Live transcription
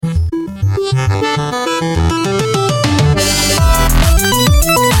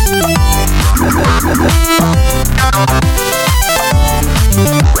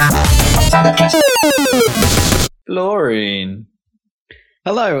Fluorine.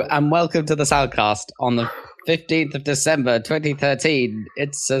 Hello and welcome to the Soundcast on the 15th of December 2013.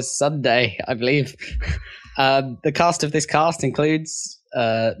 It's a Sunday, I believe. The cast of this cast includes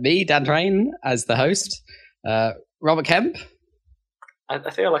me, Dan Train, as the host, Robert Kemp. I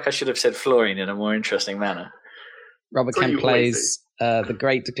feel like I should have said fluorine in a more interesting manner. Robert Kemp plays the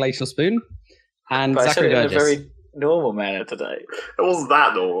Great Glacial Spoon, and But Zachary I said it in a Burgess. very normal manner today. It wasn't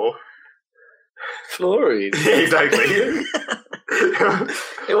that normal. Fluorine. Exactly.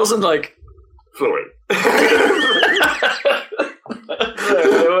 It wasn't like... Fluorine. No,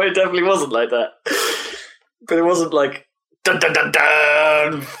 it definitely wasn't like that. But it wasn't like... Dun dun dun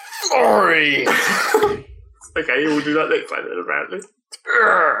dun! Fluorine! Okay, we'll do that next time then, apparently.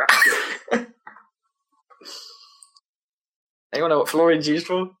 Anyone know what fluorine's used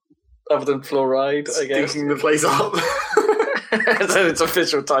for? Other than fluoride, I guess. Stinking the place up. That's its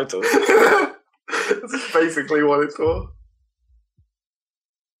official title. That's basically what it's for.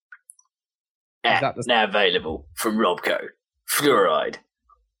 Now available from Robco. Fluoride.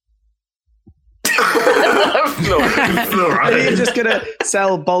 Fluoride. Are you just going to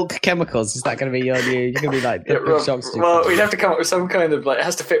sell bulk chemicals? Is that going to be your new... You're going to be like... Well, we'd have to come up with some kind of, like, it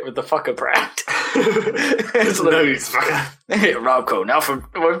has to fit with the fucker brand. It's nose fucker. Robco. Now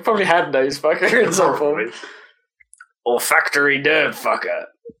we've probably had nose fucker in some form. Or factory nerve fucker.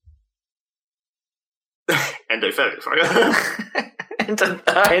 Endothermic fucker.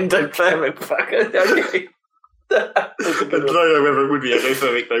 Endothermic fucker. Okay. I don't know whether it would be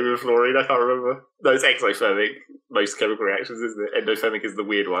endothermic though with fluorine, I can't remember. No, it's exothermic. Most chemical reactions, isn't it? Endothermic is the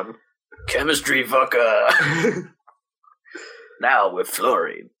weird one. Chemistry fucker. Now with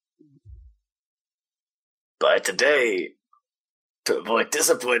fluorine. Buy today to avoid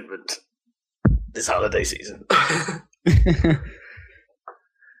disappointment this holiday season.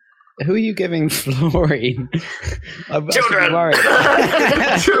 Who are you giving fluorine? I'm Children! worried.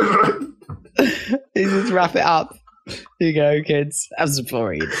 Children! You just wrap it up. Here you go, kids. Have some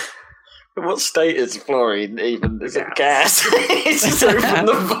fluorine. What state is fluorine even? Is it gas? It's just open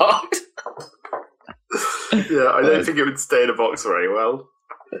the box. Yeah, I don't think it would stay in a box very well.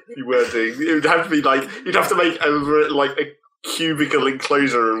 If you were doing, it would have to be like, you'd have to make a cubicle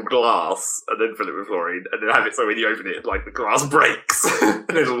enclosure of glass and then fill it with fluorine and then have it so when you open it, like the glass breaks and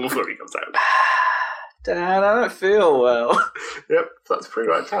then all the fluorine comes out. Dad, I don't feel well. Yep, that's pretty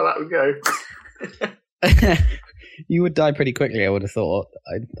much how that would go. You would die pretty quickly, I would have thought.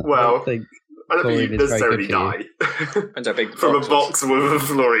 I don't think you'd necessarily die. Depends how big the From a box box with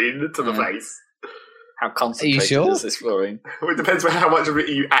fluorine to the face. How concentrated sure? is this fluorine? Well, it depends on how much of it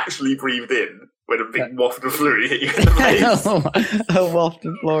you actually breathed in when a big waft of fluorine hit you in the face. A waft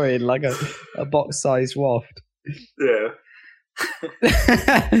of fluorine, like a box-sized waft. Yeah.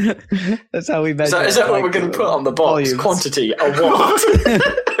 That's how we measure. Is that what we're going to put on the box? volumes. Quantity, a watt.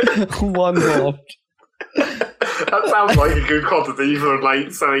 One waft. That sounds like a good quantity for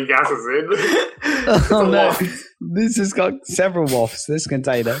selling gases in. Oh no! Waft. This has got several wafts. This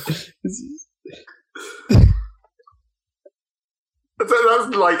container.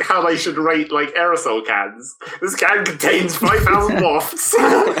 That's like how they should rate aerosol cans. This can contains 5,000 wafts,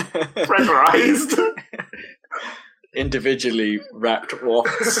 pressurized. Individually wrapped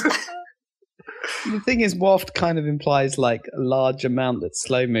wafts. The thing is, waft kind of implies like a large amount that's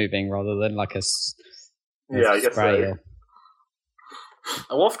slow moving rather than like a I guess spray. so.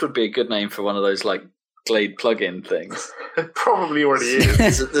 A waft would be a good name for one of those Glade plug-in things. It probably already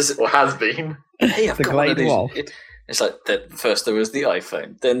is, or has been. Hey, I've The got one of Glade these. waft. It's like first there was the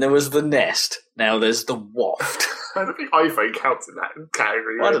iPhone, then there was the Nest, now there's the waft. I don't think iPhone counts in that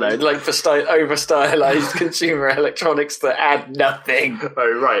category. I don't know, like for over-stylized consumer electronics that add nothing.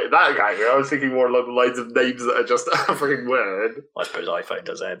 Oh, right, that category. I was thinking more along the lines of names that are just a freaking word. I suppose iPhone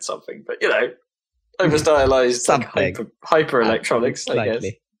does add something, but over-stylized Something. hyper electronics, I guess.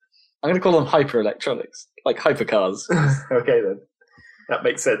 Slightly. I'm going to call them hyper electronics, like hypercars. Okay, then. That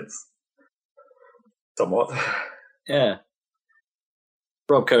makes sense. Somewhat. Yeah.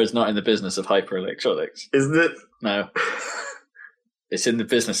 Robco is not in the business of hyper electronics. Isn't it? No. It's in the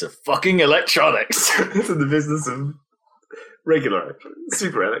business of fucking electronics. It's in the business of regular electronics,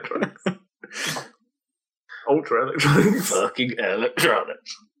 super electronics, ultra electronics. Fucking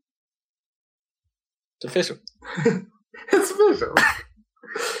electronics. It's official. It's official.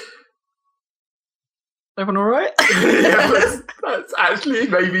 Everyone alright? Yeah, let's actually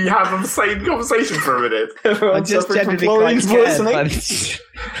maybe have a sane conversation for a minute. I'm Everyone's just suffering from generally quite fluorine scared. poisoning.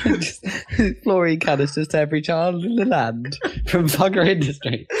 But it's fluorine canisters to every child in the land from Bugger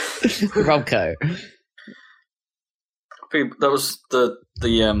Industry. Robco. That was the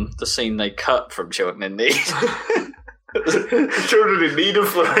scene they cut from Children in Need. Children in Need of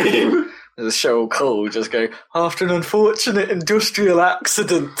Flame. The show Cole just going, after an unfortunate industrial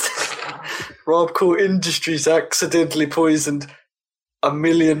accident, Robco Industries accidentally poisoned 1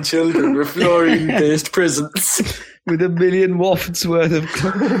 million children with fluorine-based prisons. With 1 million wafts worth of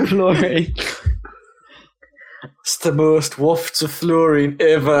fluorine. It's the most wafts of fluorine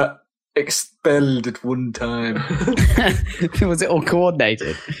ever expelled at one time. Was it all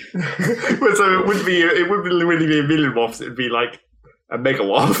coordinated? Well, so it wouldn't really be 1 million wafts, it'd be like a mega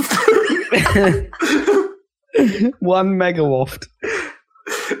waft. 1 mega waft.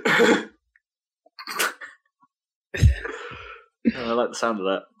 I like the sound of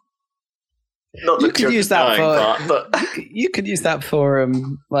that. Not You could use that part, but you could use that for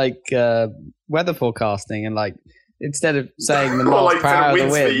weather forecasting, and like instead of saying the miles per hour of the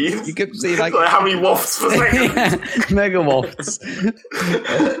wind, speed. you could see like how many wafts per second. mega wafts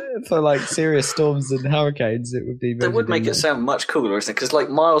for like serious storms and hurricanes. It would be. That would make it sound much cooler, isn't it? Because like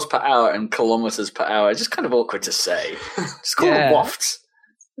miles per hour and kilometers per hour, it's just kind of awkward to say. Just call it wafts.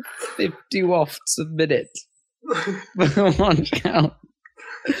 50 wafts a minute. One count.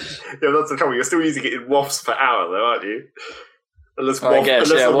 Yeah, that's the trouble. You're still using it in wafts per hour, though, aren't you? Unless the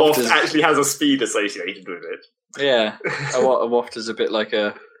waft waft actually has a speed associated with it. Yeah, a waft is a bit like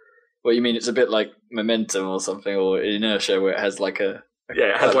a. What you mean? It's a bit like momentum or something, or inertia, where it has like a.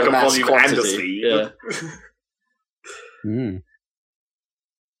 Yeah, it has like a volume quantity. and a speed. Yeah.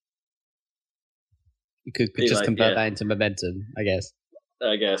 You could just convert that into momentum, I guess.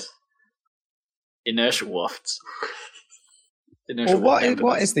 Inertial wafts. Well,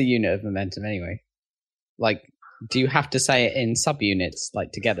 what is the unit of momentum anyway? Like, do you have to say it in subunits,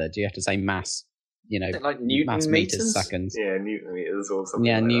 like together? Do you have to say mass? Like Newton mass meters, seconds. Yeah, Newton meters or something.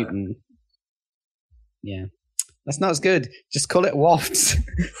 Yeah, like Newton. That. Yeah, that's not as good. Just call it wafts.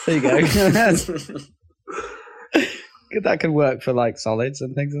 There you go. That could work for like solids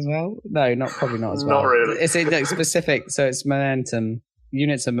and things as well. No, probably not as well. Not really. It's specific, so it's momentum.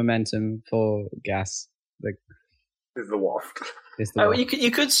 Units of momentum for gas. Is the waft.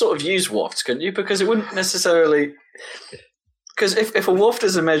 You could sort of use wafts, couldn't you? Because it wouldn't necessarily. Because if a waft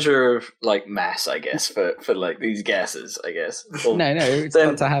is a measure of like mass, I guess for like these gases, I guess. No, it's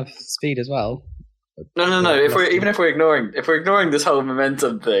got to have speed as well. No. If we're ignoring this whole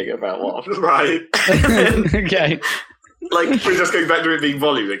momentum thing about waft, right? Okay. Like we're just going back to it being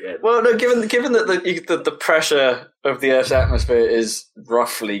volume again. Well, no. Given that the pressure of the Earth's atmosphere is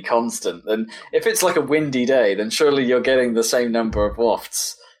roughly constant, then if it's like a windy day, then surely you're getting the same number of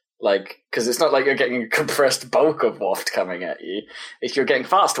wafts. Like, because it's not like you're getting a compressed bulk of waft coming at you. If you're getting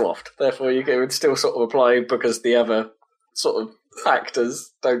fast waft, therefore it would still sort of apply because the other sort of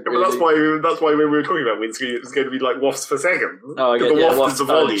factors don't. Yeah, but that's why when we were talking about wind speed, it was going to be like wafts per second. Oh, the waft is the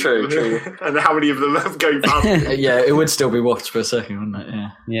volume. True. And how many of them are going past? Yeah, it would still be wafts per second, wouldn't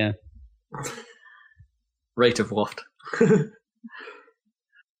it? Yeah. Rate of waft.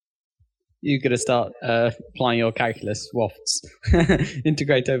 You're going to start applying your calculus wafts.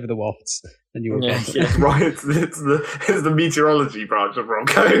 Integrate over the wafts, and you will get. Yeah, right. It's the meteorology branch of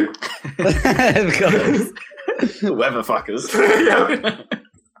Robco. Of course. Weather fuckers.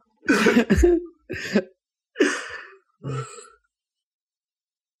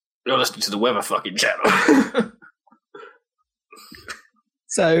 You're listening to the weather fucking channel.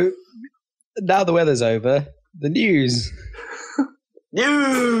 So now the weather's over. The news.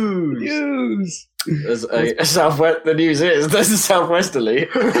 News. There's a southwest. The news is there's a southwesterly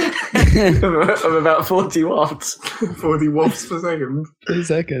of about 40 wafts. 40 wafts per second. Per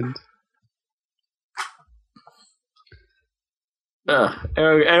second.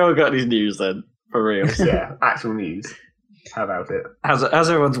 Anyone got any news then? For real? Yeah, actual news. How about it? How's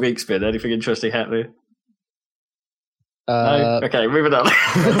everyone's week's been? Anything interesting happening? No? Okay, moving on.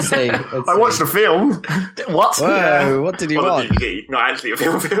 Let's see. I watched a film. What? Whoa, Yeah. What did you watch? On DVD, not actually a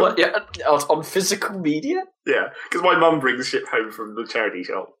film. What, yeah, on physical media? Yeah, because my mum brings shit home from the charity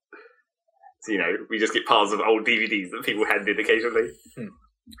shop. So, we just get piles of old DVDs that people hand in occasionally.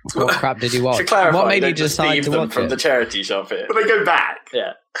 What crap did you watch? To clarify, what made you decide to them watch from it? the charity shop here? But they go back.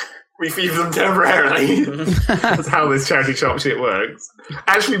 Yeah. We feed them temporarily. That's how this charity shop shit works.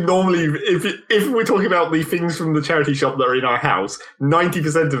 Actually, normally, if we're talking about the things from the charity shop that are in our house,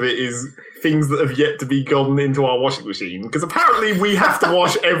 90% of it is things that have yet to be gone into our washing machine. Because apparently we have to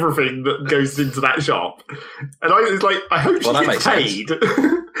wash everything that goes into that shop. And I hope she gets paid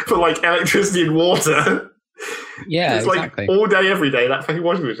for electricity and water. Yeah, it's exactly. All day, every day, that fucking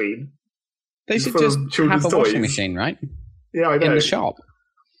washing machine. They should just have a toys. washing machine, right? Yeah, I know. In the shop.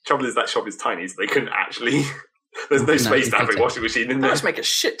 Trouble is that shop is tiny, so they couldn't actually There's no space to have a washing machine in It there. must make a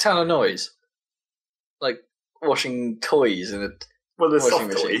shit ton of noise. Like washing toys in a Well, there's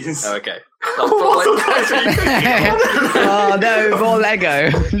washing soft machine. toys. Oh, okay. What sort of toys are you thinking? Oh no, more Lego.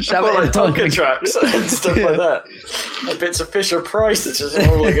 Shove it in Like the Tonka pocket. traps and stuff like that. Like bits of Fisher Price that's just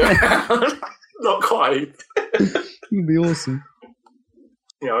rolling around. Not quite. It'd be awesome.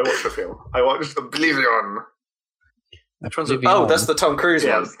 Yeah, I watched the film. I watched Oblivion. Which one's it? Oh, that's the Tom Cruise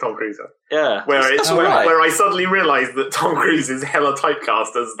Yeah, one. it's Tom Cruise. Yeah. Where That's all right. I suddenly realised that Tom Cruise is hella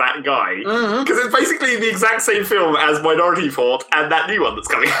typecast as that guy. Mhm. Because it's basically the exact same film as Minority Report and that new one that's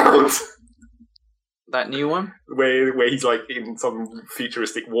coming out. That new one? Where he's like in some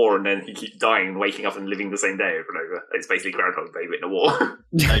futuristic war and then he keeps dying and waking up and living the same day over and over. It's basically Groundhog Day but in a war.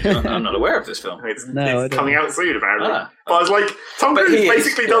 I'm not aware of this film. It's I don't coming know. out soon apparently. Ah. But I was like, Tom But Cruise he is,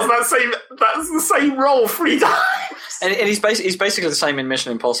 basically does that's the same role 3 times. And he's basically the same in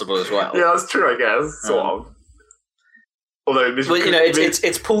Mission Impossible as well. Yeah, that's true, I guess. Sort of. Although, Well, you know,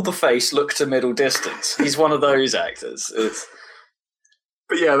 it's pull the face, look to middle distance. He's one of those actors.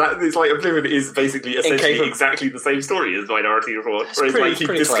 But yeah, that is like Oblivion is basically essentially Incapable. exactly the same story as Minority Report. It's Where it's pretty- like he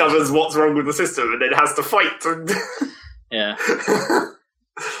pretty discovers what's wrong with the system and then has to fight. And Yeah.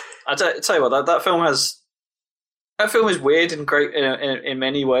 I tell you what, that film is weird and great in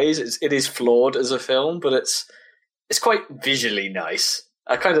many ways. It is flawed as a film, but it's quite visually nice.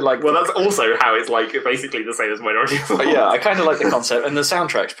 I kind of like. well, that's also how it's like basically the same as Minority Report. yeah, I kind of like the concept, and the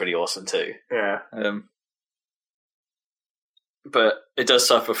soundtrack's pretty awesome too. Yeah. But it does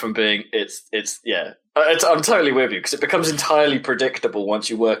suffer from being I'm totally with you because it becomes entirely predictable once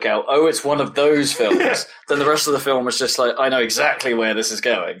you work out. Oh, it's one of those films. Yeah. Then the rest of the film is just like I know exactly where this is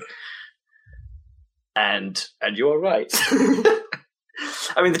going, and you are right.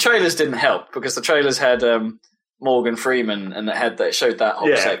 I mean, the trailers didn't help because the trailers had Morgan Freeman and that showed that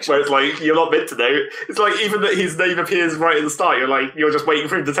whole section. Where it's like you're not meant to know. It's like even that his name appears right at the start. You're just waiting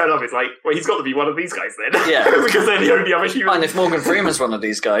for him to turn up. It's like, well, he's got to be one of these guys then. Yeah. Because they're the only other human. And if Morgan Freeman's one of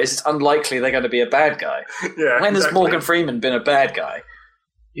these guys, it's unlikely they're going to be a bad guy. Yeah. When has exactly. Morgan Freeman been a bad guy?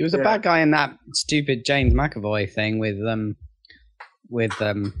 He was a bad guy in that stupid James McAvoy thing with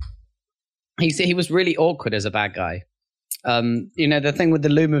he was really awkward as a bad guy. You know, the thing with the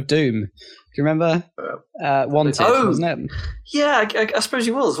Loom of Doom. Do you remember? Wanted, wasn't it? Yeah, I suppose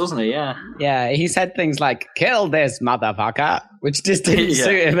he was, wasn't he? Yeah. Yeah, he said things like, kill this motherfucker, which just didn't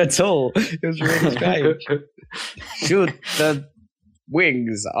suit him at all. It was really strange. Shoot the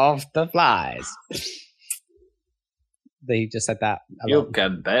wings off the flies. He just said that a You lot.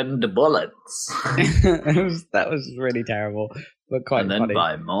 can bend bullets. That was really terrible, but quite And then funny.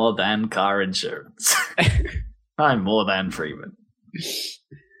 buy more than car insurance. I'm more than Freeman.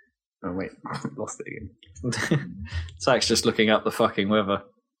 Oh wait, lost it again. Zach's just looking up the fucking weather.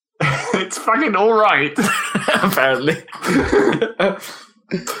 It's fucking all right. Apparently.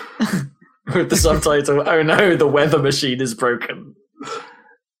 With the subtitle, "Oh no, the weather machine is broken."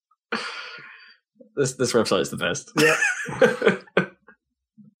 This website's the best. Yeah.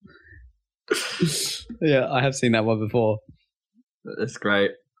 Yeah, I have seen that one before. It's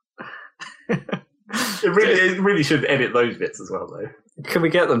great. It really should edit those bits as well, though. Can we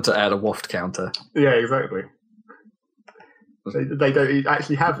get them to add a waft counter? Yeah, exactly. They don't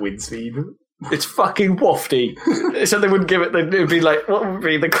actually have wind speed. It's fucking wafty. So they wouldn't give it. It would be like, what would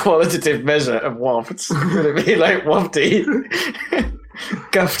be the qualitative measure of wafts? Would it be like wafty?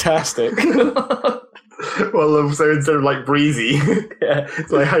 Guftastic. Well, so instead of like breezy,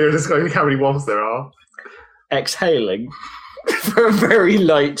 it's like how you're describing how many wafts there are. Exhaling for a very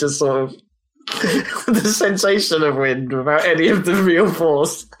light, just sort of the sensation of wind without any of the real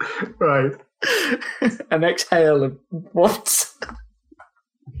force. Right. An exhale of wafts.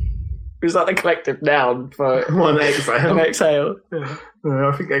 Is that the collective noun for One exhale. an exhale? Yeah. No,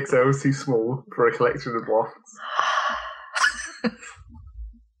 I think exhale is too small for a collection of wafts.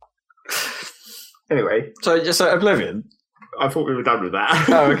 Anyway, So Oblivion. I thought we were done with that.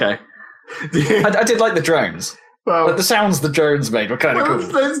 Oh, okay. I did like the drones. Well, Like the sounds the drones made were kind of cool.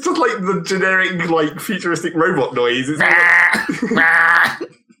 It's just like the generic, like futuristic robot noise. It's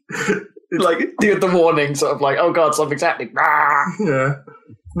Like the warning, sort of like, oh god, something's happening. yeah,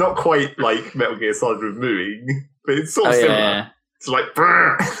 not quite like Metal Gear Solid with mooing, but it's sort of similar. Yeah. It's like,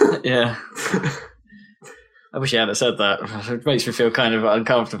 Yeah. I wish you hadn't said that. It makes me feel kind of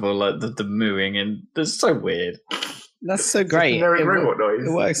uncomfortable, like the mooing, and it's so weird. That's so great. generic It robot noise.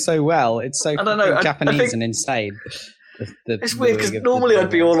 It works so well. It's so I don't know, I Japanese think- and insane. It's weird because normally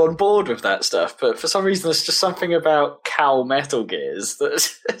I'd be all on board with that stuff, but for some reason there's just something about Cal Metal Gears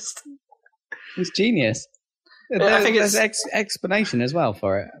that's just... It's genius. I think There's explanation as well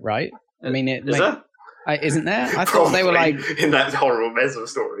for it, right? I mean, Is there? Isn't there? I thought they were like in that horrible Mesmer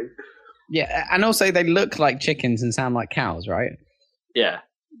story. Yeah, and also they look like chickens and sound like cows, right? Yeah.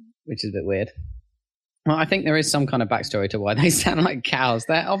 Which is a bit weird. Well, I think there is some kind of backstory to why they sound like cows.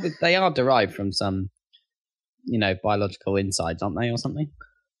 They are derived from some, biological insides, aren't they, or something?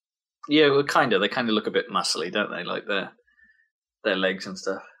 Yeah, well, kind of. They kind of look a bit muscly, don't they? Like their legs and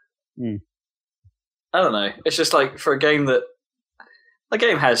stuff. Mm. I don't know. It's just like for a game that the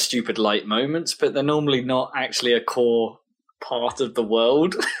game has stupid light moments, but they're normally not actually a core part of the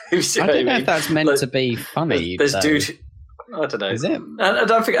world. I don't know if that's meant to be funny. There's dude. I don't know. Is it? I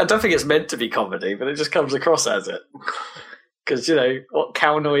don't think it's meant to be comedy, but it just comes across as it. Because what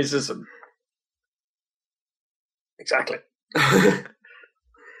cow noises and exactly.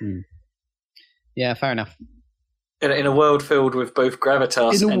 Yeah, fair enough. In a world filled with both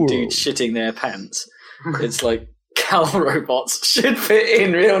gravitas and dudes shitting their pants, it's like cow robots should fit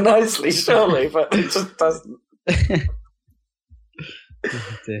in real nicely, surely, but it just doesn't.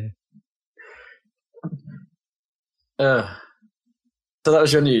 So that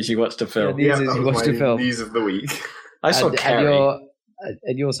was your news. You watched a film. Yeah, you watched a film. News of the week. I saw Carrie.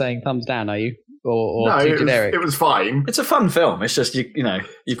 And you're saying thumbs down, are you? Or no, too generic? It was fine. It's a fun film. It's just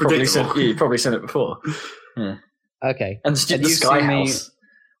you've probably seen it before. Yeah. Okay. And the Sky House.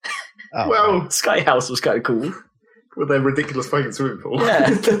 Oh, well, Sky House was kind of cool. With their ridiculous fucking swimming pool. Yeah,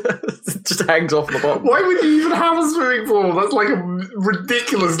 it just hangs off the bottom. Why would you even have a swimming pool? That's like a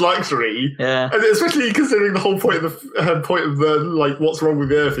ridiculous luxury. Yeah, and especially considering the whole point of the what's wrong with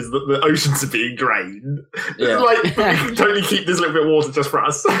the Earth is that the oceans are being drained. Yeah, but we can totally keep this little bit of water just for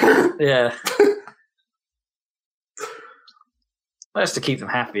us. Yeah, that's to keep them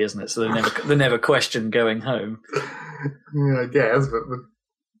happy, isn't it? So they never question going home. Yeah, I guess, but.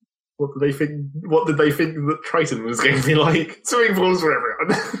 What did they think that Triton was going to be like? Swimming pools for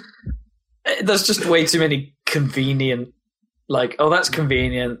everyone. There's just way too many convenient, that's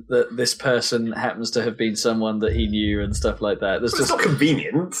convenient that this person happens to have been someone that he knew and stuff like that. It's not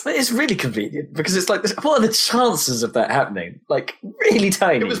convenient. It's really convenient because it's like, what are the chances of that happening? Like, really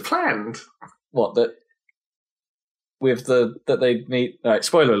tiny. It was planned. What, that they'd meet... All right,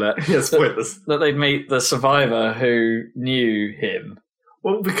 spoiler alert. Yeah, spoilers. That they'd meet the survivor who knew him.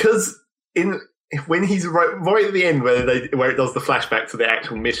 Well, because when he's right at the end where it does the flashback to the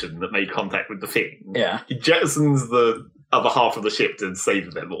actual mission that made contact with the thing, he jettisons the other half of the ship to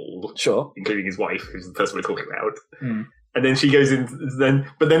save them all, sure, including his wife, who's the person we're talking about. Mm. And then she goes in.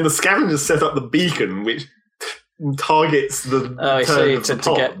 But then the scavengers set up the beacon, which targets the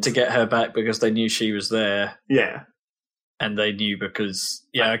to get her back because they knew she was there. Yeah, and they knew because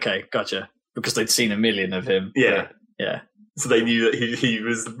okay, gotcha, because they'd seen a million of him. Yeah. So they knew that he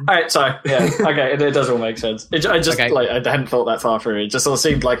was. All right, sorry. Yeah, okay, it does all make sense. I hadn't thought that far through. It just all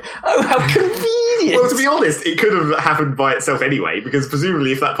seemed like, oh, how convenient. Well, to be honest, it could have happened by itself anyway, because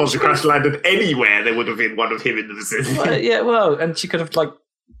presumably if that pod crash landed anywhere, there would have been one of him in the vicinity. And she could have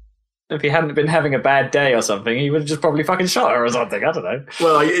if he hadn't been having a bad day or something, he would have just probably fucking shot her or something. I don't know.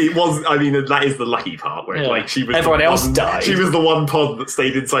 Well, it was. I mean, that is the lucky part where she was. Everyone else died. She was the one pod that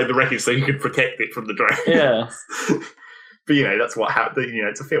stayed inside the wreckage, so he could protect it from the drones. Yeah. But, that's what happened.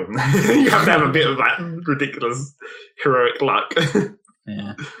 It's a film. You have to have a bit of that ridiculous, heroic luck.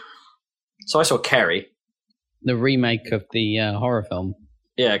 Yeah. So I saw Carrie. The remake of the horror film.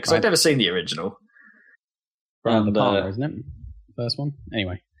 Yeah, because I'd never seen the original. Brian De Palma, isn't it? First one?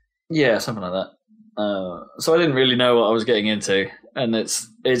 Anyway. Yeah, something like that. So I didn't really know what I was getting into. And it's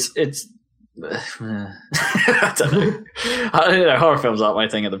I don't know. Horror films aren't my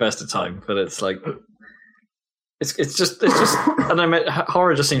thing at the best of time, but it's like... It's just I don't know,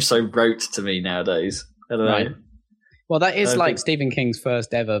 horror just seems so rote to me nowadays. I don't know. Right. Well, that is Stephen King's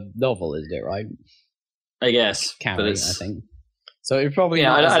first ever novel, isn't it? Right? I guess. Carrie, I think. So it probably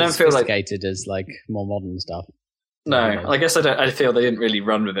not I don't feel sophisticated as more modern stuff. No, I guess I don't. I feel they didn't really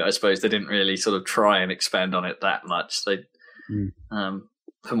run with it. I suppose they didn't really sort of try and expand on it that much. They,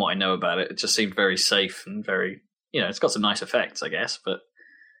 from what I know about it, it just seemed very safe and very. It's got some nice effects, I guess, but.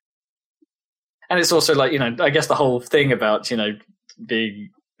 And it's also I guess the whole thing about, being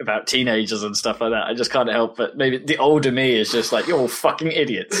about teenagers and stuff like that, I just can't help but maybe the older me is just like, you're all fucking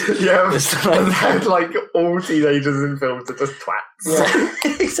idiots. Yeah, all teenagers in films are just twats.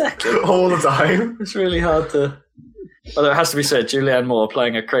 Yeah, exactly. All the time. It's really hard to... Although it has to be said, Julianne Moore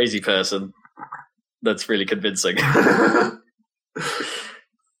playing a crazy person, that's really convincing. I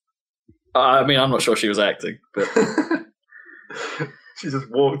mean, I'm not sure she was acting, but... She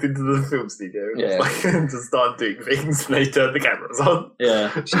just walked into the film studio and just started doing things, and they turned the cameras on.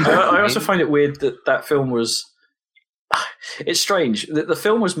 Yeah. I also find it weird that film was... It's strange. The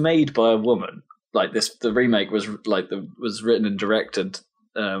film was made by a woman, like the remake was was written and directed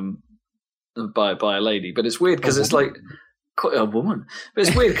by a lady, but it's weird because it's like quite a woman. But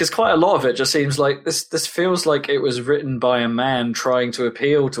it's weird because quite a lot of it just seems like this feels like it was written by a man trying to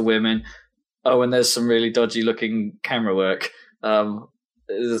appeal to women. Oh, and there's some really dodgy looking camera work.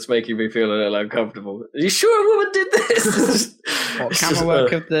 It's making me feel a little uncomfortable. Are you sure a woman did this? What camera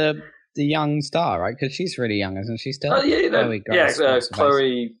work of the young star, right? Because she's really young, isn't she? Still, Chloe Grace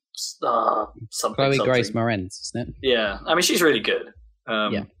Moretz, isn't it? Yeah, I mean she's really good.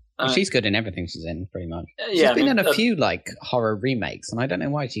 She's good in everything she's in, pretty much. She's been in a few like horror remakes, and I don't know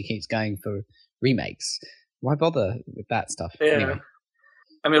why she keeps going for remakes. Why bother with that stuff? Yeah. Anyway.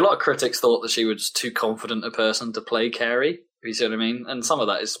 I mean, a lot of critics thought that she was too confident a person to play Carrie. If you see what I mean, and some of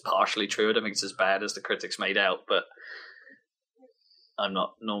that is partially true. I don't think it's as bad as the critics made out, but I'm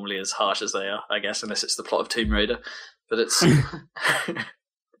not normally as harsh as they are, I guess, unless it's the plot of Tomb Raider. But it's I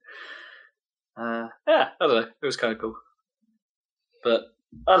don't know. It was kind of cool, but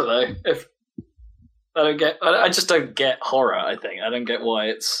I don't know if I just don't get horror. I think I don't get why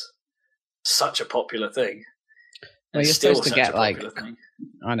it's such a popular thing. Well, you're supposed to get like thing.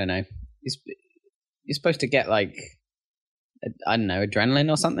 I don't know. You're supposed to get like I don't know,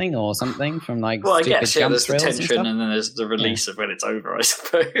 adrenaline or something from like. Well, I guess there's the tension and then there's the release of when it's over. I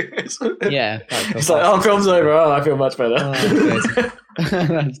suppose. Yeah, it's like film's over. Oh, I feel much better.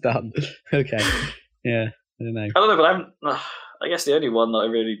 That's done. Okay. Yeah, I don't know. I don't know, but I guess the only one that I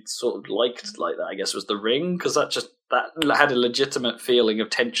really sort of liked like that, I guess, was The Ring, because that had a legitimate feeling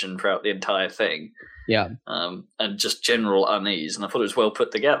of tension throughout the entire thing. Yeah. And just general unease, and I thought it was well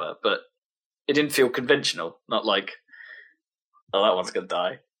put together, but it didn't feel conventional. Not like, oh, that one's gonna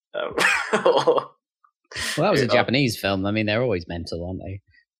die. Well, that was a Japanese film. I mean, they're always mental, aren't they?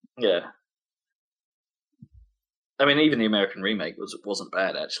 Yeah. I mean, even the American remake wasn't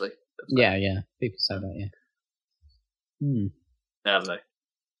bad, actually. Yeah. People say that, yeah. I don't know.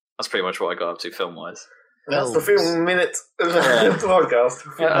 That's pretty much what I got up to film-wise. That's the film minute of the podcast.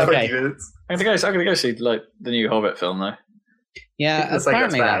 Yeah, okay. 20 minutes. I'm gonna go see like the new Hobbit film though. Yeah,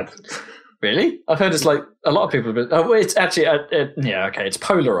 apparently bad. Really? I've heard it's like a lot of people have been. Oh, it's actually it's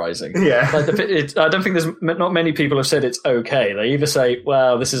polarizing. Yeah, like I don't think there's not many people have said it's okay. They either say,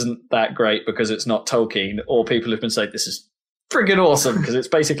 "Well, this isn't that great because it's not Tolkien," or people have been saying, "This is friggin' awesome because it's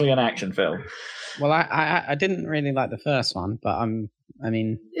basically an action film." Well, I didn't really like the first one, but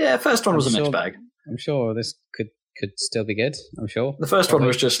first one was a mixed bag. I'm sure this could still be good. I'm sure the first one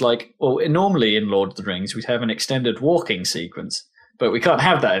was just like, well, normally in Lord of the Rings we'd have an extended walking sequence, but we can't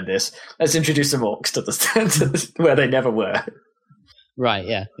have that in this. Let's introduce some orcs to the where they never were. Right?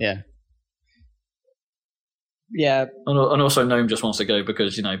 Yeah. And also, Gnome just wants to go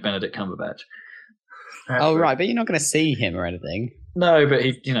because Benedict Cumberbatch. Oh, right, but you're not going to see him or anything. No, but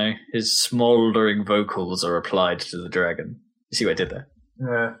his smouldering vocals are applied to the dragon. You see what I did there?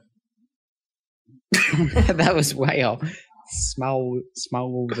 Yeah. That was way off.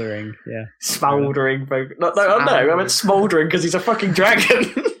 Smouldering, yeah. Smouldering vocal. No, I meant smouldering because he's a fucking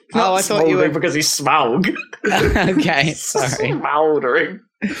dragon. Oh, I thought you were because he's Smaug. Okay, sorry.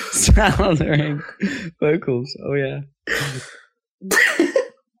 Smouldering vocals. Oh yeah.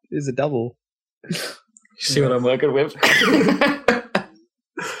 It's a double. You see what I'm working with?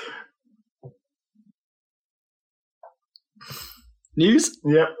 News?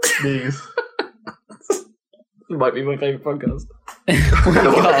 Yep, news. It might be my favourite podcast.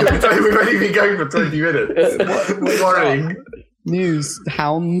 We've only been going for 20 minutes. What's worrying? News.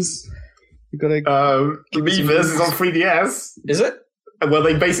 Hounds. You got to. Miiverse is on 3DS. Is it? Well,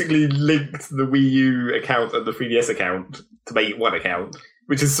 they basically linked the Wii U account and the 3DS account to make one account,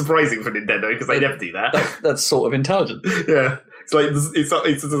 which is surprising for Nintendo because they never do that. That's sort of intelligent. Yeah, it's like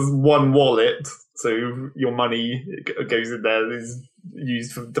it's just one wallet, so your money goes in there, is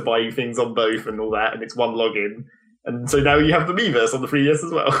used to buy things on both and all that, and it's one login. And so now you have the Miiverse on the 3DS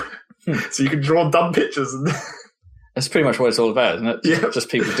as well, so you can draw dumb pictures. And that's pretty much what it's all about, isn't it? Yeah, just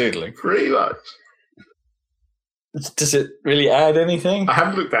people doodling. Pretty much. Does it really add anything? I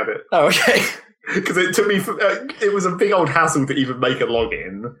haven't looked at it. Oh, okay. Because it took me, it was a big old hassle to even make a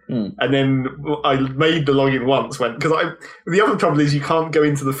login. And then I made the login once because the other trouble is you can't go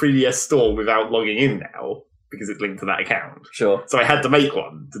into the 3DS store without logging in now because it's linked to that account. Sure. So I had to make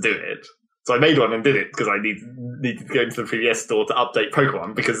one to do it. So I made one and did it because I needed to go into the 3DS store to update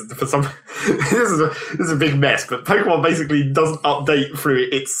Pokemon because for some this is a big mess. But Pokemon basically doesn't update through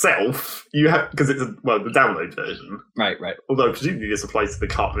it itself. You have because it's the download version. Right. Although presumably this applies to the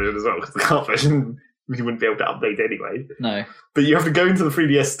cart version as well because the cart version you wouldn't be able to update anyway. No. But you have to go into the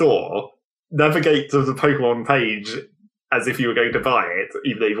 3DS store, navigate to the Pokemon page, as if you were going to buy it,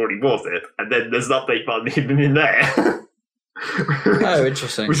 even though you've already bought it, and then there's an update button hidden in there. Oh,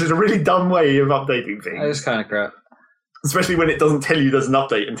 interesting. Which is a really dumb way of updating things. That is kind of crap. Especially when it doesn't tell you there's an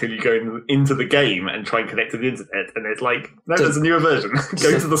update until you go into the game and try and connect to the internet, and it's like, no, there's a newer version.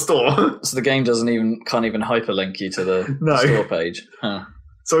 Go to the store. So the game can't even hyperlink you to the store page. Huh.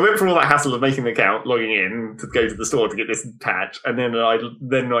 So I went through all that hassle of making an account, logging in to go to the store to get this patch, and then I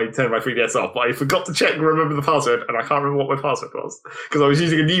turned my 3DS off. But I forgot to check and remember the password, and I can't remember what my password was because I was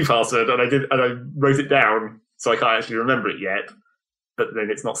using a new password, and I wrote it down, so I can't actually remember it yet. But then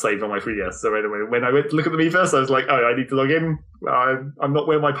it's not saved on my 3DS. So anyway, when I went to look at the Miiverse, I was like, oh, I need to log in. I'm not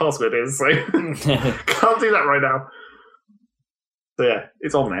where my password is, so can't do that right now. So yeah,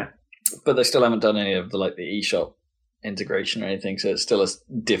 it's on there. But they still haven't done any of the eShop integration or anything, so it's still a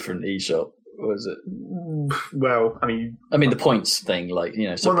different eShop. Or is it? Well, I mean the points thing,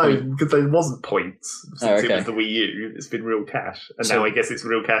 So well, no, because there wasn't points since it was the Wii U. It's been real cash, and now I guess it's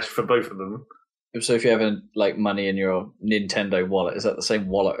real cash for both of them. So if you have money in your Nintendo wallet, is that the same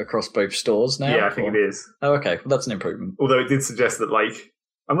wallet across both stores now? Yeah, I think it is. Oh, okay. Well, that's an improvement. Although it did suggest that,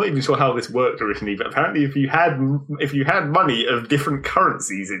 I'm not even sure how this worked originally, but apparently if you had money of different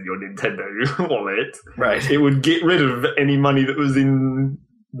currencies in your Nintendo wallet, right, it would get rid of any money that was in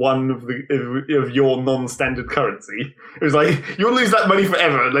one of your non-standard currency. It was like, you'll lose that money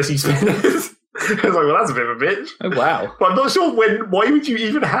forever unless you spend it. I was like, well, that's a bit of a bitch. Oh, wow. But I'm not sure why would you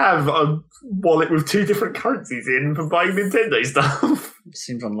even have a wallet with two different currencies in for buying Nintendo stuff? It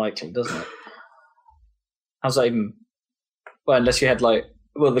seems unlikely, doesn't it? How's that even... Well, unless you had, the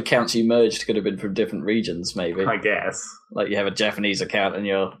accounts you merged could have been from different regions, maybe. I guess. You have a Japanese account and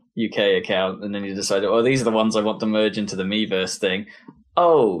your UK account, and then you decide, these are the ones I want to merge into the Miiverse thing.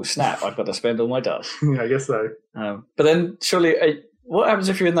 Oh, snap, I've got to spend all my dust. Yeah, I guess so. But then, surely... what happens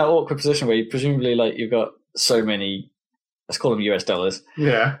if you're in that awkward position where you presumably you've got so many, let's call them US dollars,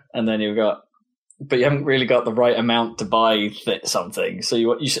 yeah, and then but you haven't really got the right amount to buy something. So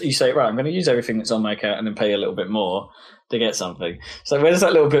you say, right, I'm going to use everything that's on my account and then pay a little bit more to get something. So where does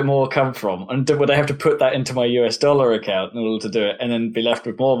that little bit more come from? And would I have to put that into my US dollar account in order to do it, and then be left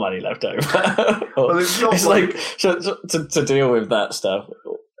with more money left over? Well, it's to deal with that stuff.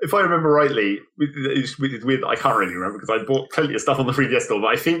 If I remember rightly, it's weird that I can't really remember because I bought plenty of stuff on the 3DS store,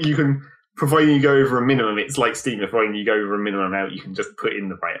 but I think you can, providing you go over a minimum, it's like Steam, providing you go over a minimum amount, you can just put in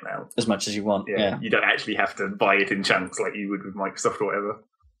the right amount. As much as you want, yeah. You don't actually have to buy it in chunks like you would with Microsoft or whatever.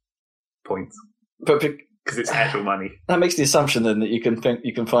 Points. But because it's actual money. That makes the assumption then that you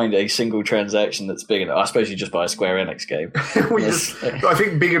can find a single transaction that's big enough. I suppose you just buy a Square Enix game. I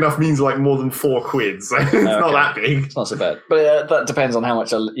think big enough means more than £4, so it's not that big. It's not so bad, but that depends on how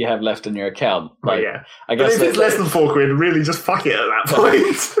much you have left in your account. Yeah, I guess but if it's less than £4, really just fuck it at that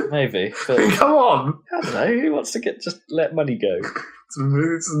point. Maybe. Come on. I don't know. Who wants to just let money go?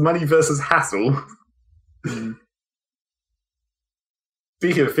 It's money versus hassle.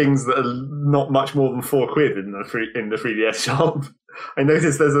 Speaking of things that are not much more than £4 in the 3DS shop, I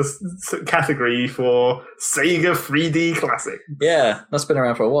noticed there's a category for Sega 3D Classic. Yeah, that's been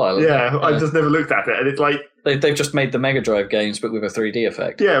around for a while. Yeah, I've just never looked at it, and it's they've just made the Mega Drive games, but with a 3D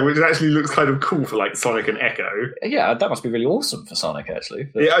effect. Yeah, which actually looks kind of cool for Sonic and Echo. Yeah, that must be really awesome for Sonic, actually.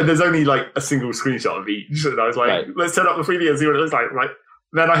 But... Yeah, there's only a single screenshot of each, and I was like, let's turn up the 3D and see what it looks like.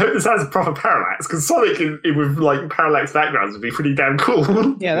 Man, I hope this has proper parallax, because Sonic with parallax backgrounds would be pretty damn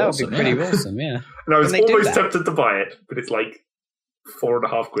cool. Yeah, that would be pretty awesome, yeah. And I was almost tempted to buy it, but it's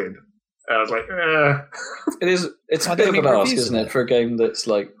 £4.50. And I was like, It's a bit of an ask, isn't it, for a game that's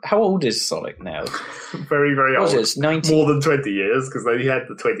how old is Sonic now? Very, very old. What is it? 90? More than 20 years, because they had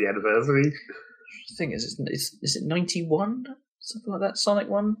the 20th anniversary. The thing is it 91? Something like that? Sonic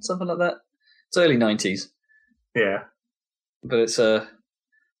 1? Something like that? It's early 90s. Yeah. But it's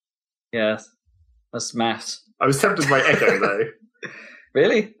yeah, that's maths. I was tempted by Echo though.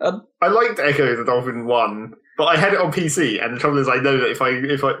 Really? I liked Echo the Dolphin 1, but I had it on PC, and the trouble is I know that if I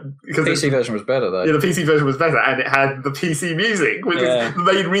because the PC version was better though. Yeah, the PC version was better, and it had the PC music, which is the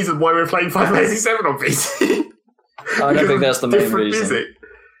main reason why we're playing Final Fantasy 7 on PC. I don't think that's the main reason. Music.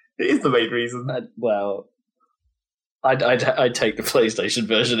 It is the main reason. I'd take the PlayStation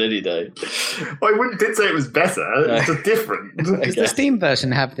version any day. I did say it was better. It's just different. Does the Steam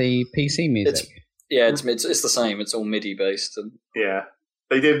version have the PC music? It's the same. It's all MIDI based. Yeah.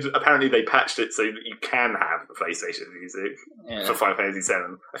 They did. Apparently, they patched it so that you can have the PlayStation music for Final Fantasy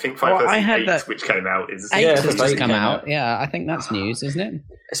 7. I think Final Fantasy 8, which came out, is 8 has just come out. Yeah, I think that's news, isn't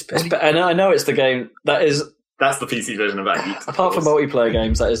it? I know it's the game that is. That's the PC version of 8. Apart from multiplayer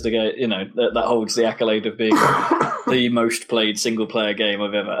games, that is the game. That holds the accolade of being the most played single player game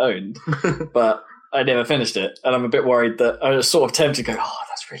I've ever owned. But I never finished it, and I'm a bit worried that I was sort of tempted to go, oh,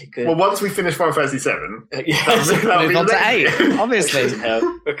 that's really good. Well, once we finish Final Fantasy 7, Move on to 8, obviously.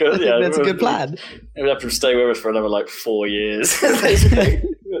 Because, That's a good plan. We'd have to stay with us for another, 4 years.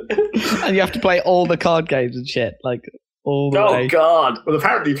 And you have to play all the card games and shit, all the way. Oh, God. well,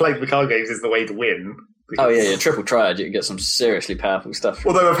 apparently playing the card games is the way to win. Oh, yeah, triple triad, you can get some seriously powerful stuff.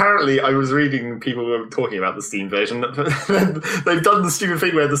 Although apparently I was reading people were talking about the Steam version. They've done the stupid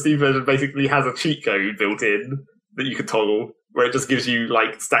thing where the Steam version basically has a cheat code built in that you can toggle, where it just gives you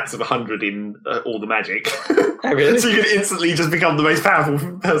stacks of 100 in all the magic. Oh, really? So you can instantly just become the most powerful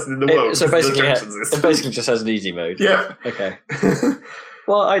person in the world. So basically, it basically just has an easy mode. Yeah. Okay.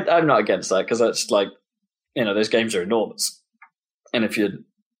 Well, I'm not against that, because that's those games are enormous. And if you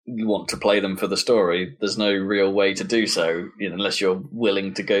want to play them for the story, there's no real way to do so, unless you're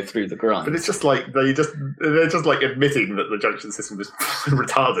willing to go through the grind. But it's just they're just admitting that the junction system is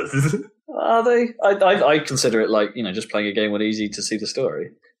retarded. Are they? I consider it just playing a game on easy to see the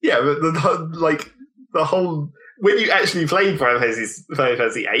story. Yeah, but the whole when you actually played Final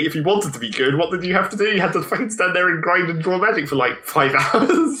Fantasy 8, if you wanted to be good, what did you have to do? You had to fucking stand there and grind and draw magic for 5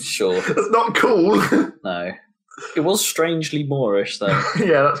 hours. Sure, that's not cool. No. It was strangely Moorish, though.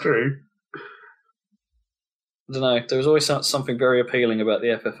 Yeah, that's true. I don't know. There was always something very appealing about the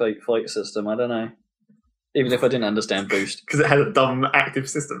FF8 fight system. I don't know. Even if I didn't understand boost. Because it had a dumb active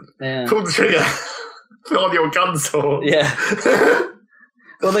system. Yeah. Pull the trigger. Put on your gun sword. Yeah.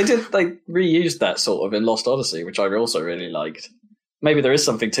 Well, they reused that sort of in Lost Odyssey, which I also really liked. Maybe there is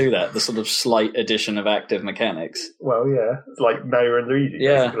something to that, the sort of slight addition of active mechanics. Well, yeah. It's like Mario and Luigi,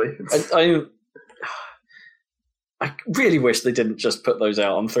 basically. I really wish they didn't just put those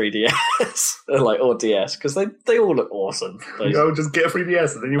out on 3DS or DS, because they all look awesome. Just get a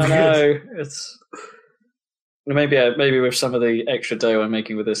 3DS and then you'll be good. It's maybe with some of the extra dough I'm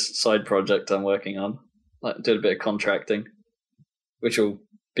making with this side project I'm working on, did a bit of contracting, which will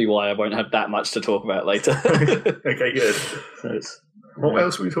be why I won't have that much to talk about later. Okay, good. What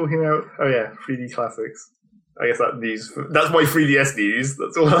else were we talking about? Oh yeah, 3D classics. I guess that's my 3DS news.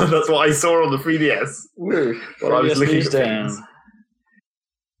 That's what I saw on the 3DS. Woo. While I was looking at down. things.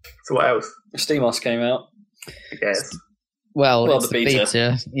 So what else? SteamOS came out. I guess. Well, it's the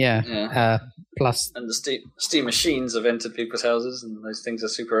beta. Yeah. Plus, and the Steam machines have entered people's houses, and those things are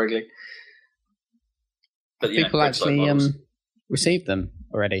super ugly. But people actually received them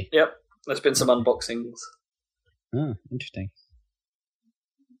already. Yep. There's been some unboxings. Oh, interesting.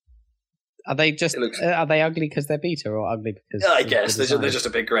 Are they are they ugly because they're beta, or ugly because? I guess they're just a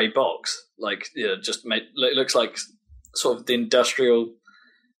big grey box. It looks like sort of the industrial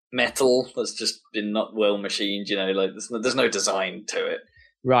metal that's just been not well machined. There's no design to it.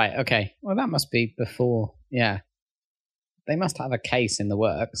 Right. Okay. Well, that must be before. Yeah. They must have a case in the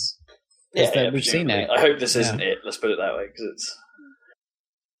works. Yeah, we've seen it. I hope this isn't it. Let's put it that way, because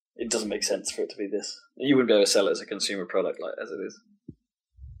it doesn't make sense for it to be this. You wouldn't be able to sell it as a consumer product as it is.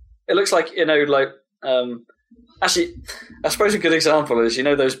 It looks like, actually, I suppose a good example is,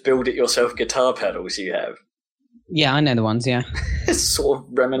 those build-it-yourself guitar pedals you have? Yeah, I know the ones, yeah. It's sort of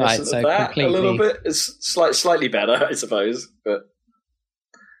reminiscent of that a little bit. It's slightly better, I suppose, but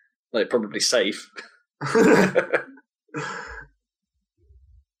probably safe.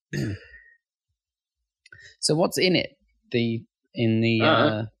 So what's in it? In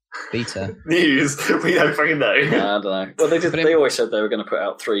the beta? News? We don't fucking know. I don't know. Well, they always said they were going to put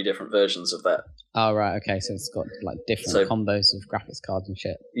out 3 different versions of that. Oh, right, okay. So it's got different combos of graphics cards and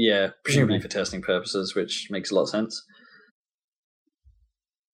shit. Yeah, presumably for testing purposes, which makes a lot of sense.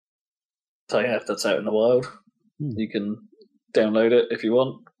 So yeah, if that's out in the wild, you can download it if you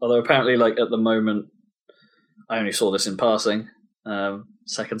want. Although apparently, at the moment, I only saw this in passing,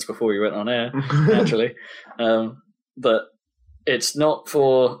 seconds before we went on air, naturally. But it's not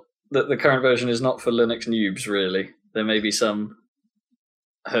for the current version is not for Linux noobs, really. There may be some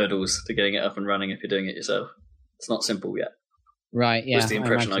hurdles to getting it up and running if you're doing it yourself. It's not simple yet. Right, yeah. That's the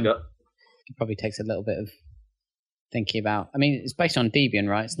impression I got. It probably takes a little bit of thinking about. I mean, it's based on Debian,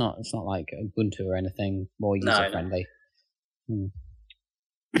 right? It's not like Ubuntu or anything more user-friendly. No.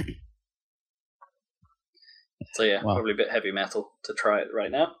 So yeah, probably a bit heavy metal to try it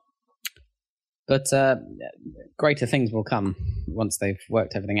right now. But greater things will come once they've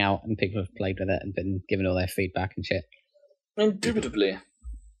worked everything out and people have played with it and been given all their feedback and shit. Indubitably.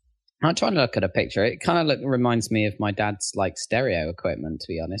 I'm trying to look at a picture. It kind of reminds me of my dad's stereo equipment, to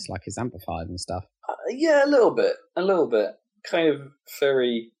be honest, his amplifiers and stuff. Yeah, a little bit. Kind of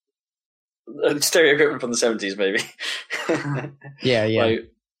very stereo equipment from the 70s, maybe. Yeah.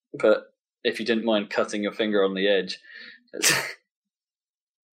 But if you didn't mind cutting your finger on the edge.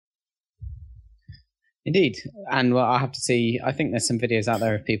 Indeed, and well, I have to see. I think there's some videos out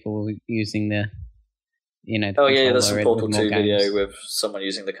there of people using the, the Oh yeah, there's some controller Portal with more 2 video games. with someone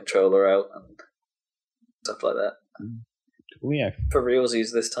using the controller out and stuff like that. Oh, yeah. For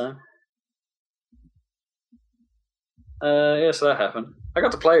realsies this time. Yeah, so that happened. I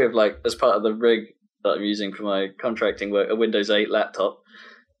got to play with, like, as part of the rig that I'm using for my contracting work, a Windows 8 laptop.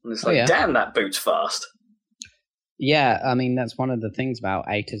 And it's like, damn, that boots fast. Yeah, I mean, that's one of the things about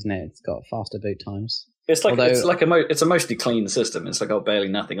 8, isn't it? It's got faster boot times. It's like it's a mostly clean system. It's like got barely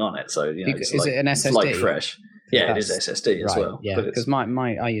nothing on it, so it's is it an SSD? It's like fresh. Yeah, it is SSD as well. Yeah, because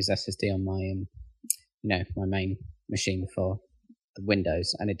I use SSD on my my main machine for the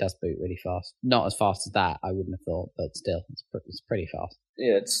Windows, and it does boot really fast. Not as fast as that, I wouldn't have thought, but still, it's pretty fast.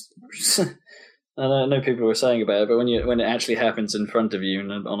 Yeah, it's. I know people were saying about it, but when it actually happens in front of you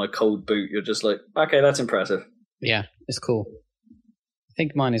and on a cold boot, you're just like, okay, that's impressive. Yeah, it's cool. I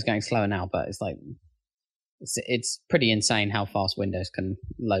think mine is going slower now, but it's like it's pretty insane how fast Windows can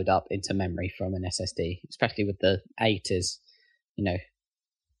load up into memory from an SSD, especially with the 8 is,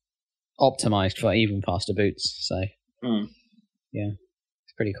 optimized for even faster boots. So yeah,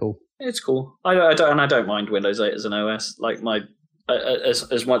 it's pretty cool. It's cool. I don't mind Windows 8 as an OS. Like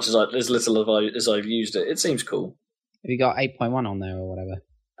as much as little as I've used it, it seems cool. Have you got 8.1 on there or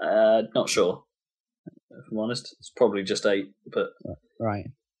whatever? Not sure. If I'm honest, it's probably just 8, but right.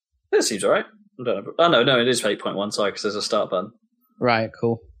 It seems alright. I don't know. Oh no, it is 8.1. Sorry, because there's a start button. Right,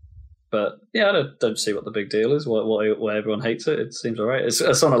 cool. But yeah, I don't see what the big deal is. Why everyone hates it? It seems alright. It's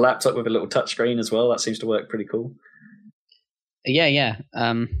on a laptop with a little touchscreen as well. That seems to work pretty cool. Yeah.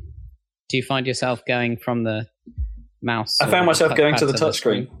 Do you find yourself going from the mouse? I found myself going to the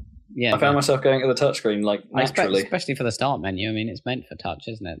touchscreen. Yeah, I found myself going to the touchscreen like naturally, especially for the start menu. I mean, it's meant for touch,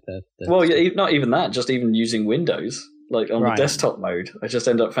 isn't it? Well, yeah, not even that. Just even using Windows, like on the desktop mode, I just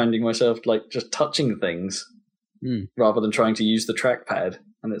end up finding myself like just touching things rather than trying to use the trackpad,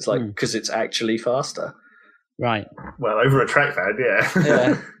 and it's like because it's actually faster. Right. Well, over a trackpad, yeah.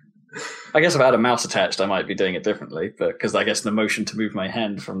 Yeah. I guess if I had a mouse attached, I might be doing it differently, but because I guess the motion to move my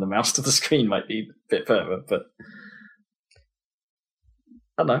hand from the mouse to the screen might be a bit further, but.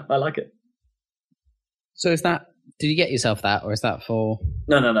 I don't know. I like it. So is that? Did you get yourself that, or is that for?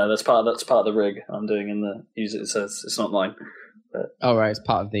 No. That's part of the rig I'm doing in the user. It says it's not mine. But... Oh right, it's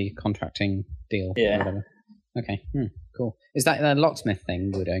part of the contracting deal. Yeah. Or whatever. Okay. Cool. Is that the locksmith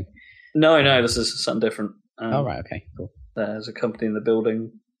thing we're doing? No. This is something different. Oh right. Okay. Cool. There's a company in the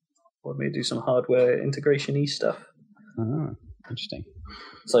building wanted me to do some hardware integration-y stuff. Oh, interesting.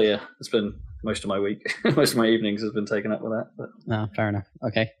 So yeah, it's been most of my week, most of my evenings has been taken up with that. But. Fair enough.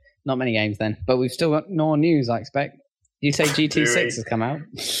 Okay, not many games then, but we've still got more news. I expect. You say GT6 has come out?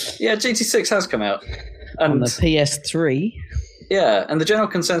 Yeah, GT6 has come out on the PS3. Yeah, and the general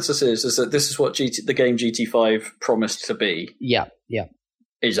consensus is that this is what the game GT5 promised to be. Yeah.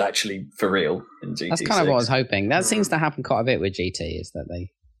 Is actually for real in GT6. That's kind of what I was hoping. That seems to happen quite a bit with GT, is that they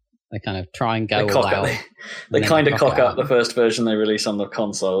kind of try and go all out. They kind of cock up the first version they release on the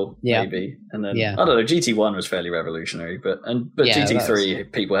console, maybe, and then I don't know. GT1 was fairly revolutionary, but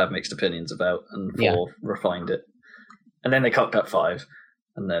GT3 people have mixed opinions about, and 4 refined it, and then they cocked up 5,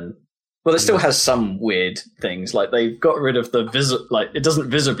 and then it still has some weird things, like they've got rid of the it doesn't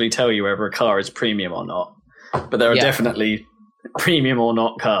visibly tell you whether a car is premium or not, but there are definitely premium or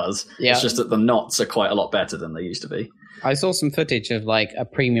not cars. Yeah. It's just that the knots are quite a lot better than they used to be. I saw some footage of like a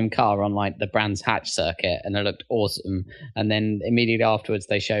premium car on like the Brands Hatch circuit, and it looked awesome. And then immediately afterwards,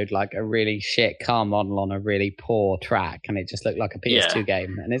 they showed like a really shit car model on a really poor track, and it just looked like a PS2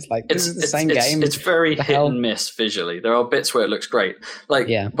 game. And it's like this is the same game. It's very hit and miss visually. There are bits where it looks great, but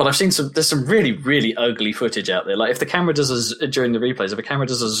I've seen there's some really really ugly footage out there. Like if the camera does during the replays, if a camera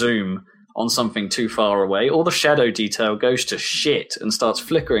does a zoom on something too far away, all the shadow detail goes to shit and starts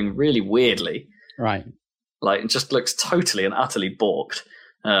flickering really weirdly. Right. Like, it just looks totally and utterly balked.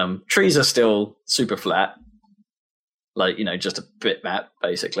 Trees are still super flat. Like, just a bitmap,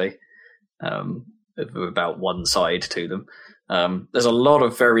 basically. With about one side to them. There's a lot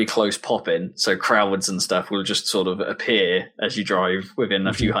of very close pop-in, so crowds and stuff will just sort of appear as you drive within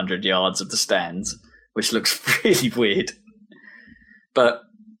a few hundred yards of the stands, which looks really weird. But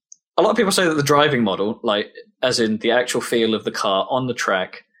a lot of people say that the driving model, like, as in the actual feel of the car on the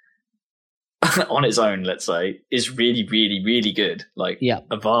track, on its own, let's say, is really, really, really good. Like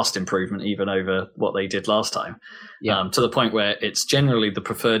a vast improvement even over what they did last time. To the point where it's generally the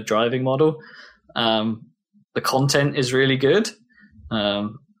preferred driving model. The content is really good.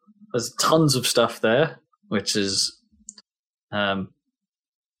 There's tons of stuff there, which is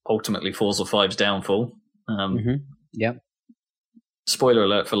ultimately Forza 5's downfall. spoiler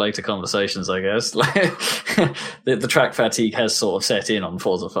alert for later conversations, I guess. The track fatigue has sort of set in on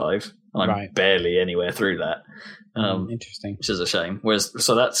Forza 5. And I'm barely anywhere through that. Interesting. Which is a shame.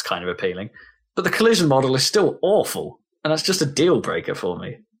 So that's kind of appealing. But the collision model is still awful. And that's just a deal breaker for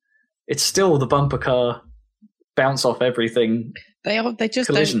me. It's still the bumper car, bounce off everything. They just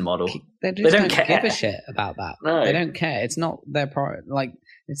collision model. They don't give a shit about that. No. They don't care. It's not their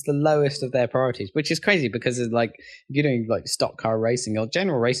it's the lowest of their priorities, which is crazy because it's like if you're doing like stock car racing or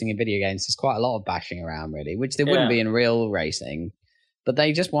general racing in video games, there's quite a lot of bashing around, really, which there wouldn't be in real racing. But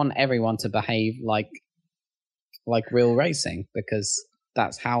they just want everyone to behave like real racing because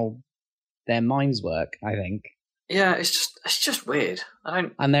that's how their minds work, I think. Yeah, it's just weird.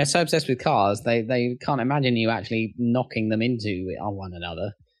 And they're so obsessed with cars, they can't imagine you actually knocking them into on one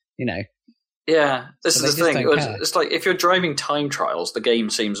another, you know. Yeah, this is the thing. It's like if you're driving time trials, the game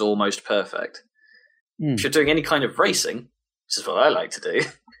seems almost perfect. If you're doing any kind of racing, which is what I like to do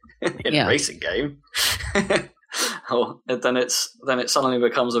in a racing game, then it suddenly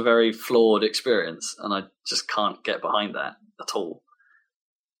becomes a very flawed experience, and I just can't get behind that at all.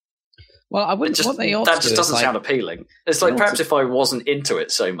 Well, I wouldn't. That just doesn't sound appealing. It's like perhaps if I wasn't into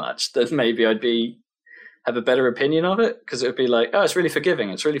it so much, then maybe I'd have a better opinion of it, because it would be like, oh, it's really forgiving,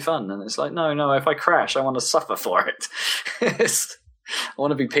 it's really fun, and it's like, no, if I crash, I want to suffer for it. I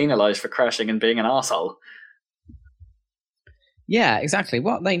want to be penalised for crashing and being an arsehole. Yeah, exactly.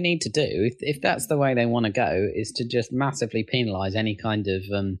 What they need to do, if that's the way they want to go, is to just massively penalise any kind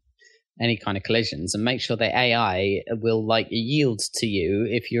of collisions and make sure the AI will like yield to you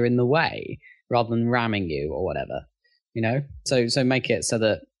if you're in the way rather than ramming you or whatever, you know. So make it so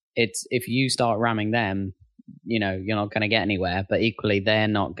that it's if you start ramming them, you know, you're not going to get anywhere. But equally, they're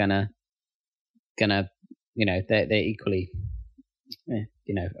not gonna, you know, they're equally,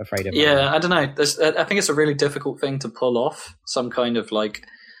 you know, afraid of. Yeah, I don't know. I think it's a really difficult thing to pull off some kind of model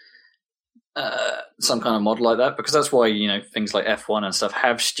like that, because that's why, you know, things like F1 and stuff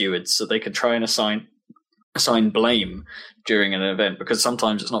have stewards, so they can try and assign blame during an event, because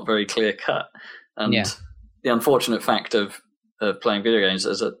sometimes it's not very clear cut. And the unfortunate fact of playing video games,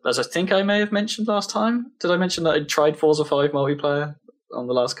 as I think I may have mentioned last time, did I mention that I tried Forza 5 multiplayer on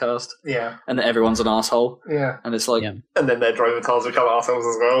the last cast? Yeah. And that everyone's an asshole. Yeah. And it's like... And then their driver cars become assholes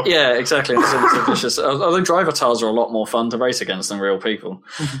as well. Yeah, exactly. It's vicious. Although driver cars are a lot more fun to race against than real people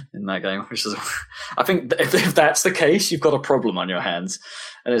in that game, which is... I think if that's the case, you've got a problem on your hands.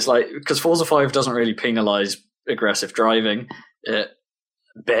 And it's like... Because Forza 5 doesn't really penalise aggressive driving.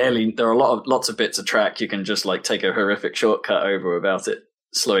 Barely. There are lots of bits of track you can just like take a horrific shortcut over without it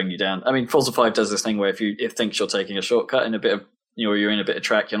slowing you down. I mean, Forza 5 does this thing where if it thinks you're taking a shortcut in a bit of, you know, you're in a bit of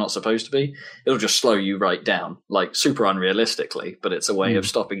track you're not supposed to be, it'll just slow you right down, like super unrealistically, but it's a way of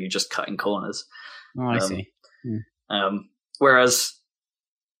stopping you just cutting corners. Oh, I see. Whereas,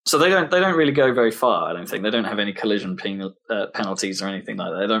 so they don't really go very far. I don't think they don't have any collision penalties or anything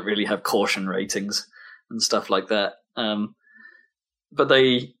like that. They don't really have caution ratings and stuff like that. But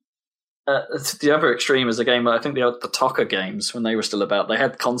they, the other extreme is a game. I think the Tocker games, when they were still about, they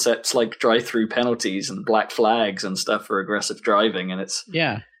had concepts like drive-through penalties and black flags and stuff for aggressive driving, and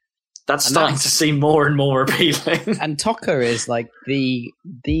that's starting to seem more and more appealing. And Tocker is like the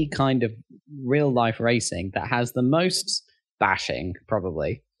kind of real-life racing that has the most bashing,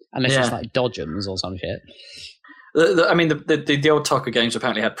 probably, unless it's like Dodgems or some shit. I mean, the old Tocker games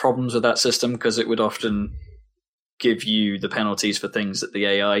apparently had problems with that system because it would often give you the penalties for things that the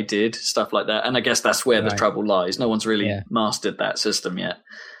AI did, stuff like that. And I guess that's where the trouble lies. No one's really mastered that system yet.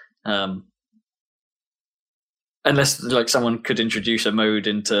 Unless like someone could introduce a mode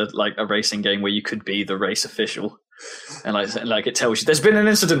into like a racing game where you could be the race official. And like it tells you, there's been an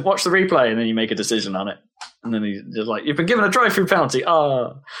incident, watch the replay, and then you make a decision on it. And then you're like, you've been given a drive-through penalty.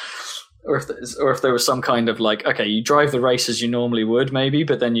 Or if there was some kind of like, okay, you drive the race as you normally would maybe,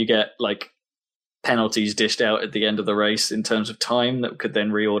 but then you get like penalties dished out at the end of the race in terms of time that could then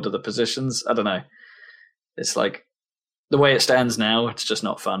reorder the positions. I don't know. It's like the way it stands now, it's just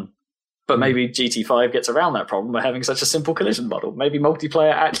not fun. But maybe GT5 gets around that problem by having such a simple collision model. Maybe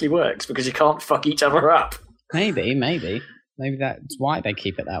multiplayer actually works because you can't fuck each other up. Maybe that's why they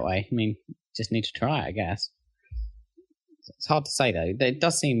keep it that way. I mean, just need to try it, I guess. It's hard to say though. It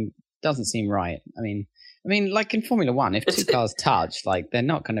doesn't seem right. I mean, like in Formula One, if two cars touch, like they're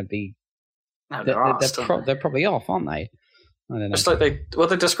not going to be. No, they're probably off, aren't they? I don't know. It's like they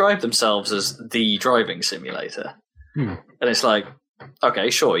describe themselves as the driving simulator, and it's like, okay,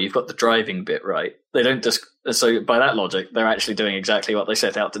 sure, you've got the driving bit right. They don't so by that logic, they're actually doing exactly what they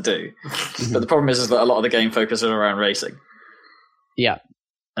set out to do. But the problem is that a lot of the game focuses around racing. Yeah,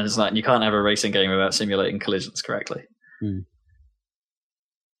 and it's like you can't have a racing game without simulating collisions correctly.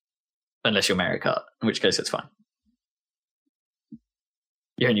 unless you're Mario Kart, in which case it's fine.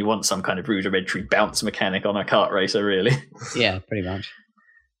 You only want some kind of rudimentary bounce mechanic on a kart racer, really. Yeah, pretty much.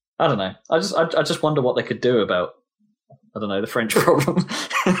 I don't know. I just wonder what they could do about, I don't know, the French problem.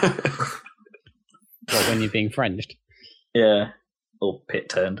 What, when you're being Frenched? Yeah. Or pit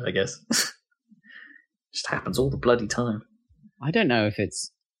turned, I guess. Just happens all the bloody time. I don't know if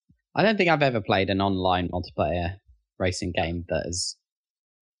it's... I don't think I've ever played an online multiplayer racing game that is,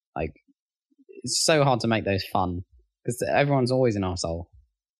 like... It's so hard to make those fun, because everyone's always an arsehole.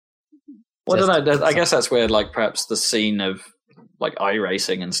 Well, I don't know. I guess that's where, like, perhaps the scene of, like,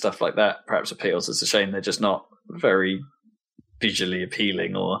 iRacing and stuff like that perhaps appeals. It's a shame they're just not very visually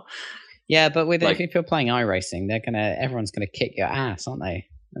appealing, or... Yeah, but with like, if you're playing iRacing, everyone's gonna kick your ass, aren't they?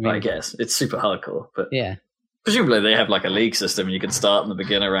 I mean, I guess it's super hardcore, but yeah, presumably they have like a league system, and you can start in the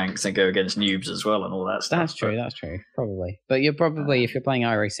beginner ranks and go against noobs as well, and all that stuff. That's true. That's true. Probably, but you're probably if you're playing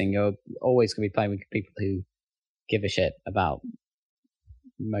iRacing, you're always gonna be playing with people who give a shit about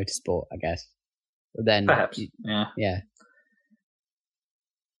motorsport, I guess. But then perhaps, yeah.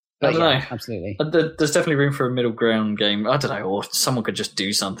 But I don't know. Absolutely. There's definitely room for a middle ground game. I don't know, or someone could just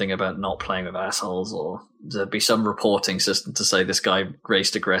do something about not playing with assholes, or there'd be some reporting system to say this guy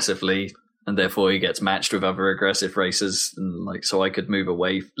raced aggressively and therefore he gets matched with other aggressive racers, and like so I could move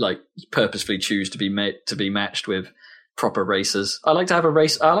away, like purposefully choose to be matched with proper racers. I like to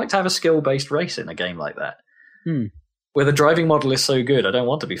have a skill-based race in a game like that. Where the driving model is so good, I don't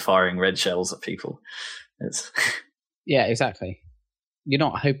want to be firing red shells at people. Yeah, exactly. You're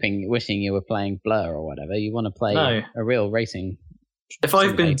not wishing you were playing Blur or whatever. You want to play a real racing. If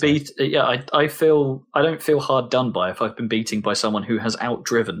I've been beat, I don't feel hard done by if I've been beaten by someone who has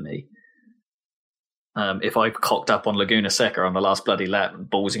outdriven me. If I've cocked up on Laguna Seca on the last bloody lap and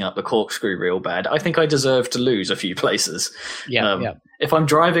ballsing up the corkscrew real bad, I think I deserve to lose a few places. Yeah. If I'm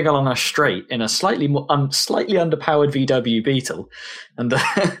driving along a straight in a slightly underpowered VW Beetle, and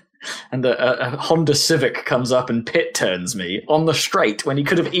a Honda Civic comes up and pit turns me on the straight when he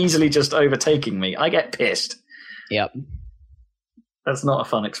could have easily just overtaken me, I get pissed. Yep. That's not a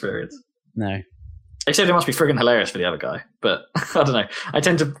fun experience. No. Except it must be friggin' hilarious for the other guy. But I don't know. I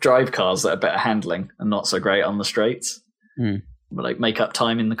tend to drive cars that are better handling and not so great on the straights. But like make up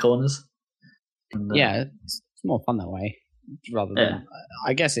time in the corners. And, yeah, it's more fun that way. Rather than,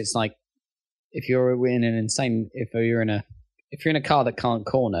 I guess it's like if you're in a car that can't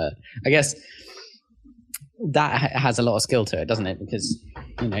corner, I guess that has a lot of skill to it, doesn't it? Because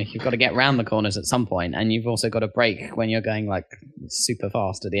you've got to get around the corners at some point, and you've also got to brake when you're going like super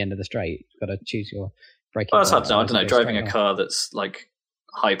fast at the end of the straight. You've got to choose your braking. Well, that's hard to know. I don't know. Driving a car that's like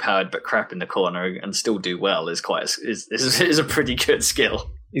high powered but crap in the corner and still do well is a pretty good skill.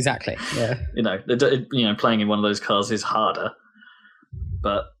 Exactly. Yeah. Playing in one of those cars is harder,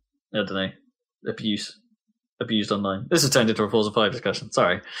 but I don't know. Abused online. This has turned into a Forza 5 discussion.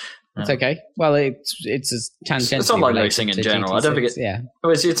 Sorry. It's okay. Well, it's tangentially. It's online racing in general. GT6, I don't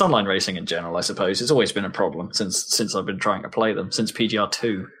think it's online racing in general. I suppose it's always been a problem since I've been trying to play them since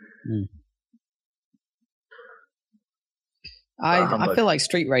PGR2. I feel like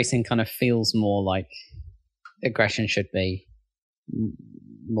street racing kind of feels more like aggression should be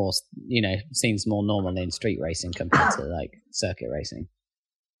more. Seems more normal in street racing compared to like circuit racing.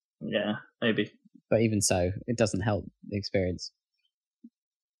 Yeah, maybe. But even so, it doesn't help the experience.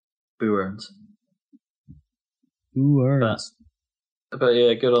 Boo earns. But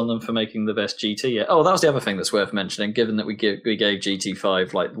yeah, good on them for making the best GT. Yeah. Oh, that was the other thing that's worth mentioning. Given that we gave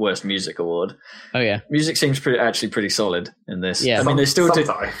GT5 like worst music award. Oh yeah, music seems pretty solid in this. Yeah, I mean they still do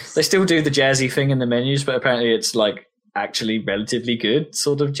the jazzy thing in the menus, but apparently it's like actually relatively good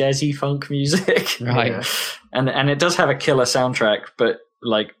sort of jazzy funk music. Right. Yeah. And it does have a killer soundtrack, but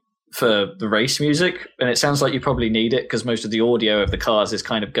like for the race music, and it sounds like you probably need it because most of the audio of the cars is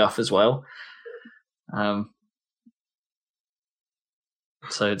kind of guff as well.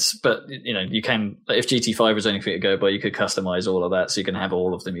 So you can, if GT5 was anything to go by, you could customize all of that, so you can have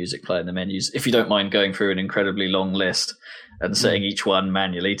all of the music play in the menus if you don't mind going through an incredibly long list and setting each one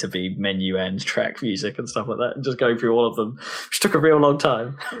manually to be menu and track music and stuff like that, and just going through all of them, which took a real long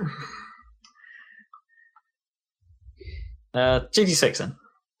time. GT6 then.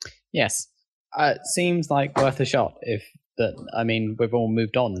 Yes. Seems like worth a shot. We've all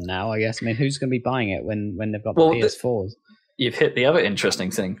moved on now, I guess. I mean, who's going to be buying it when they've got the PS4s? You've hit the other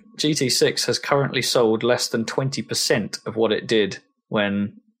interesting thing. GT6 has currently sold less than 20% of what it did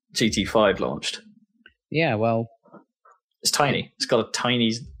when GT5 launched. Yeah, well... It's tiny. It's got a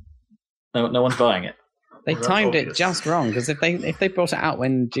tiny... No one's buying it. They timed it just wrong, because if they brought it out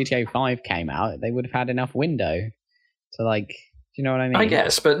when GTA 5 came out, they would have had enough window to, like... you know what I mean? I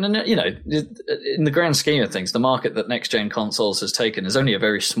guess, but you know, in the grand scheme of things, the market that next-gen consoles has taken is only a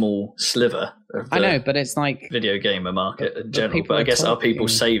very small sliver of the I know, but it's like video gamer market in general. But I guess are people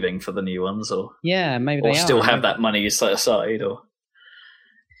saving for the new ones, or maybe they still have that money set aside, or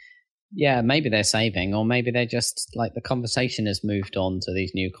maybe they're saving, or maybe they're just like the conversation has moved on to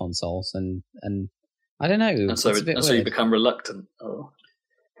these new consoles, and I don't know. And so you become reluctant. Or...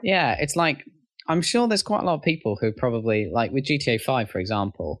 Yeah, it's like. I'm sure there's quite a lot of people who probably, like with GTA 5, for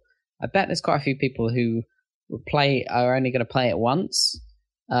example, I bet there's quite a few people who are only going to play it once,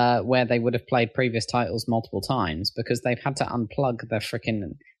 where they would have played previous titles multiple times because they've had to unplug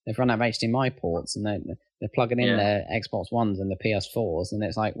they've run out of HDMI ports and they're plugging in their Xbox Ones and the PS4s, and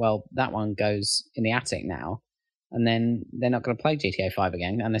it's like, well, that one goes in the attic now, and then they're not going to play GTA 5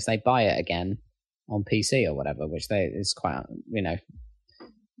 again unless they buy it again on PC or whatever, which is quite, you know,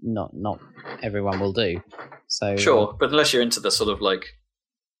 not everyone will do. So sure, but unless you're into the sort of like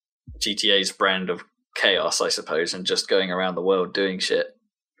GTA's brand of chaos, I suppose, and just going around the world doing shit.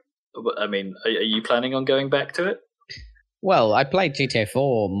 I mean, are you planning on going back to it? Well, I played GTA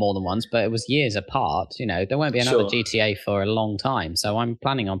 4 more than once, but it was years apart. You know, there won't be another GTA for a long time, so I'm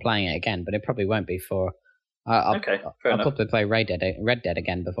planning on playing it again, but it probably won't be for... I'll probably play Red Dead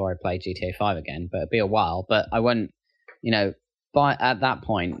again before I play GTA 5 again, but it'll be a while. But I won't, you know... But at that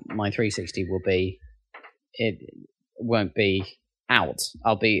point, my 360 won't be out.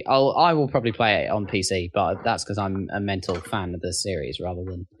 I will probably play it on PC, but that's because I'm a mental fan of the series rather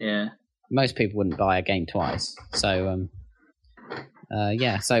than most people wouldn't buy a game twice. So and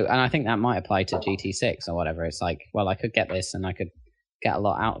I think that might apply to GT6 or whatever. It's like, well, I could get this and I could get a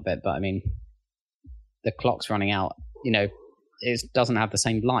lot out of it, but I mean, the clock's running out. You know, it doesn't have the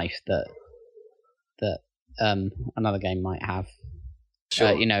same life that another game might have.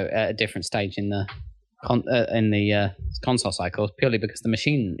 Sure. You know, at a different stage in the console cycle, purely because the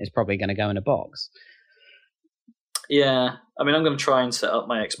machine is probably going to go in a box. Yeah, I mean, I'm going to try and set up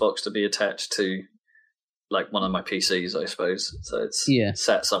my Xbox to be attached to like one of my PCs, I suppose. So it's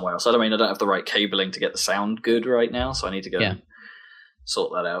set somewhere else. I don't have the right cabling to get the sound good right now, so I need to go and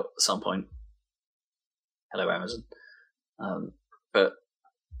sort that out at some point. Hello, Amazon. But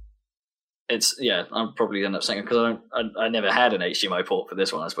I'm probably end up saying, because I never had an HDMI port for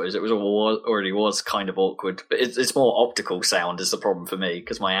this one. I suppose it already was kind of awkward, but it's more optical sound is the problem for me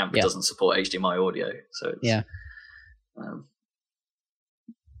because my amp doesn't support HDMI audio. So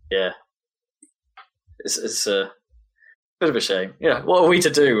it's a bit of a shame. Yeah, what are we to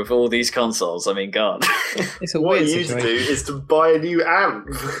do with all these consoles? I mean, God, it's a what weird you situation. to do is to buy a new amp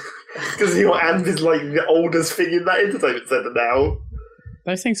because your amp is like the oldest thing in that entertainment centre now.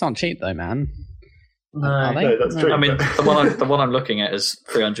 Those things aren't cheap, though, man. No, that's true. I mean, the one I'm looking at is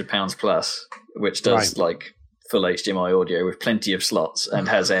 £300 plus, which does like full HDMI audio with plenty of slots and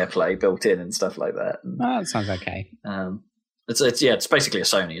has AirPlay built in and stuff like that. That sounds okay. It's basically a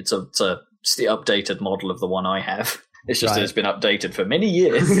Sony. It's the updated model of the one I have. It's just that it's been updated for many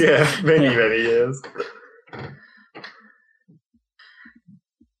years. many years.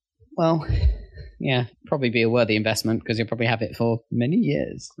 Well. Yeah, probably be a worthy investment because you'll probably have it for many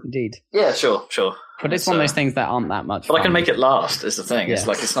years, indeed. Yeah, sure. But it's one of those things that aren't that much. But fun. I can make it last. Is the thing. Yeah. It's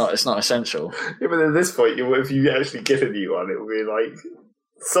like it's not essential. Yeah, but at this point, if you actually get a new one, it'll be like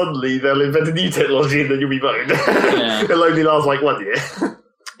suddenly they'll invent a new technology and then you'll be boned. Yeah. It'll only last like 1 year.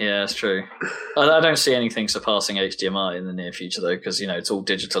 Yeah, that's true. I don't see anything surpassing HDMI in the near future though, because it's all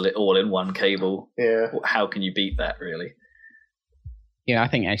digital, all in one cable. Yeah. How can you beat that, really? Yeah, I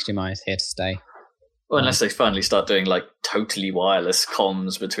think HDMI is here to stay. Well, unless they finally start doing like totally wireless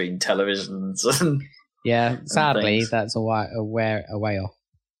comms between televisions and sadly, that's a way off.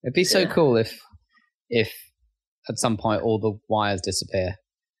 It'd be so cool if at some point all the wires disappear.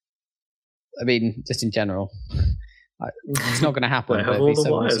 I mean, just in general, it's not going to happen. Have all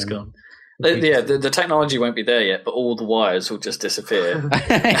the wires gone? The technology won't be there yet, but all the wires will just disappear.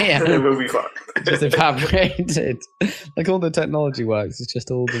 It will be fucked. Just evaporated. Like all the technology works, it's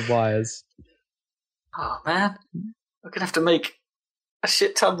just all the wires. Oh man, we're gonna have to make a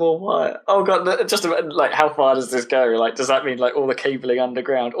shit ton more wire. Oh god, just like how far does this go? Like, does that mean like all the cabling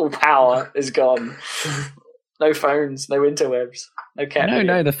underground, all power is gone? No phones, no interwebs, no cat.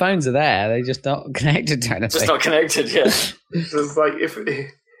 No, the phones are there. They just not connected to anything. Just not connected. Yeah. Just like if all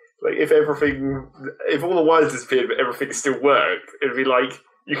the wires disappeared but everything still worked, it'd be like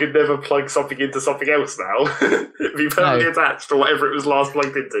you could never plug something into something else now. It'd be permanently attached to whatever it was last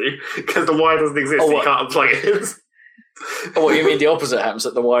plugged into because the wire doesn't exist. So you can't unplug it. Oh, what you mean? The opposite happens,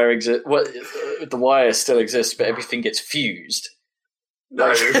 that the wire the wire still exists, but everything gets fused. No.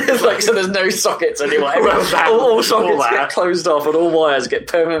 Like, so there's no sockets anymore. Well, all sockets all that. get closed off, and all wires get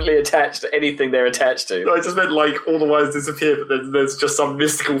permanently attached to anything they're attached to. No, I just meant like all the wires disappear, but then there's just some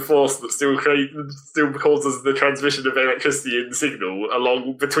mystical force that still causes the transmission of electricity in the signal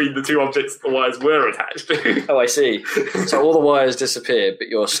along between the two objects that the wires were attached to. Oh, I see. So all the wires disappear, but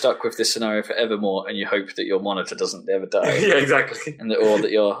you're stuck with this scenario forevermore, and you hope that your monitor doesn't ever die. Yeah, exactly. Or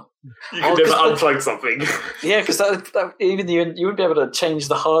that you're... You can never unplug something. Yeah, because that even you wouldn't be able to change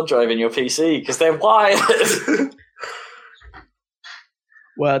the hard drive in your PC because they're wired.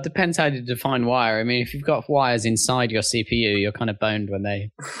 Well, it depends how you define wire. I mean, if you've got wires inside your CPU, you're kind of boned when they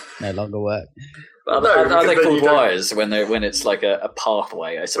no longer work. Are they called wires when it's like a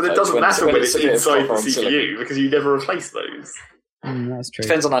pathway, I suppose? But it doesn't matter when it's inside the copper on CPU silicon. because you never replace those. That's true.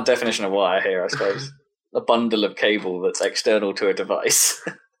 Depends on our definition of wire here, I suppose. A bundle of cable that's external to a device.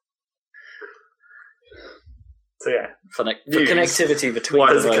 So yeah, for connectivity between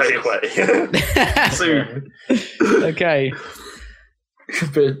wires are devices. going away soon. Okay.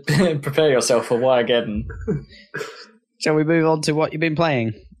 Prepare yourself for Wiregeddon. Shall we move on to what you've been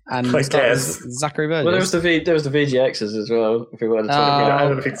playing? And I start guess. with Zachary Burgess. Well, there was the VGXs as well. If we wanted to talk I about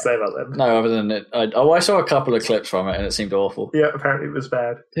have nothing to say about them. no, other than it. I saw a couple of clips from it, and it seemed awful. Yeah, apparently it was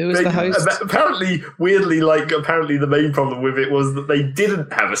bad. Who was the host? Apparently, weirdly, apparently the main problem with it was that they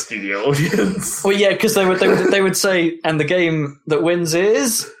didn't have a studio audience. Well, yeah, because they would say, and the game that wins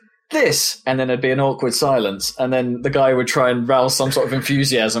is this, and then there'd be an awkward silence, and then the guy would try and rouse some sort of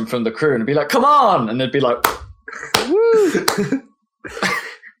enthusiasm from the crew, and be like, "Come on!" and they'd be like, Woo!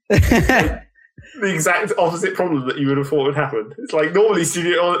 The exact opposite problem that you would have thought would happen. It's like normally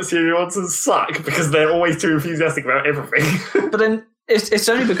studio audiences suck because they're always too enthusiastic about everything. But then it's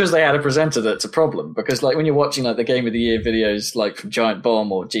only because they had a presenter that's a problem. Because like when you're watching like the Game of the Year videos, like from Giant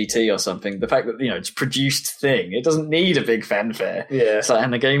Bomb or GT or something, the fact that it's a produced thing, it doesn't need a big fanfare. Yeah. It's like,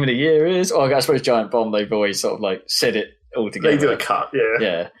 and the Game of the Year is, I suppose Giant Bomb, they've always sort of like said it all together. They do a cut, yeah.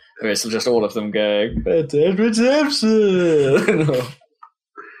 Yeah. Where it's just all of them going, Red Dead Redemption.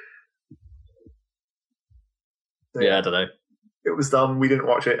 Yeah, I don't know. It was dumb, we didn't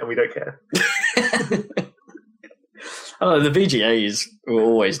watch it, and we don't care. Oh, the VGAs were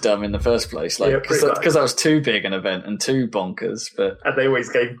always dumb in the first place, like because that was too big an event and too bonkers. But and they always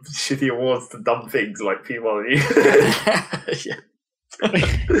gave shitty awards to dumb things like P-Molly.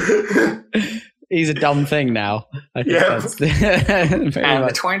 He's a dumb thing now. I think that's and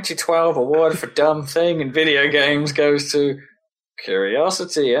the 2012 award for dumb thing in video games goes to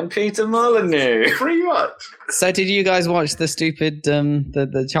Curiosity and Peter Molyneux. Pretty much. So, did you guys watch the stupid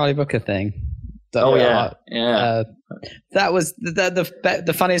the Charlie Brooker thing? Yeah. That was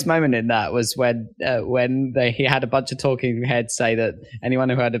the funniest moment in that was when he had a bunch of talking heads say that anyone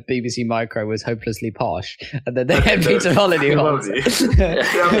who had a BBC Micro was hopelessly posh, and then they had Peter Molyneux on. It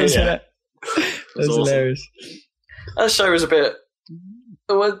was awesome. Hilarious. That show was a bit.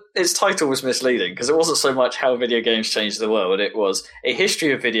 Well, its title was misleading because it wasn't so much how video games changed the world. It was a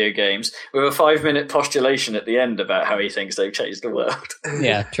history of video games with a 5-minute postulation at the end about how he thinks they've changed the world.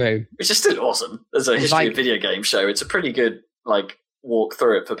 Yeah, true. Which is still awesome. As a history of video game show, it's a pretty good walk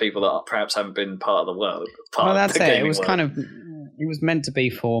through it for people that perhaps haven't been part of the world. That's it. It was it was meant to be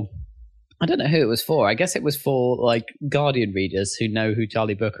for. I don't know who it was for. I guess it was for Guardian readers who know who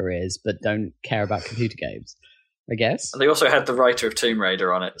Charlie Brooker is but don't care about computer games. I guess. And they also had the writer of Tomb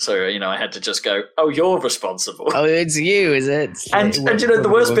Raider on it, so I had to just go, "Oh, you're responsible." Oh, it's you, is it? And the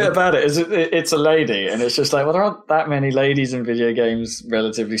worst bit about it is it's a lady, and it's just like, well, there aren't that many ladies in video games,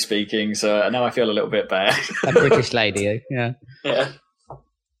 relatively speaking. So now I feel a little bit bad. A British lady, yeah. Yeah.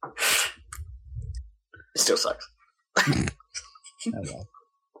 It still sucks. Oh, well.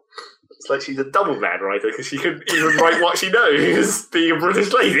 It's like she's a double bad writer because she couldn't even write what she knows, being a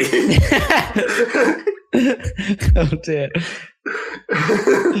British lady. Oh dear!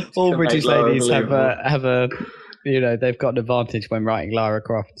 All British ladies have a they've got an advantage when writing Lara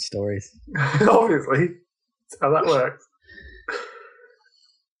Croft stories. Obviously, that's how that works.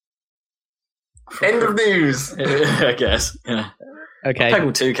 End of news. I guess. Yeah. Okay.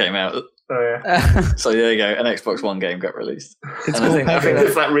 Peggle 2 came out. Oh yeah. So there you go. An Xbox One game got released. It's and I think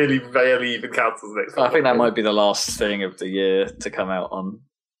that really barely even counts as an Xbox. I think that might be the last thing of the year to come out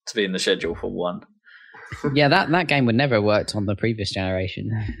to be in the schedule for one. Yeah, that game would never have worked on the previous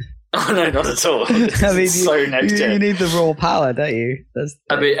generation. Oh no, not at all. You need the raw power, don't you?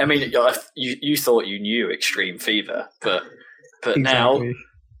 I mean, you thought you knew Extreme Fever, but exactly. Now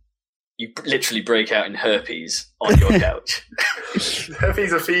you literally break out in herpes on your couch.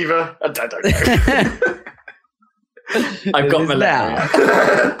 Herpes or fever? I don't know. I've got malaria.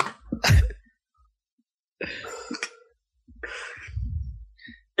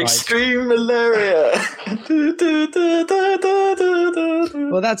 Extreme malaria.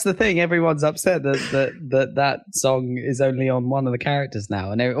 Well, that's the thing. Everyone's upset that song is only on one of the characters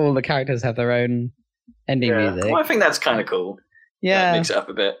now, and all the characters have their own ending music. Well, I think that's kind of cool. Yeah, mix it up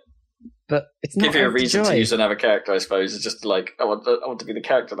a bit. But it's not give you a reason to use another character, I suppose. It's just like I want to be the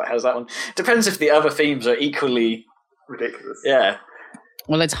character that has that one. Depends if the other themes are equally ridiculous. Yeah.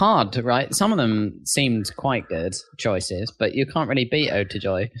 Well, it's hard, right? Some of them seemed quite good choices, but you can't really beat Ode to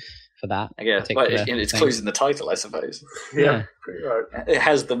Joy for that. I guess. Well, it's clues in the title, I suppose. Yeah, pretty right. It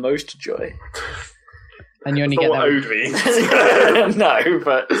has the most joy. And you only That's get not that. what Ode means. No,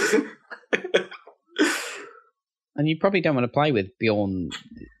 but and you probably don't want to play with Bjorn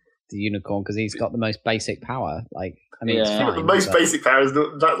the Unicorn because he's got the most basic power. Like, I mean, it's fine, the most basic power is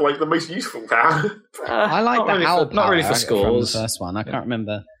not like the most useful power. I like the owl power. Not really for scores. From the first one, I can't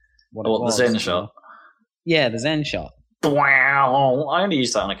remember what it was. was. The Zen shot. Yeah, the Zen shot. Wow! I only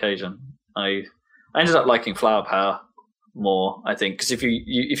used that on occasion. I ended up liking flower power more. I think because if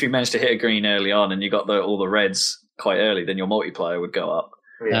you managed to hit a green early on and you got all the reds quite early, then your multiplier would go up.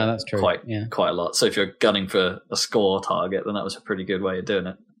 Yeah, that's true. Quite a lot. So if you're gunning for a score target, then that was a pretty good way of doing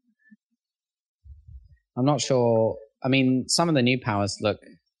it. I'm not sure. I mean, some of the new powers look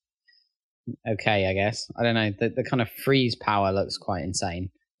okay, I guess. I don't know. The kind of freeze power looks quite insane,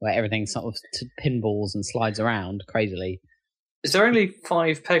 where everything sort of pinballs and slides around crazily. Is there only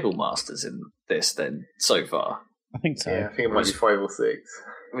 5 Peggle Masters in this then so far? I think so. Yeah, I think it might be 5 or 6.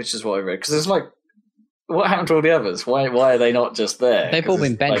 Which is what I read. Because there's like, what happened to all the others? Why are they not just there? They've all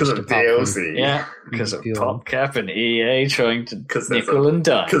been benched because of DLC. Yeah, because of PopCap and EA trying to nickel and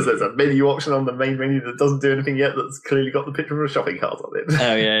dime. Because there's a menu option on the main menu that doesn't do anything yet. That's clearly got the picture of a shopping cart on it.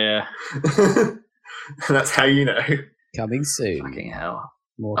 Oh yeah. And that's how you know. Coming soon. Fucking hell!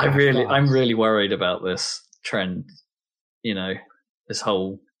 I'm really worried about this trend. You know, this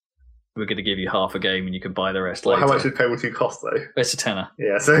whole. We're going to give you half a game and you can buy the rest later. How much did Payable 2 cost, though? It's a tenner.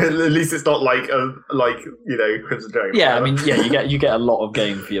 Yeah, so at least it's not like Crimson Dragon. Yeah, I mean, you get a lot of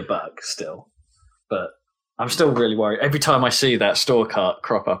game for your buck still. But I'm still really worried. Every time I see that store cart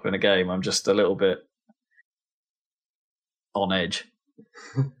crop up in a game, I'm just a little bit on edge.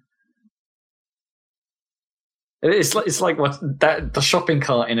 It's like the shopping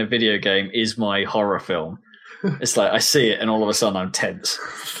cart in a video game is my horror film. It's like I see it and all of a sudden I'm tense.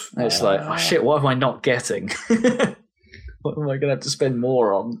 And it's like, oh shit, what am I not getting? What am I going to have to spend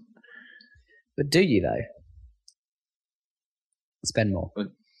more on? But do you though? Spend more?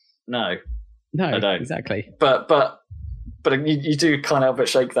 No, I don't exactly. But you do kind of help but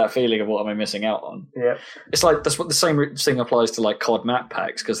shake that feeling of what am I missing out on? Yeah, it's like that's what the same thing applies to like COD map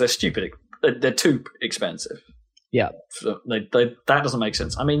packs because they're stupid. They're too expensive. Yeah, so that doesn't make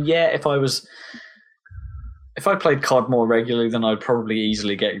sense. I mean, yeah, if I played COD more regularly, then I'd probably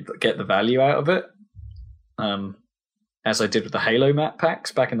easily get the value out of it, as I did with the Halo map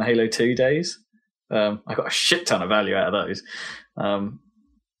packs back in the Halo 2 days. I got a shit ton of value out of those,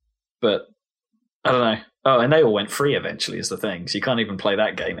 but I don't know. Oh, and they all went free eventually is the thing, so you can't even play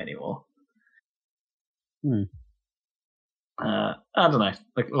that game anymore. I don't know.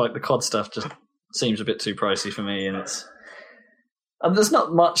 Like the COD stuff just seems a bit too pricey for me, and it's. And there's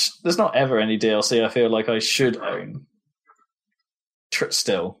not ever any DLC I feel like I should own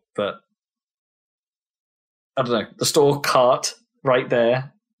still, but I don't know. The store cart right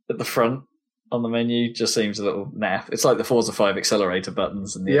there at the front on the menu just seems a little naff. It's like the Forza 5 accelerator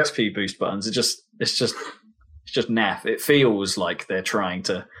buttons and the XP boost buttons. It's just naff. It feels like they're trying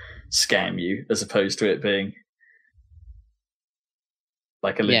to scam you as opposed to it being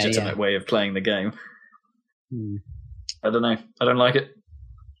like a legitimate way of playing the game. I don't know. I don't like it.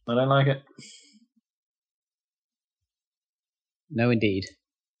 No, indeed. It's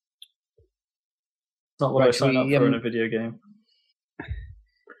not what I signed up for in a video game.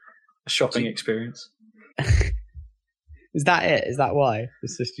 A shopping experience. Is that it? Is that why?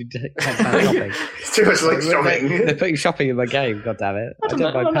 It's just you can't stand shopping. It's too much like shopping. They're putting shopping in my game. God damn it! I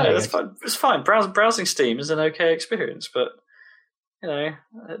don't know. It's fine. Browsing Steam is an okay experience, but you know,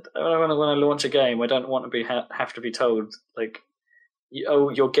 when I launch a game, I don't want to have to be told like,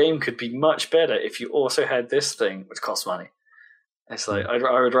 your game could be much better if you also had this thing, which costs money. It's like I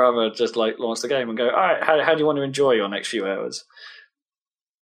would rather just like launch the game and go, all right, how do you want to enjoy your next few hours?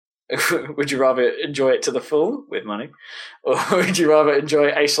 Would you rather enjoy it to the full with money, or would you rather enjoy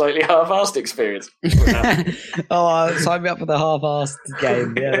a slightly half-assed experience? Sign me up for the half-assed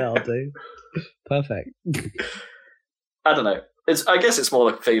game. Yeah, that'll do. Perfect. I don't know. I guess it's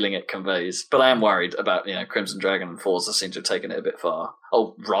more the feeling it conveys, but I am worried about Crimson Dragon and Forza seem to have taken it a bit far.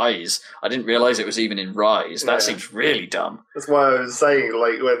 Oh, Rise! I didn't realise it was even in Rise. That seems really dumb. That's why I was saying,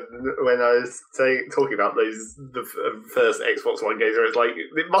 like when I was talking about the first Xbox One games, where it's like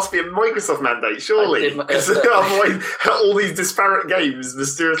it must be a Microsoft mandate, surely, because otherwise all these disparate games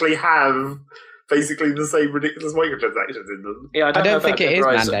mysteriously have basically the same ridiculous microtransactions in them. Yeah, I don't think it is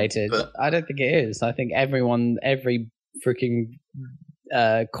Horizon, mandated. but... I don't think it is. I think every freaking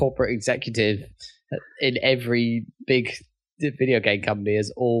corporate executive in every big video game company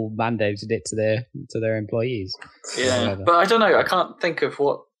has all mandated it to their employees. Yeah, but I don't know. I can't think of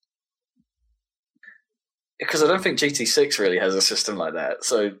what, because I don't think GT6 really has a system like that.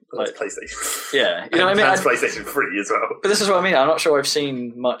 So like PlayStation. Yeah, you know what I mean. That's PlayStation 3 as well. But this is what I mean. I'm not sure I've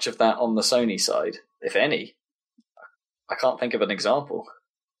seen much of that on the Sony side, if any. I can't think of an example.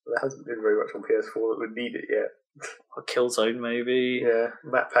 There hasn't been very much on PS4 that would need it yet. Or Killzone, maybe. Yeah,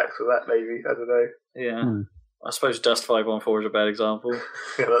 map packs for that, maybe. I don't know. Yeah. I suppose Dust 514 is a bad example.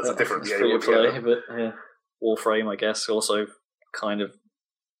 Yeah, that's a different game. Free to play, but yeah. Warframe, I guess, also kind of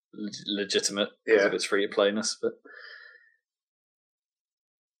legitimate because of its free to playness, but.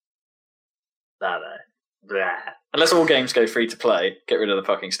 Blah. Unless all games go free to play, get rid of the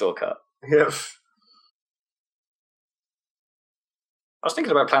fucking store cut. Yep. I was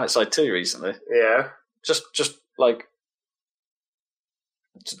thinking about PlanetSide 2 recently. Yeah. Just like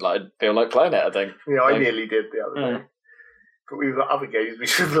I feel like playing it, I think. Yeah, I nearly did the other day. But we've got other games we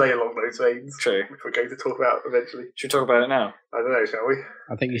should play along those veins. True. Which we're going to talk about eventually. Should we talk about it now? I don't know, shall we?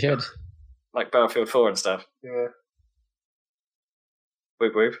 I think you should. Like Battlefield 4 and stuff. Yeah.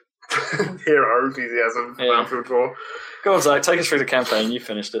 Whoop whoop. Hero enthusiasm for Battlefield 4. Go on, Zach, take us through the campaign. You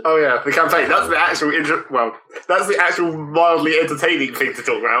finished it. Oh yeah, the campaign. That's the actual that's the actual mildly entertaining thing to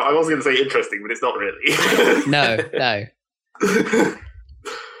talk about. I was going to say interesting, but it's not really. No.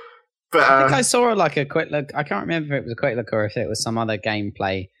 But I think I saw like a quick look. I can't remember if it was a quick look or if it was some other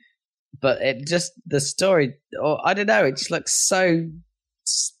gameplay. But it just the story, or I don't know. It just looks so.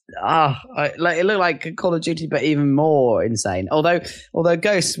 It looked like Call of Duty, but even more insane. Although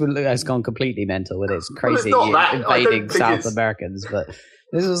Ghost has gone completely mental with its crazy invading South Americans, but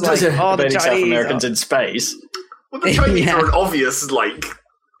this was like the Chinese South Americans in space. Well, the Chinese are an obvious like.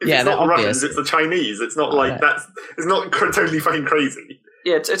 If it's not the Russians, it's the Chinese. It's not like that's. It's not totally fucking crazy.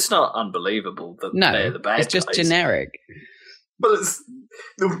 Yeah, it's not unbelievable that they're the bad guys. It's just generic. But it's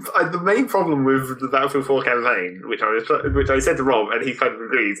the main problem with the Battlefield 4 campaign, which I said to Rob, and he kind of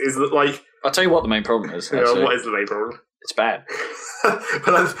agrees, is that like I'll tell you what the main problem is. What is the main problem? It's bad.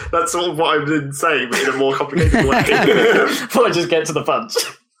 But that's sort of what I've been saying, but in a more complicated way. Before I just get to the punch.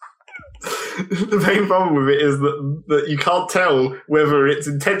 The main problem with it is that you can't tell whether it's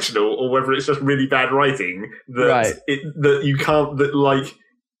intentional or whether it's just really bad writing.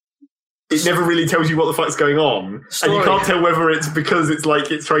 It never really tells you what the fuck's going on. And you can't tell whether it's because it's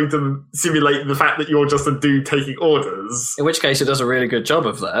like it's trying to simulate the fact that you're just a dude taking orders. In which case it does a really good job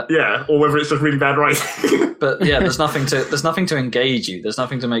of that. Yeah, or whether it's just really bad writing. But yeah, there's nothing to engage you. There's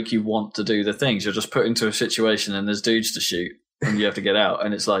nothing to make you want to do the things. You're just put into a situation and there's dudes to shoot and you have to get out.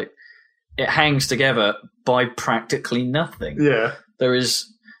 And it's like, it hangs together by practically nothing. Yeah. There's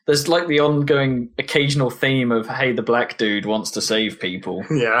like the ongoing occasional theme of, hey, the black dude wants to save people.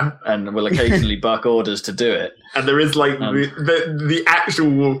 Yeah. And will occasionally buck orders to do it. And there is like the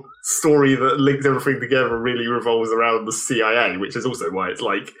actual story that links everything together really revolves around the CIA, which is also why it's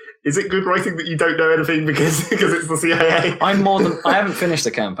like, is it good writing that you don't know anything because it's the CIA? I haven't finished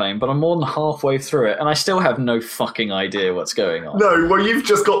the campaign, but I'm more than halfway through it, and I still have no fucking idea what's going on. No, well, you've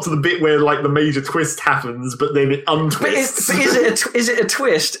just got to the bit where like the major twist happens, but then it untwists. But is it a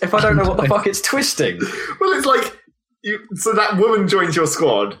twist if I don't know what the fuck it's twisting? Well, it's like so that woman joins your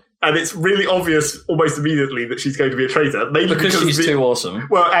squad. And it's really obvious almost immediately that she's going to be a traitor. Mainly because she's too awesome.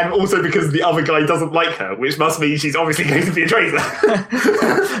 Well, and also because the other guy doesn't like her, which must mean she's obviously going to be a traitor.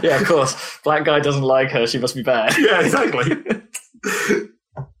 Yeah, of course. Black guy doesn't like her, she must be bad. Yeah, exactly.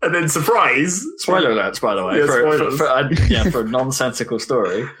 And then surprise. Spoiler alerts, by the way. Yeah, for a nonsensical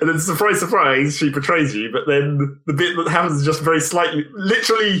story. And then surprise, she betrays you. But then the bit that happens is just very slightly,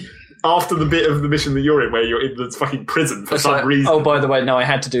 literally after the bit of the mission that you're in, where you're in the fucking prison for some reason. Oh, by the way, no, I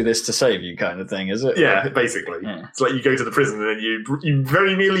had to do this to save you, kind of thing, is it? Yeah, basically. Yeah. It's like you go to the prison and then you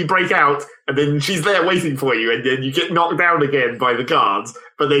very nearly break out, and then she's there waiting for you, and then you get knocked down again by the guards.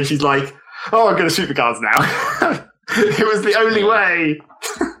 But then she's like, "Oh, I'm going to shoot the guards now." It was the only way.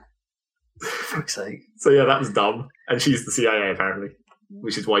 For fuck's sake. So yeah, that was dumb. And she's the CIA apparently,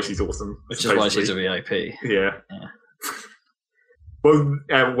 which is why she's awesome. Which is why she's a VIP. Yeah.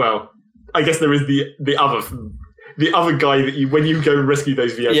 Well, I guess there is the the other guy that when you go and rescue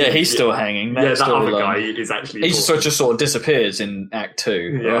those VIPs, Yeah, he's still hanging. that Still other alone. guy is actually. He just sort of disappears in Act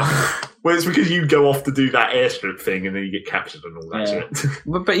 2. Yeah. Well, it's because you go off to do that airstrip thing and then you get captured and all that shit.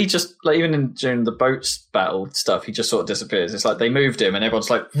 But he just, like, even during the boats battle stuff, he just sort of disappears. It's like they moved him and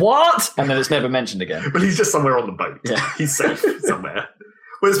everyone's like, what? And then it's never mentioned again. But he's just somewhere on the boat. Yeah. He's safe somewhere.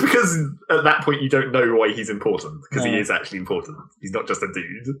 Well, it's because at that point you don't know why he's important, because he is actually important. He's not just a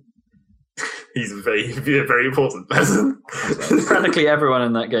dude. He's a very, very important person. Practically everyone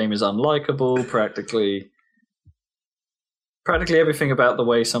in that game is unlikable. Practically everything about the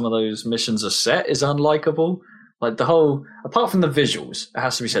way some of those missions are set is unlikable. Like the whole, apart from the visuals, it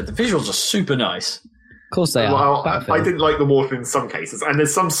has to be said, the visuals are super nice. Of course they are. Well, I didn't like the water in some cases, and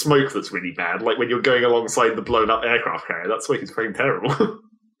there's some smoke that's really bad. Like when you're going alongside the blown up aircraft carrier, that smoke is very terrible.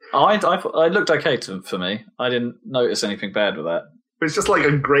 I looked okay for me. I didn't notice anything bad with that. It's just like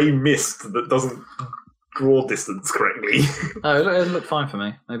a grey mist that doesn't draw distance correctly. No, it looked fine for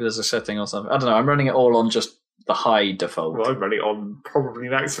me. Maybe there's a setting or something. I don't know. I'm running it all on just the high default. Well, I'm running it on probably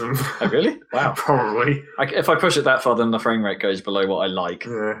maximum. Oh, really? Wow. Probably. If I push it that far, then the frame rate goes below what I like.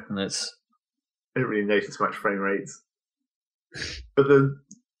 Yeah. And it's... I don't really notice much frame rates. But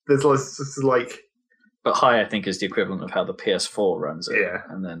there's just like... But high, I think, is the equivalent of how the PS4 runs it. Yeah.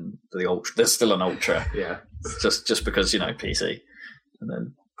 And then the Ultra... There's still an Ultra. Yeah. Just because, PC. And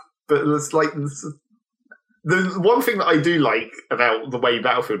then... But it's like... The one thing that I do like about the way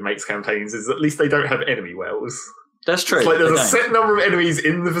Battlefield makes campaigns is at least they don't have enemy wells. That's true. It's like there's a set number of enemies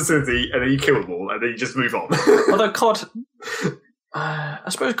in the vicinity, and then you kill them all, and then you just move on. Although COD... I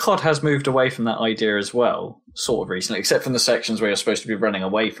suppose COD has moved away from that idea as well, sort of recently, except from the sections where you're supposed to be running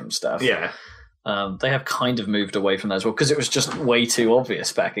away from stuff. Yeah. They have kind of moved away from that as well, because it was just way too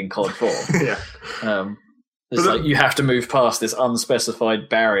obvious back in COD 4. Yeah. It's like you have to move past this unspecified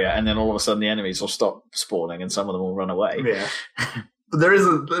barrier, and then all of a sudden the enemies will stop spawning, and some of them will run away. Yeah.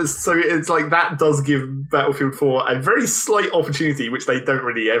 But so it's like that does give Battlefield 4 a very slight opportunity, which they don't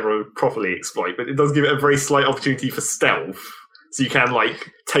really ever properly exploit, but it does give it a very slight opportunity for stealth. So you can, like,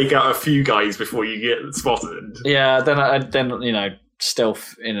 take out a few guys before you get spotted. Yeah, then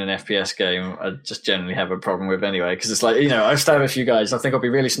stealth in an FPS game, I just generally have a problem with anyway, because it's like, I stab a few guys, I think I'll be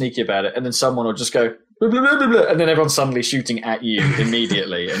really sneaky about it, and then someone will just go, blah, blah, blah, blah, blah, and then everyone's suddenly shooting at you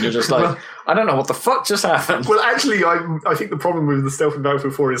immediately, and you're just like, I don't know what the fuck just happened. Well, actually, I think the problem with the stealth in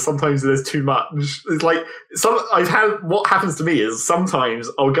Battlefield 4 is sometimes there's too much. It's like, what happens to me is sometimes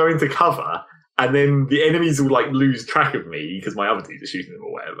I'll go into cover, and then the enemies will, like, lose track of me because my other teams are shooting them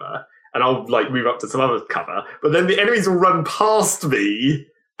or whatever. And I'll, like, move up to some other cover. But then the enemies will run past me.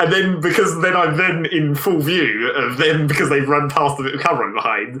 And then, because then I'm then in full view of them, because they've run past the bit of cover I'm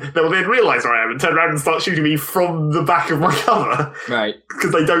behind, they'll then realise where I am and turn around and start shooting me from the back of my cover. Right.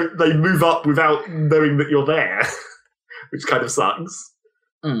 Because they move up without knowing that you're there. Which kind of sucks.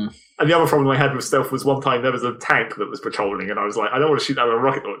 Mm. And the other problem I had with stealth was one time there was a tank that was patrolling, and I was like, I don't want to shoot that with a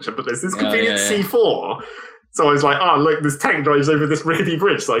rocket launcher, but there's this convenient C4. So I was like, look, this tank drives over this rickety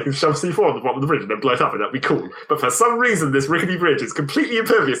bridge, so I can shove C4 on the bottom of the bridge and then blow it up, and that'd be cool. But for some reason, this rickety bridge is completely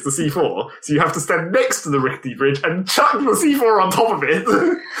impervious to C4, so you have to stand next to the rickety bridge and chuck the C4 on top of it.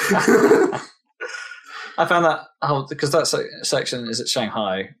 I found that, because that section is at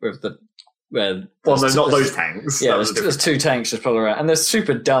Shanghai with the... Well, no, not those tanks. Yeah, there's two tanks just pulling around, and there's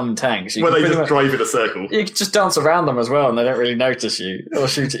super dumb tanks. Where they just drive in a circle. You can just dance around them as well, and they don't really notice you or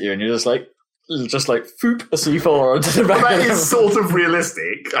shoot at you, and you're just like foop a C4 onto the back. Well, that is sort of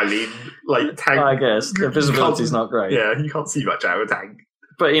realistic. I mean, like tank. I guess the visibility's not great. Yeah, you can't see much out of a tank.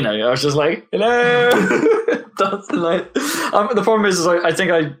 But I was just like, hello. The problem is I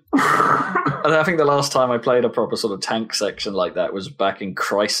think the last time I played a proper sort of tank section like that was back in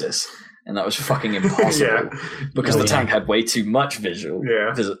Crisis. And that was fucking impossible because the tank had way too much visual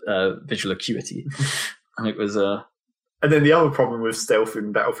acuity, and it was. And then the other problem with stealth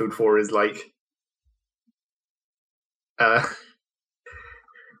in Battlefield 4 is like,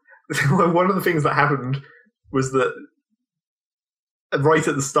 one of the things that happened was that right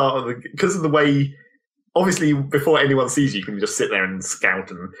at the start of because of the way. Obviously, before anyone sees you, you can just sit there and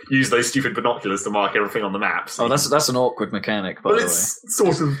scout and use those stupid binoculars to mark everything on the map. So that's an awkward mechanic, by the way. It's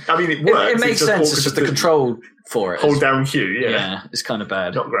sort of... I mean, it works. It makes sense. It's just the control for it. Hold down Q, Yeah, it's kind of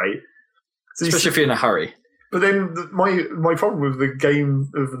bad. Not great. So especially if you're in a hurry. But then my problem with the game,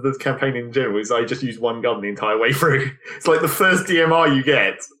 of the campaign in general, is I just use one gun the entire way through. It's like the first DMR you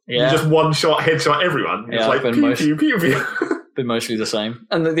get, you just one-shot, headshot everyone. It's like pew, pew, pew, pew. Been mostly the same,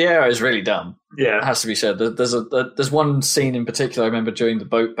 and the AI is really dumb. Yeah, it has to be said. There's one scene in particular I remember during the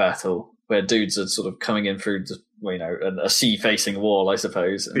boat battle where dudes are sort of coming in through a sea-facing wall, I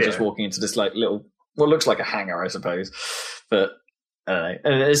suppose, and just walking into this like little what looks like a hangar, I suppose. But I don't know.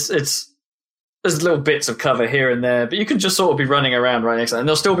 And there's little bits of cover here and there, but you can just sort of be running around right next to them, and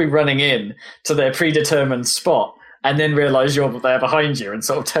they'll still be running in to their predetermined spot, and then realise you're there behind you and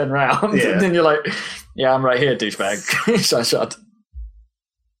sort of turn around, and then you're like, yeah, I'm right here, douchebag. Shut.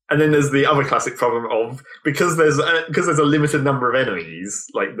 And then there's the other classic problem of because there's a limited number of enemies,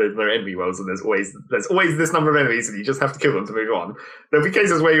 like there are enemy worlds, and there's always this number of enemies, and you just have to kill them to move on. There'll be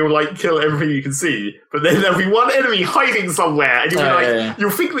cases where you'll like kill everything you can see, but then there'll be one enemy hiding somewhere, and you'll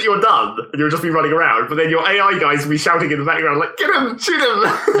you'll think that you're done, and you'll just be running around, but then your AI guys will be shouting in the background like, "Get him! Shoot him!"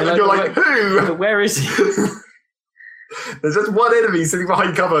 And you're like, "Who? But where is he?" There's just one enemy sitting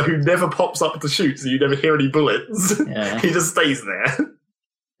behind cover who never pops up to shoot, so you never hear any bullets. Yeah. He just stays there.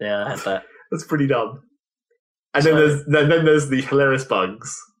 Yeah, I had that. That's pretty dumb. And then there's the hilarious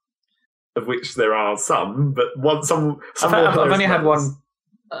bugs, of which there are some, but I've only had one.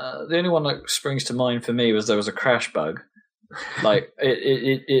 The only one that springs to mind for me was there was a crash bug. Like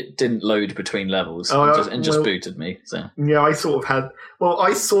it didn't load between levels and just booted me. So yeah, I sort of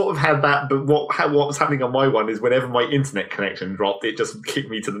had that, but what was happening on my one is whenever my internet connection dropped, it just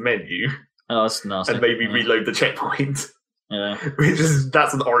kicked me to the menu. Oh, that's nasty. And made me reload the checkpoint. Yeah,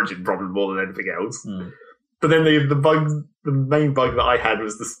 that's an Origin problem more than anything else. But then the main bug that I had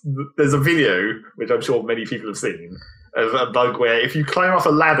was this. There's a video which I'm sure many people have seen of a bug where if you climb off a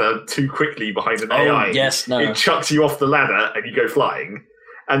ladder too quickly behind an AI, it chucks you off the ladder and you go flying.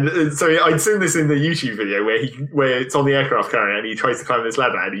 And so I'd seen this in the YouTube video where it's on the aircraft carrier and he tries to climb this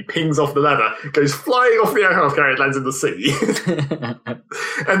ladder and he pings off the ladder, goes flying off the aircraft carrier and lands in the sea.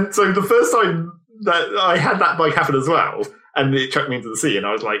 And so the first time that I had that bug happen as well, and it chucked me into the sea, and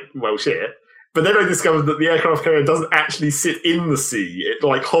I was like, well, shit. But then I discovered that the aircraft carrier doesn't actually sit in the sea. It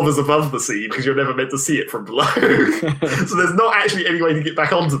like hovers above the sea because you're never meant to see it from below. So there's not actually any way to get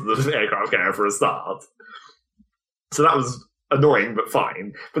back onto the aircraft carrier for a start. So that was annoying, but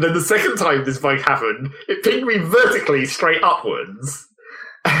fine. But then the second time this bug happened, it pinged me vertically straight upwards.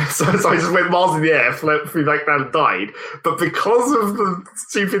 So I just went miles in the air, flew back down and died. But because of the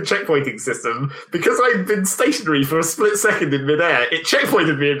stupid checkpointing system, because I'd been stationary for a split second in midair, it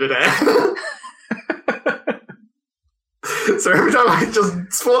checkpointed me in midair. So every time I just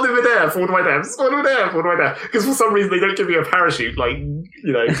spawn in midair, fall to my death, spawn in midair, fall to my death. Because for some reason they don't give me a parachute like,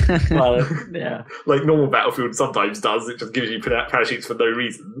 like normal Battlefield sometimes does. It just gives you parachutes for no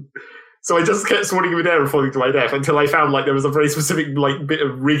reason. So I just kept spawning in midair and falling to my death until I found like there was a very specific like bit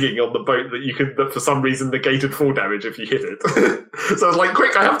of rigging on the boat that for some reason negated fall damage if you hit it. So I was like,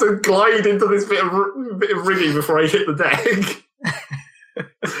 quick, I have to glide into this bit of rigging before I hit the deck.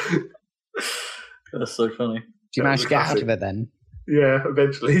 That's so funny. Do you manage to get out of it then? Yeah,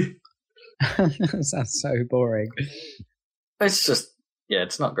 eventually. That sounds so boring. It's just,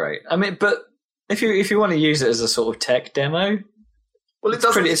 it's not great. I mean, but if you want to use it as a sort of tech demo, well,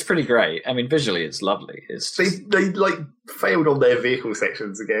 it's pretty great. I mean, visually, it's lovely. It's just... they like failed on their vehicle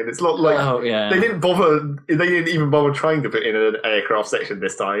sections again. It's not like they didn't bother. They didn't even bother trying to put in an aircraft section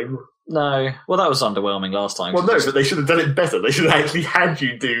this time. No, well, that was underwhelming last time. Well, no, but they should have done it better. They should have actually had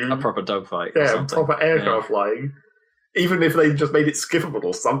you do a proper dogfight. Yeah, proper aircraft flying. Even if they just made it skippable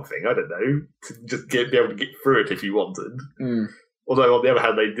or something, I don't know, to just be able to get through it if you wanted. Although, on the other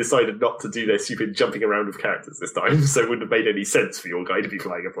hand, they decided not to do their stupid jumping around with characters this time, so it wouldn't have made any sense for your guy to be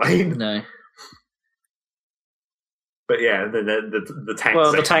flying a plane. No. But yeah, and then the tank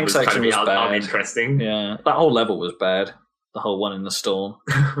section the tank section was bad. Uninteresting. Yeah, that whole level was bad. The whole one in the storm.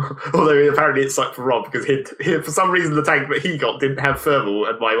 Although apparently it sucked for Rob because he for some reason the tank that he got didn't have thermal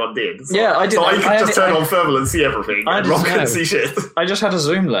and my one did. So, I did. So I could just turn on thermal and see everything. And Rob couldn't see shit. I just had a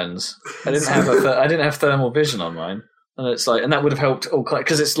zoom lens. I didn't have thermal vision on mine. And it's like, and that would have helped all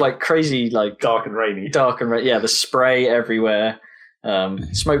because it's like crazy, like dark and rainy. Yeah, the spray everywhere.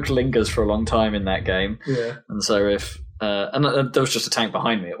 Smoke lingers for a long time in that game. Yeah, and so if and there was just a tank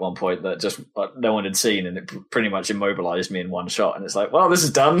behind me at one point that just no one had seen, and it pretty much immobilized me in one shot. And it's like, well, this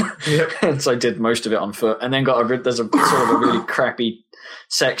is done. Yep. And so I did most of it on foot, and then there's a sort of a really crappy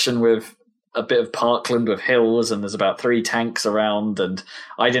section with a bit of parkland with hills, and there's about 3 tanks around, and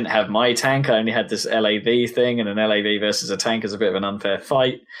I didn't have my tank. I only had this LAV thing, and an LAV versus a tank is a bit of an unfair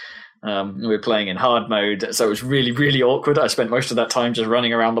fight. We were playing in hard mode, so it was really, really awkward. I spent most of that time just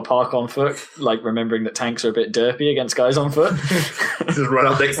running around the park on foot, like remembering that tanks are a bit derpy against guys on foot. Just run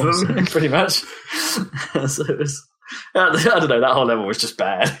up next to them. Pretty much. So it was, I don't know, that whole level was just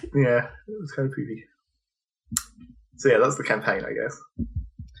bad. Yeah, it was kind of creepy. So yeah, that's the campaign, I guess.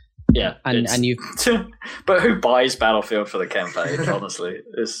 Yeah, and you. But who buys Battlefield for the campaign? Honestly,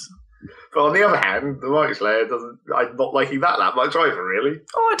 But on the other hand, the multiplayer doesn't. I'm not liking that much either, really.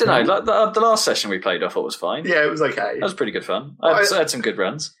 Oh, I don't know. Like the last session we played, I thought was fine. Yeah, it was okay. That was pretty good fun. I had some good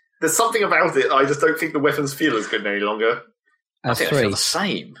runs. There's something about it. I just don't think the weapons feel as good any longer. I think they feel the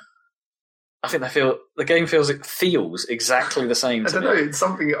same. I think the game feels exactly the same. I don't know. It's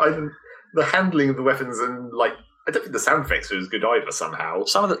something. The handling of the weapons and I don't think the sound effects are as good either. Somehow,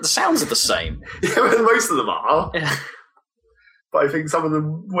 some of the sounds are the same. Yeah, most of them are. Yeah. But I think some of the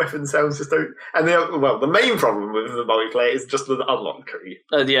weapon sounds just don't. And the main problem with the multiplayer is just the unlock tree.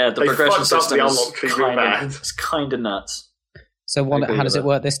 The progression system the unlock tree really bad. It's kind of nuts. So how does it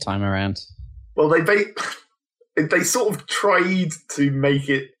work this time around? Well, they sort of tried to make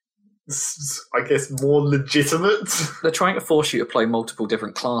it, I guess, more legitimate. They're trying to force you to play multiple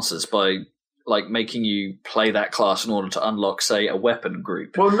different classes by making you play that class in order to unlock, say, a weapon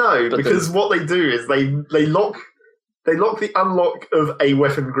group. Well, no, because what they do is they lock the unlock of a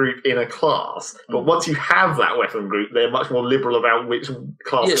weapon group in a class, but once you have that weapon group, they're much more liberal about which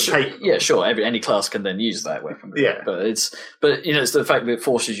class to take. Yeah, sure. Any class can then use that weapon group. Yeah, but it's the fact that it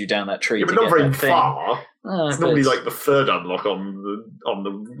forces you down that tree. Yeah, but not very far. It's normally the third unlock on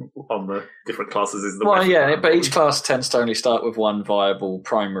the different classes is the. Well, yeah, but each class tends to only start with one viable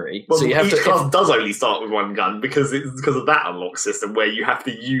primary. Well, so each class does only start with one gun because of that unlock system where you have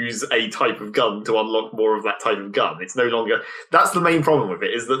to use a type of gun to unlock more of that type of gun. It's no longer. That's the main problem with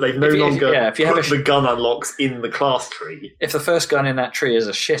it is that they've no longer put the gun unlocks in the class tree. If the first gun in that tree is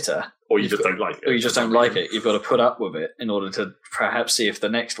a shitter. Or you just don't like it. Or you just don't like it. You've got to put up with it in order to perhaps see if the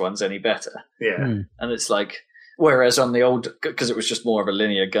next one's any better. Yeah. And it's whereas on the old, because it was just more of a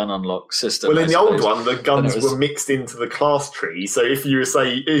linear gun unlock system. Well, in the old one, the guns were mixed into the class tree. So if you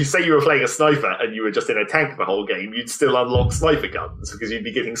say you were playing a sniper and you were just in a tank the whole game, you'd still unlock sniper guns because you'd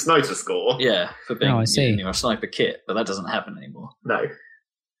be getting sniper score. Yeah, for being a sniper kit, but that doesn't happen anymore. No.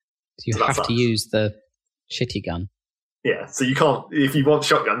 So you have to use the shitty gun. Yeah, so you can't. If you want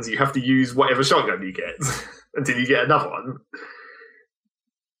shotguns, you have to use whatever shotgun you get until you get another one.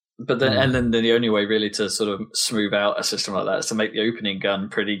 But then, and then the only way really to sort of smooth out a system like that is to make the opening gun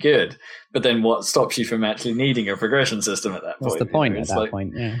pretty good. But then, what stops you from actually needing a progression system at that point? What's the point at that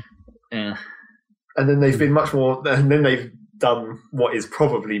point? Yeah. Yeah. And then they've been much more. And then they've done what is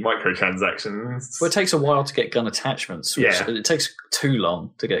probably microtransactions. Well, it takes a while to get gun attachments. It takes too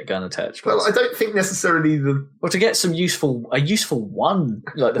long to get gun attachments. Well, I don't think necessarily to get a useful one,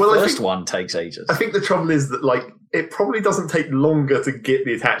 like the first one takes ages. I think the trouble is that it probably doesn't take longer to get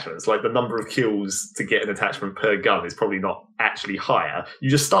the attachments. Like the number of kills to get an attachment per gun is probably not actually higher.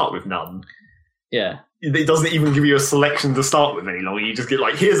 You just start with none. Yeah. It doesn't even give you a selection to start with any longer. You just get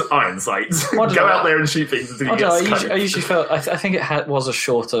here's iron sights. Go out there and shoot things until you get scoped. I usually felt I think it was a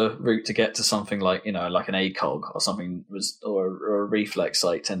shorter route to get to something like an ACOG or something or a reflex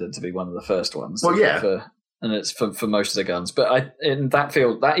sight tended to be one of the first ones. Well, yeah. And it's for most of the guns, but that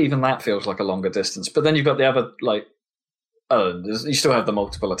feels like a longer distance. But then you've got the other you still have the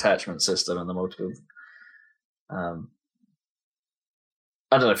multiple attachment system and the multiple.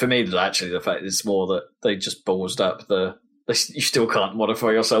 I don't know. For me, actually, the fact is more that they just ballsed up you still can't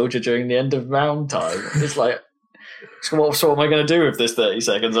modify your soldier during the end of round time. It's so what am I going to do with this 30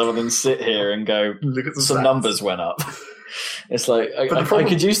 seconds other than sit here and go, look at some numbers went up? It's I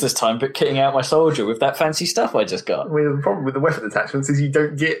could use this time, but kitting out my soldier with that fancy stuff I just got. Well, the problem with the weapon attachments is you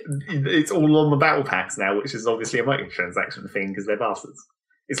don't get. It's all on the battle packs now, which is obviously a microtransaction thing because they're bastards.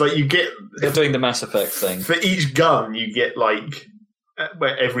 It's you get. They're doing the Mass Effect thing. For each gun, you get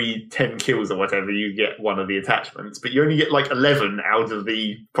where every 10 kills or whatever, you get one of the attachments, but you only get 11 out of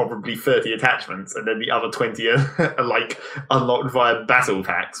the probably 30 attachments, and then the other 20 are unlocked via battle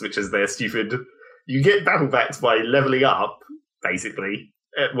packs, which is their stupid. You get battle packs by leveling up, basically.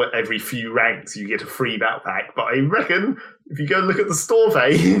 Every few ranks, you get a free battle pack, but I reckon if you go and look at the store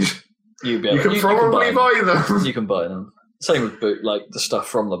page, you can probably buy them. You can buy them. Same with the stuff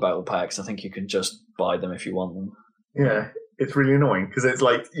from the battle packs. I think you can just buy them if you want them. Yeah. It's really annoying because it's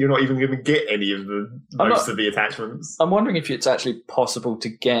you're not even going to get any of most of the attachments. I'm wondering if it's actually possible to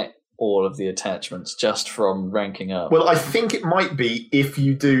get all of the attachments just from ranking up. Well, I think it might be if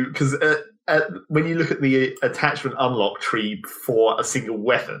you do, because when you look at the attachment unlock tree for a single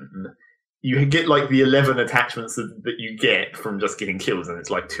weapon, you get the 11 attachments that you get from just getting kills, and it's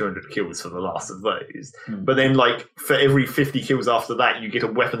 200 kills for the last of those. But then for every 50 kills after that, you get a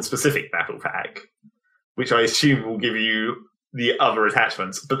weapon-specific battle pack, which I assume will give you the other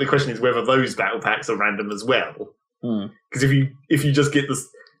attachments. But the question is whether those battle packs are random as well. Because if you just get this,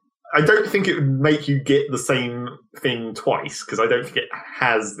 I don't think it would make you get the same thing twice, because I don't think it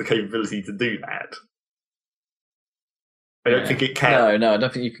has the capability to do that. I don't think it can. No, I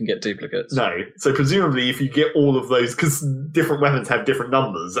don't think you can get duplicates. No. So presumably if you get all of those, because different weapons have different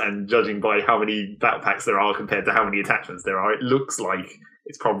numbers, and judging by how many battle packs there are compared to how many attachments there are, it looks like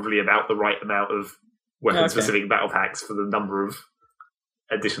it's probably about the right amount of weapon-specific battle packs for the number of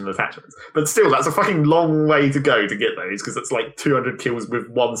additional attachments. But still, that's a fucking long way to go to get those, because it's like 200 kills with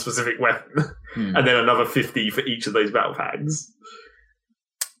one specific weapon, and then another 50 for each of those battle packs.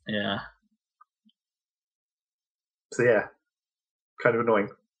 Yeah. So yeah, kind of annoying.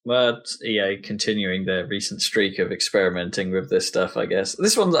 But EA continuing their recent streak of experimenting with this stuff, I guess.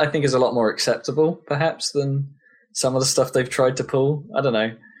 This one, I think, is a lot more acceptable, perhaps, than some of the stuff they've tried to pull. I don't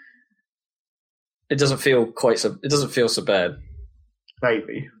know. It doesn't feel so bad.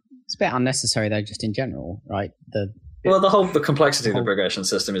 Maybe. It's a bit unnecessary, though, just in general, right? The the complexity of the progression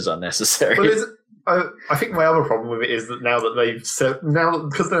system is unnecessary. I think my other problem with it is that now that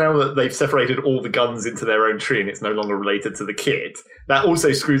they've separated all the guns into their own tree and it's no longer related to the kit, that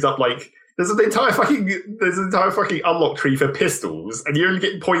also screws up, like, there's an entire fucking unlock tree for pistols, and you only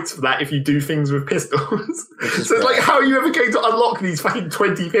get points for that if you do things with pistols. So it's like, how are you ever going to unlock these fucking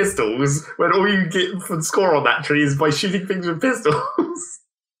 20 pistols when all you get for score on that tree is by shooting things with pistols?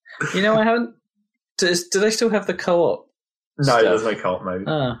 You know, I haven't. Do they still have the co-op? No, there's no co-op mode.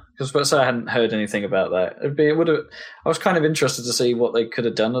 Because I hadn't heard anything about that. I was kind of interested to see what they could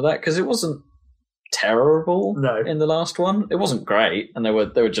have done with that, because it wasn't terrible in the last one. It wasn't great, and there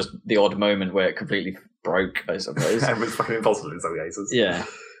were just the odd moment where it completely broke, I suppose. And it was fucking impossible in some cases. Yeah.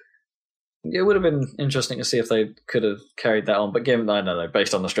 It would have been interesting to see if they could have carried that on, but given, I don't know,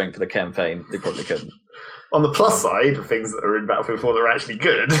 based on the strength of the campaign, they probably couldn't. On the plus side, of things that are in Battlefield 4 that are actually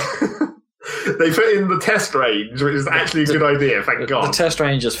good, they put in the test range, which is actually a good idea, thank God. The test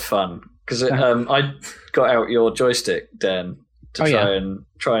range is fun, because I got out your joystick, Dan, to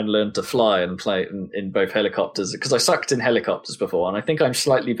try and learn to fly and play in both helicopters, because I sucked in helicopters before, and I think I'm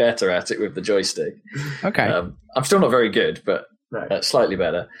slightly better at it with the joystick. Okay. I'm still not very good, but slightly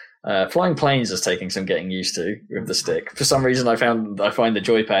better. Flying planes is taking some getting used to with the stick. For some reason, I find the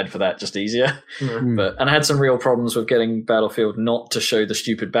joypad for that just easier. Mm. And I had some real problems with getting Battlefield not to show the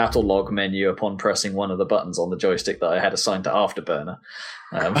stupid battle log menu upon pressing one of the buttons on the joystick that I had assigned to Afterburner.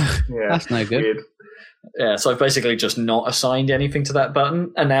 That's no good. Weird. Yeah, so I've basically just not assigned anything to that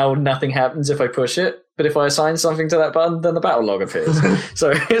button, and now nothing happens if I push it. But if I assign something to that button, then the battle log appears.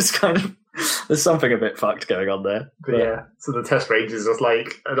 So it's kind of... There's something a bit fucked going on there. But yeah, so the test range is just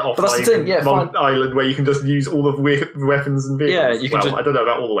like an offline island where you can just use all of weapons and vehicles. Yeah, I don't know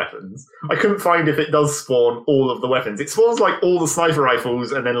about all the weapons. I couldn't find if it does spawn all of the weapons. It spawns like all the sniper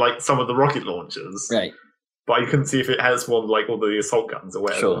rifles and then like some of the rocket launchers. Right. But I couldn't see if it has spawned like all the assault guns or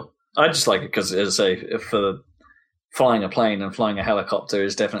whatever. Sure. I just like it because, as I say, for flying a plane and flying a helicopter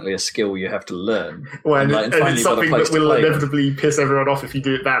is definitely a skill you have to learn. Well, and it's something that will inevitably piss everyone off if you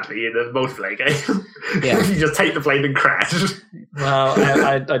do it badly in a multiplayer game. Yeah. If you just take the plane and crash.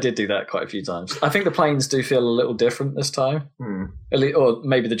 Well, I did do that quite a few times. I think the planes do feel a little different this time. Or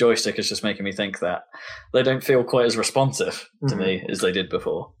maybe the joystick is just making me think that. They don't feel quite as responsive to me as they did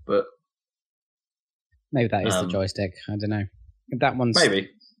before. But maybe that is the joystick. I don't know. That one's... Maybe.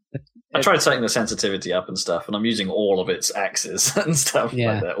 I tried setting the sensitivity up and stuff, and I'm using all of its axes and stuff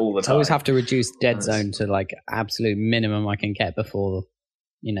like that all the time. I always have to reduce dead zone to like absolute minimum I can get before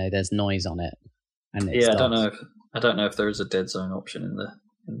there's noise on it. And I don't know if there is a dead zone option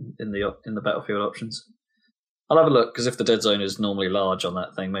in the Battlefield options. I'll have a look, because if the dead zone is normally large on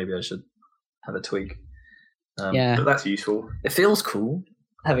that thing, maybe I should have a tweak. But that's useful. It feels cool,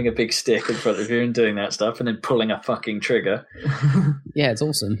 having a big stick in front of you and doing that stuff, and then pulling a fucking trigger. Yeah, it's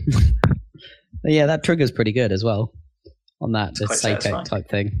awesome. Yeah, that trigger's pretty good as well on that Cytec type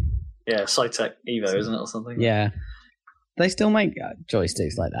thing. Yeah, Cytec Evo, isn't it, or something? Yeah. They still make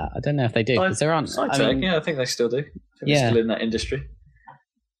joysticks like that. I don't know if they do, because there aren't... Cytec, I think they still do. I think they're still in that industry.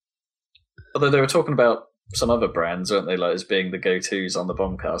 Although they were talking about some other brands, weren't they, like as being the go-tos on the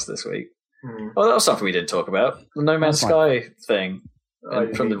Bombcast this week. Oh, that was something we didn't talk about. The No Man's Sky thing.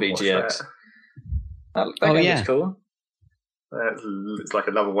 From the VGX. That game is cool. It's like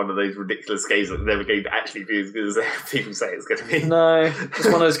another one of those ridiculous games that never going to actually be as good as people say it's going to be. No, it's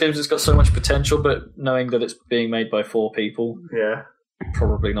one of those games that's got so much potential, but knowing that it's being made by 4 people,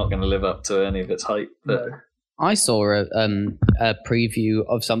 probably not going to live up to any of its hype. But I saw a preview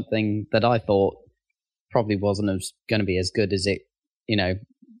of something that I thought probably wasn't going to be as good as it,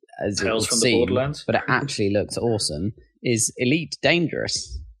 as Tales it from seemed, the Borderlands, but it actually looks awesome. Is Elite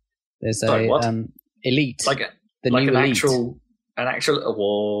Dangerous? There's Elite, the new an Elite. actual An actual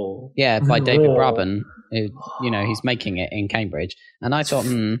whoa. Yeah, by David Whoa. Braben. Who, he's making it in Cambridge, and I thought,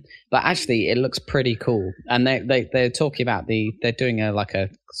 but actually, it looks pretty cool. And they're talking about they're doing a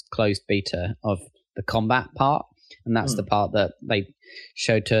closed beta of the combat part, and that's the part that they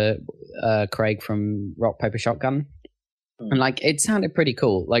showed to Craig from Rock Paper Shotgun, and like it sounded pretty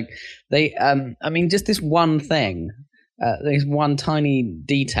cool. Like they, just this one thing, there's one tiny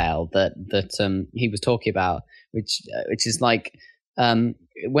detail that he was talking about, which is like.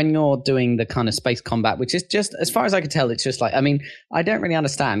 When you're doing the kind of space combat, which is just, as far as I could tell, it's just like, I don't really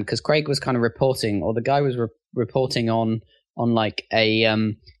understand, because Craig was kind of reporting, or the guy was reporting on like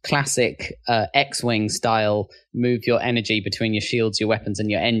a classic X-Wing style, move your energy between your shields, your weapons, and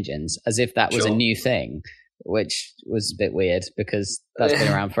your engines, as if that was a new thing, which was a bit weird, because that's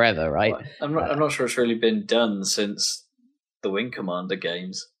been around forever, right? I'm not sure it's really been done since the Wing Commander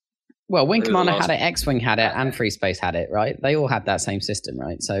games. Well, Wing Commander had it, X-Wing had it, and Free Space had it, right? They all had that same system,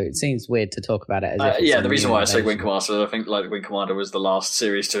 right? So it seems weird to talk about it as if the reason why I say Wing Commander, I think like Wing Commander was the last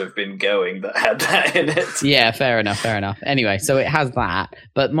series to have been going that had that in it. Yeah, fair enough. Anyway, so it has that,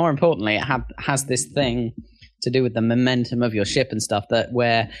 but more importantly, it has this thing to do with the momentum of your ship and stuff, that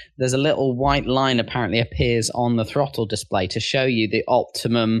where there's a little white line apparently appears on the throttle display to show you the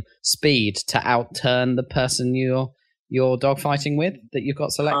optimum speed to outturn the person you're dogfighting with that you've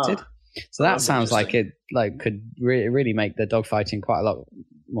got selected. So that sounds like it could really make the dogfighting quite a lot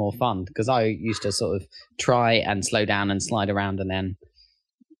more fun, because I used to sort of try and slow down and slide around and then,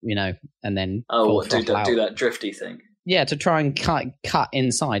 and then do that drifty thing. Yeah, to try and cut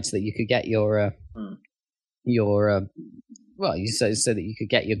inside so that you could get so that you could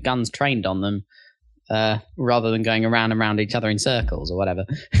get your guns trained on them, rather than going around and around each other in circles or whatever,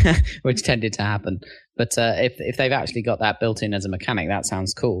 which tended to happen. But if they've actually got that built in as a mechanic, that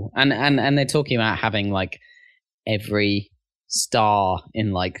sounds cool. And they're talking about having like every star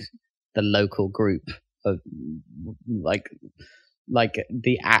in like the local group of like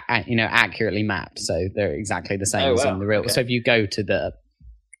the accurately mapped, so they're exactly the same as in the real. Okay. So if you go to the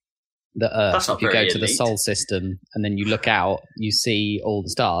Earth, if you go to the Sol system and then you look out, you see all the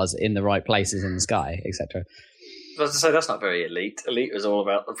stars in the right places in the sky, etc. I was to say, that's not very elite. Elite was all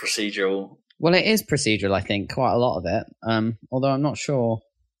about the procedural. Well, it is procedural, I think, quite a lot of it. Although I'm not sure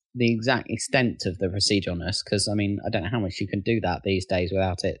the exact extent of the proceduralness, because I don't know how much you can do that these days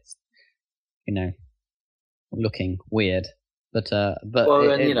without it, looking weird. But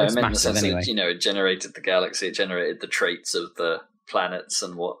it's massive anyway. It generated the galaxy, it generated the traits of the planets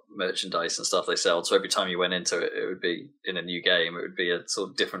and what merchandise and stuff they sell. So every time you went into it, it would be in a new game. It would be a sort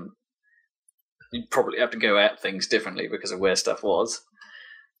of different. You'd probably have to go at things differently because of where stuff was.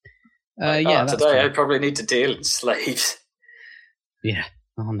 Today I probably need to deal in slaves. Yeah.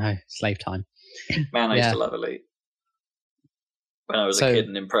 Oh no, slave time. Man, I used to love Elite when I was a kid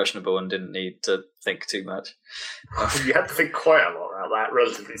and impressionable and didn't need to think too much. You had to think quite a lot about that,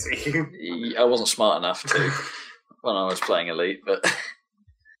 relatively speaking. I wasn't smart enough to when I was playing Elite, but.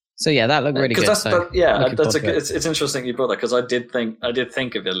 So yeah, that looked really good. It's interesting you brought that, because I did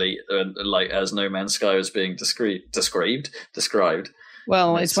think of Elite like as No Man's Sky was being described.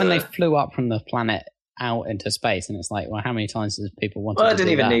 Well, it's when they flew up from the planet out into space, and it's like, well, how many times does people want? I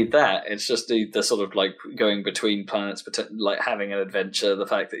didn't even need that. It's just the sort of like going between planets, like having an adventure. The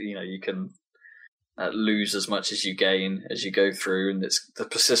fact that you can lose as much as you gain as you go through, and it's the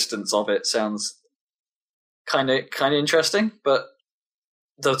persistence of it sounds kind of interesting, but.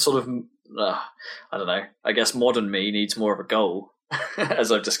 The sort of, I don't know, I guess modern me needs more of a goal,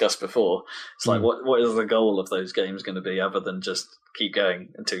 as I've discussed before. It's like, what is the goal of those games going to be other than just keep going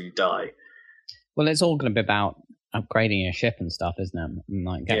until you die? Well, it's all going to be about upgrading your ship and stuff, isn't it? And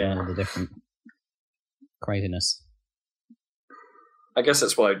like getting all the different craziness. I guess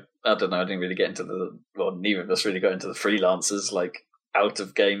that's why, I don't know, I didn't really get into neither of us really got into the freelancers, like,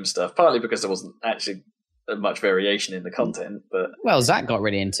 out-of-game stuff, partly because there wasn't actually much variation in the content, but Zach got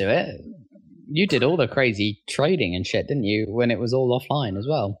really into it. You did all the crazy trading and shit, didn't you, when it was all offline as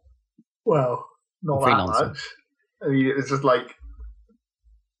well? Well, not that much. I mean, it was just like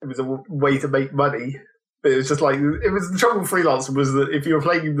it was a way to make money, but it was just like the trouble with freelancing was that if you were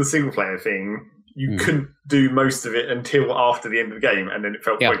playing the single player thing, you couldn't do most of it until after the end of the game, and then it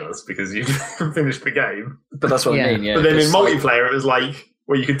felt pointless because you finished the game. But that's what I mean. Yeah. But then in multiplayer, it was like.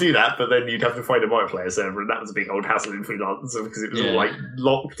 Well, you could do that, but then you'd have to find a multiplayer server, and that was a big old hassle in Freelancer because it was all like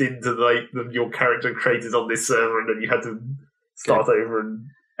locked into your character created on this server, and then you had to start over,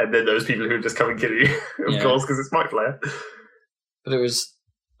 and then there was people who would just come and kill you, of course, because it's multiplayer. But it was,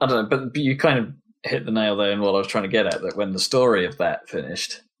 I don't know, but you kind of hit the nail there in what I was trying to get at, that when the story of that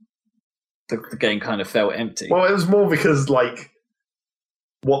finished, the game kind of felt empty. Well, it was more because, like,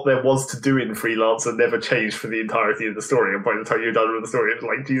 what there was to do in Freelancer never changed for the entirety of the story, and by the time you're done with the story, it's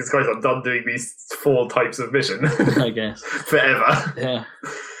like, Jesus Christ, I'm done doing these 4 types of mission. I guess. Forever. Yeah.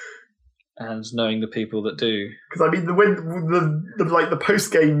 And knowing the people that do. Because, I mean, the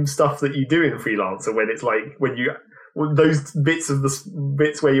post-game stuff that you do in Freelancer, when it's like, those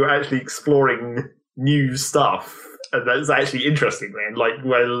bits where you're actually exploring new stuff, and that's actually interesting then, like,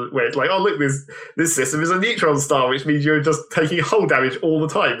 where it's like, oh, look, this system is a neutron star, which means you're just taking hull damage all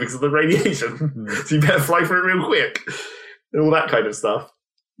the time because of the radiation. So you better fly for it real quick. And all that kind of stuff.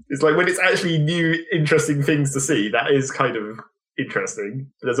 It's like, when it's actually new, interesting things to see, that is kind of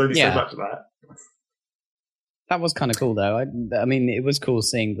interesting. But there's only so much of that. That was kind of cool, though. I mean, it was cool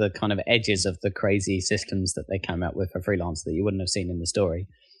seeing the kind of edges of the crazy systems that they came out with for Freelance that you wouldn't have seen in the story.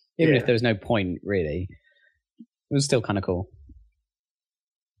 Even if there was no point, really. It was still kind of cool.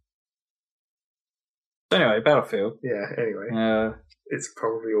 Anyway, Battlefield. Yeah, anyway. It's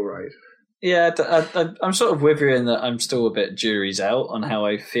probably all right. Yeah, I'm sort of with you in that I'm still a bit jury's out on how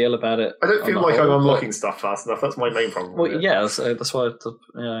I feel about it. I don't feel like I'm unlocking stuff fast enough. That's my main problem. Well, yeah, that's why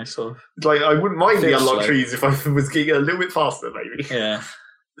I sort of... Like, I wouldn't mind the unlock trees if I was getting a little bit faster, maybe. Yeah.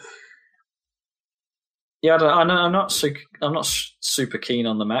 Yeah, I'm not super keen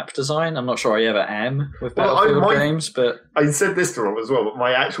on the map design. I'm not sure I ever am with Battlefield games, but I said this to Rob as well. But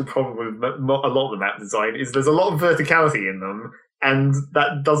my actual problem with a lot of the map design is there's a lot of verticality in them, and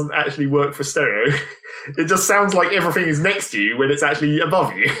that doesn't actually work for stereo. It just sounds like everything is next to you when it's actually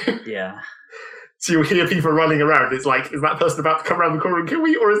above you. Yeah. So you'll hear people running around. It's like, is that person about to come around the corner and kill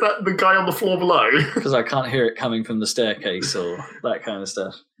me, or is that the guy on the floor below? Because I can't hear it coming from the staircase or that kind of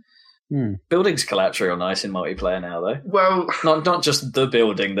stuff. Buildings collapse real nice in multiplayer now, though. Well, not just the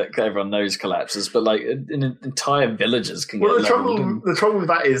building that everyone knows collapses, but like entire villages can get leveled. The trouble with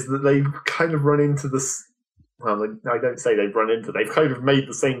that is that they kind of run into this. Well, I don't say they've run into. They've kind of made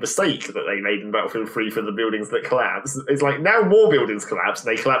the same mistake that they made in Battlefield 3 for the buildings that collapse. It's like now more buildings collapse,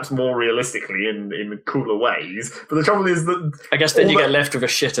 and they collapse more realistically in cooler ways. But the trouble is that I guess then you get left with a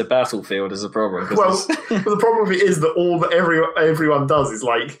shitter Battlefield as a problem. Well, but the problem with it is that all that everyone does is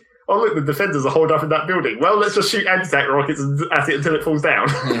like, oh, look, the defenders are holed up in that building. Well, let's just shoot anti-tank rockets at it until it falls down.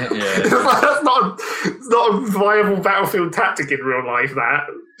 Yeah. That's not a viable Battlefield tactic in real life, that.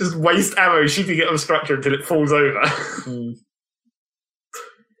 Just waste ammo shooting it on a structure until it falls over.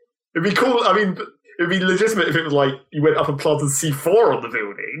 It'd be cool. I mean, it'd be legitimate if it was like you went up and planted C4 on the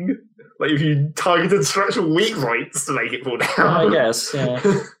building. Like if you targeted structural weak points to make it fall down. I guess, yeah.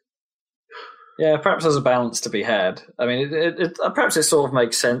 Yeah, perhaps there's a balance to be had. I mean, perhaps it sort of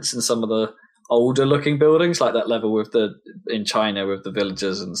makes sense in some of the older-looking buildings, like that level in China with the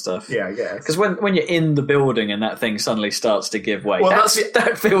villages and stuff. Yeah, I guess. Because when you're in the building and that thing suddenly starts to give way,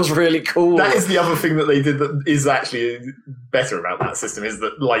 that feels really cool. That is the other thing that they did that is actually better about that system, is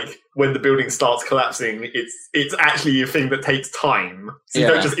that, like, when the building starts collapsing, it's actually a thing that takes time. So you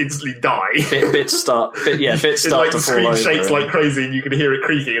don't just instantly die. Bits start to fall over. It's like the screen shakes like crazy and you can hear it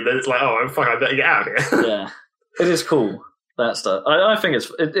creaking, and then it's like, oh, fuck, I better get out of here. Yeah. It is cool. That stuff. I think it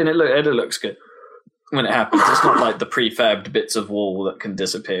looks good when it happens. It's not like the prefabbed bits of wall that can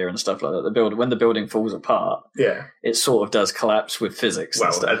disappear and stuff like that. When the building falls apart, it sort of does collapse with physics. Well,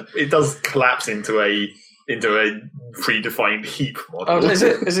 and stuff. It does collapse into a predefined heap model. Oh, is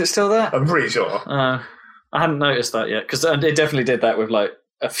it still there? I'm pretty sure. I hadn't noticed that yet, because it definitely did that with like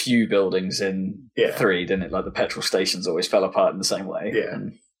a few buildings in 3, didn't it? Like the petrol stations always fell apart in the same way. Yeah.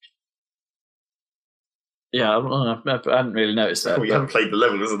 Yeah, I hadn't really noticed that. Well, you haven't played the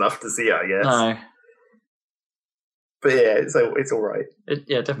levels enough to see it, I guess. No. But yeah, it's all right. It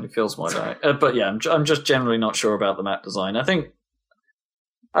definitely feels more right. But yeah, I'm just generally not sure about the map design. I don't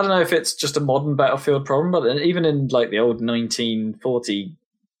know if it's just a modern Battlefield problem, but even in like the old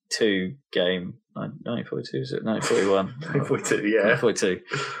 1942 game, 1942, is it 1941? 1942, yeah. 1942,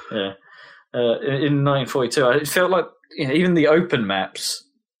 yeah. In 1942, it felt like even the open maps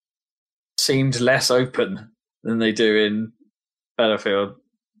seemed less open than they do in Battlefield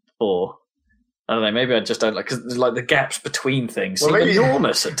 4. I don't know, maybe I just don't like, because like the gaps between things seem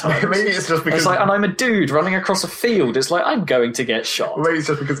enormous at times. Maybe it's just because... It's like, and I'm a dude running across a field, it's like, I'm going to get shot. Well, maybe it's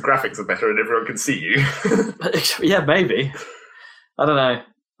just because graphics are better and everyone can see you. Yeah, maybe. I don't know.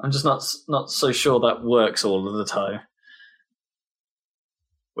 I'm just not so sure that works all of the time.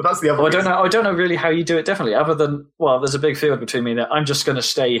 Well, that's the other. I don't know really how you do it differently, other than, well, there's a big field between me. That I'm just going to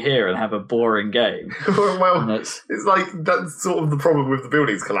stay here and have a boring game. Well, it's like that's sort of the problem with the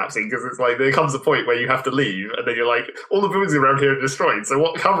buildings collapsing, because it's like there comes a point where you have to leave, and then you're like, all the buildings around here are destroyed. So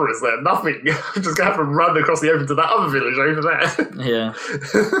what cover is there? Nothing. I'm just going to have to run across the open to that other village over there. Yeah.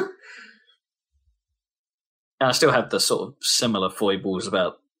 And I still have the sort of similar foibles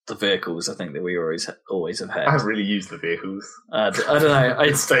about the vehicles. I think that we always have had. I haven't really used the vehicles. I don't know.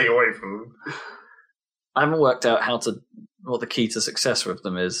 I'd stay away from them. I haven't worked out what the key to success with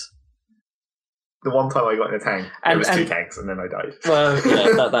them is. The one time I got in a tank, there was 2 tanks, and then I died. Well,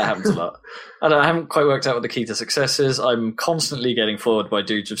 yeah, that happens a lot. I haven't quite worked out what the key to success is. I'm constantly getting forward by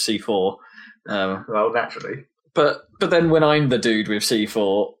dudes with C4. Well, naturally. But then when I'm the dude with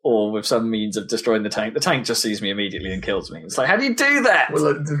C4 or with some means of destroying the tank just sees me immediately and kills me. It's like, how do you do that?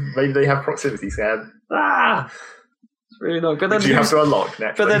 Well, maybe they have proximity scan. It's really not good. Which you have to unlock,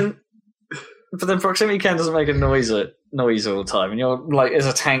 naturally. But then proximity scan doesn't make a noise all the time. And you're like, as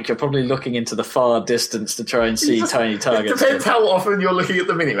a tank, you're probably looking into the far distance to try and see tiny targets. It depends how often you're looking at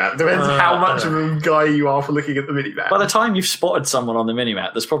the minimap. It depends how much of a guy you are for looking at the minimap. By the time you've spotted someone on the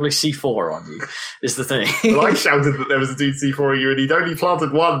minimap, there's probably C4 on you, is the thing. Well, I shouted that there was a dude C4 on you, and he'd only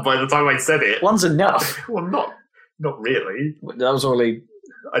planted one by the time I said it. One's enough. Well, not really. That was only...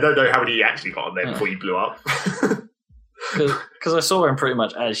 I don't know how many you actually got on there before you blew up. Because I saw him pretty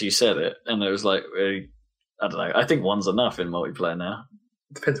much as you said it, and it was like, really, I don't know. I think one's enough in multiplayer now.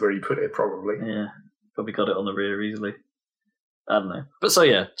 It depends where you put it, probably. Yeah, probably got it on the rear easily. I don't know. But so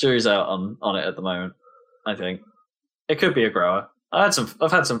yeah, jury's out on it at the moment. I think it could be a grower. We had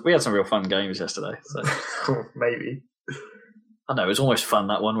some real fun games yesterday. So maybe. I know it was almost fun,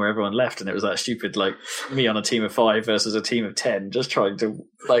 that one where everyone left, and it was that stupid like me on a team of 5 versus a team of 10, just trying to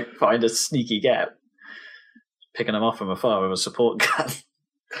like find a sneaky gap. Picking them off from afar with a support gun.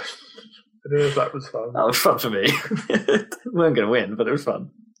 I don't know if that was fun. That was fun for me. We weren't going to win, but it was fun.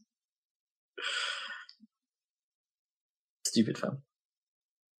 Stupid fun.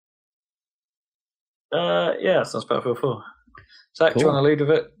 Yeah, so that's Battlefield 4. Zach, do you want to lead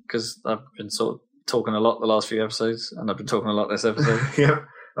with it? Because I've been sort of talking a lot the last few episodes, and I've been talking a lot this episode. Yeah,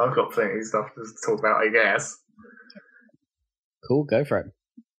 I've got plenty of stuff to talk about, I guess. Cool, go for it.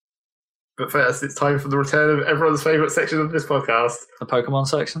 But first, it's time for the return of everyone's favourite section of this podcast. The Pokemon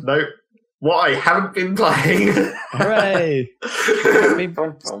section? No. What I haven't been playing. Hooray!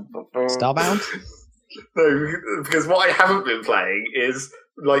 Starbound? No, because what I haven't been playing is,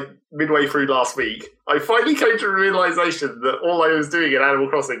 like, midway through last week, I finally came to a realisation that all I was doing in Animal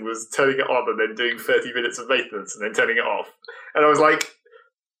Crossing was turning it on and then doing 30 minutes of maintenance and then turning it off. And I was like...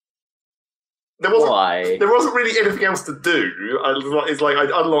 There wasn't really anything else to do. It's like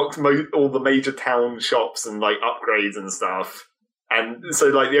I'd unlocked all the major town shops and like upgrades and stuff, and so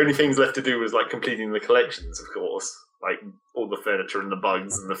like the only things left to do was like completing the collections, of course, like all the furniture and the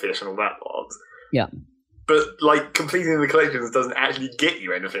bugs and the fish and all that lot. Yeah, but like completing the collections doesn't actually get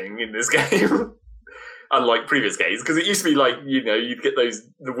you anything in this game, unlike previous games. Because it used to be like you'd get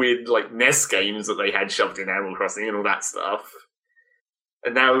the weird like NES games that they had shoved in Animal Crossing and all that stuff.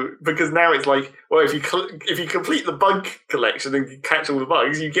 And now, because now it's like, well, if you complete the bug collection and catch all the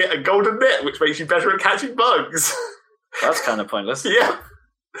bugs, you get a golden net, which makes you better at catching bugs. That's kind of pointless. Yeah.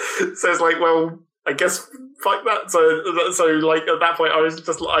 So it's like, well, I guess fuck that. So like at that point, I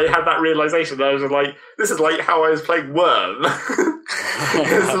had that realization. I was just like, this is like how I was playing Worm.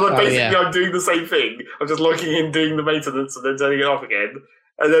 So like basically, I'm doing the same thing. I'm just logging in, doing the maintenance, and then turning it off again.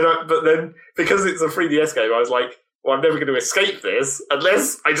 And then, but then because it's a 3DS game, I was like, well, I'm never going to escape this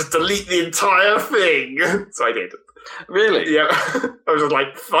unless I just delete the entire thing. So I did. Really? Yeah. I was just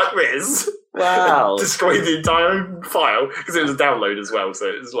like, fuck this. Wow. Destroyed the entire file because it was a download as well. So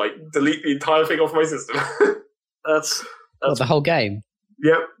it was like, delete the entire thing off my system. That's the whole game?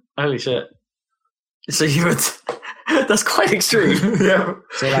 Yep. Holy shit. So you would... That's quite extreme. Yeah.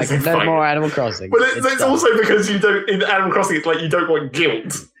 So like, no more Animal Crossing. Well, it's also because you don't, in Animal Crossing, it's like you don't want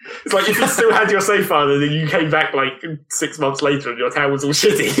guilt. It's like if you still had your save file and then you came back like 6 months later and your town was all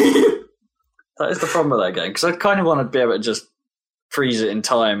shitty. That is the problem with that game, because I kind of want to be able to just freeze it in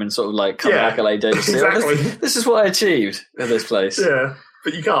time and sort of like come back a later and say, exactly. This is what I achieved in this place. Yeah,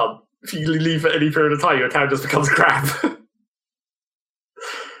 but you can't. If you leave for any period of time, your town just becomes crap.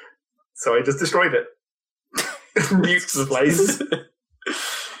 So I just destroyed it. Nuked the place.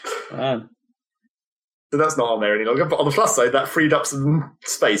 Man. So that's not on there any longer. But on the plus side, that freed up some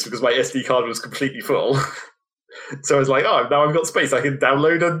space because my SD card was completely full. So I was like, oh, now I've got space. I can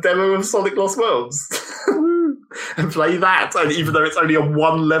download a demo of Sonic Lost Worlds and play that. And even though it's only a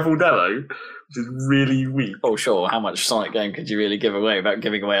 1-level demo, which is really weak. Oh, sure. How much Sonic game could you really give away without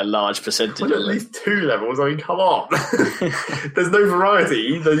giving away a large percentage Well, at least 2 levels. I mean, come on. There's no variety.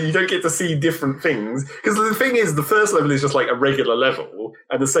 You don't get to see different things. Because the thing is, the first level is just like a regular level,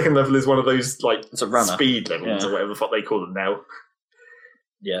 and the second level is one of those like it's a runner. Speed levels or whatever the fuck they call them now.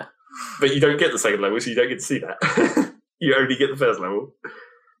 Yeah. But you don't get the second level, so you don't get to see that. You only get the first level.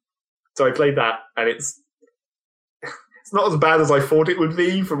 So I played that, and it's It's not as bad as I thought it would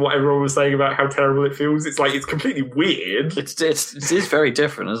be from what everyone was saying about how terrible it feels. It's like, it's completely weird. It is very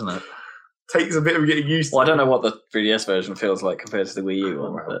different, isn't it? Takes a bit of getting used to. Well, I don't know what the 3DS version feels like compared to the Wii U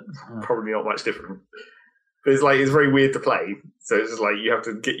one, but probably not much different. But it's like, it's very weird to play. So it's just like, you have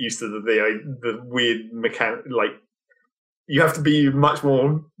to get used to the weird mechanic. Like, you have to be much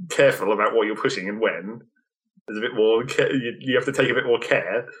more careful about what you're pushing and when. There's a bit more. You have to take a bit more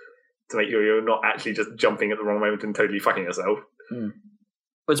care to make sure you're not actually just jumping at the wrong moment and totally fucking yourself.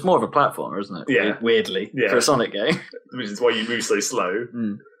 But it's more of a platformer, isn't it? Yeah. Weirdly, for a Sonic game, which is why you move so slow.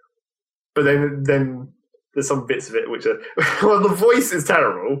 But then there's some bits of it which are well, the voice is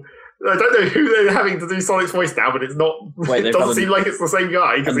terrible. I don't know who they're having to do Sonic's voice now, but it's not. Wait, it doesn't seem like it's the same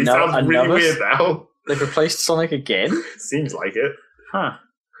guy because he sounds really weird now. They've replaced Sonic again? Seems like it. Huh.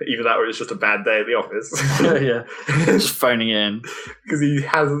 Either that or it's just a bad day at the office. Yeah. Just phoning in. Because he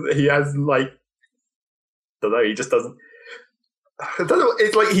has like, I don't know, he just doesn't. I don't know,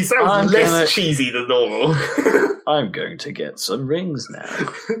 it's like he sounds less cheesy than normal. I'm going to get some rings now.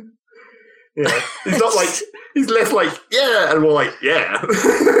 Yeah. He's not like, he's less like, yeah, and more like, yeah.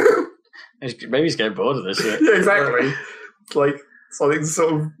 Maybe he's getting bored of this shit. Yeah, exactly. It's like, Sonic's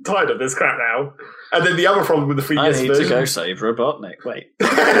sort of tired of this crap now. And then the other problem with the 3DS version... I need version... to go save Robotnik. Wait.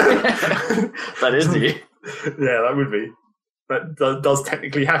 That is new. Yeah, that would be. That does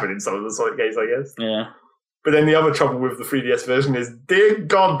technically happen in some of the Sonic games, I guess. Yeah. But then the other trouble with the 3DS version is, dear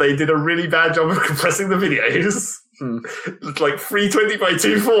God, they did a really bad job of compressing the videos. It's like 320 by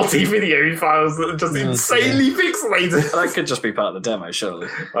 240 video files that are just insanely pixelated. That could just be part of the demo, surely.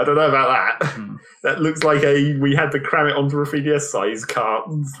 I don't know about that. That looks like we had to cram it onto a 3DS size cart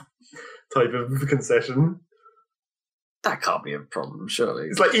type of concession. That can't be a problem, surely.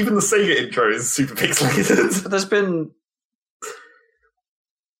 It's like even the Sega intro is super pixelated. But there's been...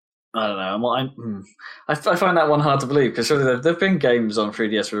 I don't know. I find that one hard to believe because surely there have been games on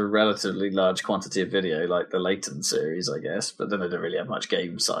 3DS with a relatively large quantity of video, like the Layton series, I guess, but then they don't really have much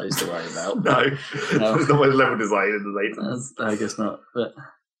game size to worry about. No. There's not much level design in the Laytons. I guess not. But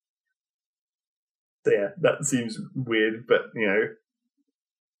so yeah, that seems weird, but you know,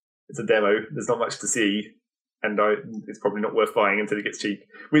 it's a demo. There's not much to see, and it's probably not worth buying until it gets cheap.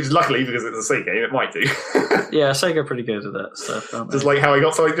 Which, luckily, because it's a Sega game, it might do. Yeah, Sega are pretty good at that stuff, aren't they? Just like how I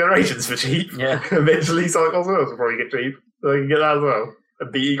got Sonic Generations for cheap. Yeah. Eventually, Sonic Oswald will probably get cheap, so I can get that as well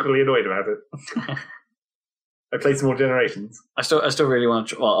and be equally annoyed about it. I played some more Generations. I still really want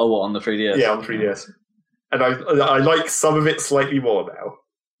to. On the 3DS. Yeah, on the 3DS, and I like some of it slightly more now.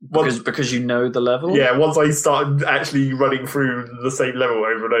 Because you know the level? Yeah, once I started actually running through the same level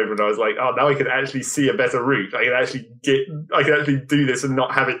over and over, and I was like, oh, now I can actually see a better route. I can actually do this and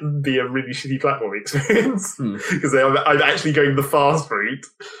not have it be a really shitty platform experience. Because I'm actually going the fast route.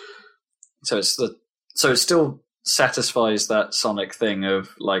 So it still satisfies that Sonic thing of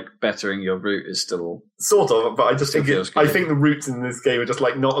like bettering your route is still sort of, but I just think I think the routes in this game are just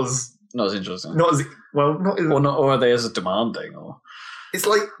like not as interesting. Or are they as demanding or it's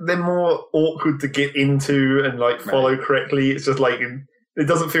like they're more awkward to get into and like follow correctly. It's just like it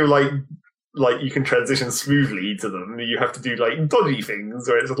doesn't feel like you can transition smoothly to them. You have to do like dodgy things,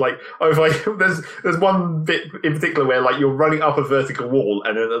 or it's just like there's one bit in particular where like you're running up a vertical wall,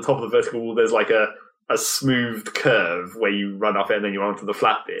 and then at the top of the vertical wall there's like a smoothed curve where you run up it and then you're onto the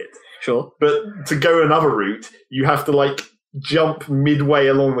flat bit. Sure, but to go another route, you have to like jump midway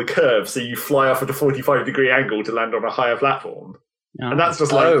along the curve, so you fly off at a 45-degree angle to land on a higher platform. And that's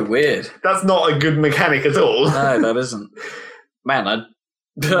just like weird. That's not a good mechanic at all. No, that isn't. Man, I'm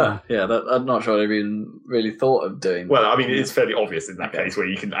not sure I've even really thought of doing. Well, I mean, it's fairly obvious in that case where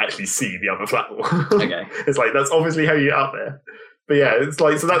you can actually see the other platform. Okay, it's like that's obviously how you get up there. But yeah, it's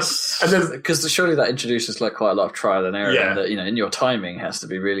like so that's and then because surely that introduces like quite a lot of trial and error, and that in your timing has to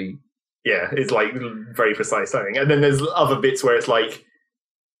be really. Yeah, it's like very precise timing, and then there's other bits where it's like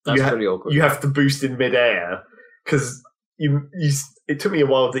that's pretty awkward. You have to boost in midair because. It took me a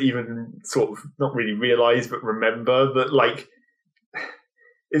while to even sort of not really realise but remember that like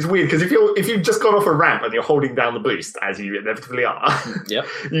it's weird because if you've just gone off a ramp and you're holding down the boost as you inevitably are,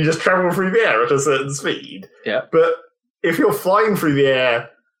 you just travel through the air at a certain speed. Yeah. But if you're flying through the air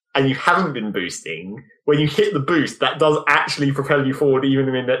and you haven't been boosting, when you hit the boost, that does actually propel you forward even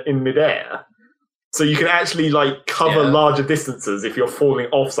in midair. So you can actually like cover larger distances if you're falling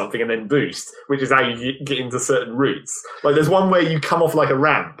off something and then boost, which is how you get into certain routes. Like there's one where you come off like a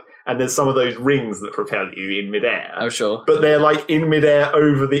ramp and there's some of those rings that propel you in midair. Oh, sure. But they're like in midair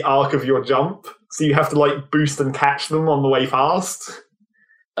over the arc of your jump. So you have to like boost and catch them on the way fast.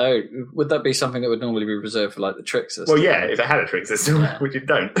 Oh, would that be something that would normally be reserved for like the trick system? Well, yeah, if it had a trick system, Yeah. which it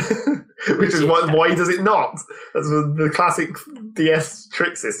don't. Which is why does it not? That's the classic DS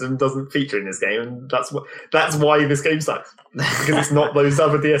trick system doesn't feature in this game, and that's why this game sucks. Because it's not those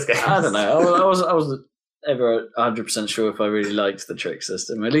other DS games. I don't know. I wasn't ever 100% sure if I really liked the trick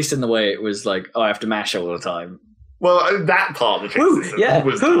system. At least in the way it was like, I have to mash all the time. Well, that part of the trick system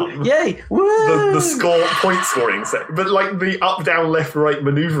was done. Yay! Woo! The point scoring set, but like the up, down, left, right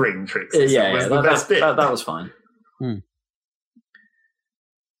maneuvering trick system was the best bit. That was fine.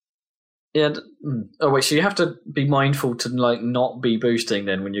 Yeah. Oh wait, so you have to be mindful to like not be boosting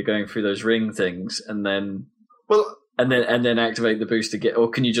then when you're going through those ring things, and then and then activate the boost again, or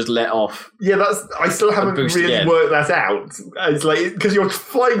can you just let off? Yeah, I still haven't really worked that out. It's like because you're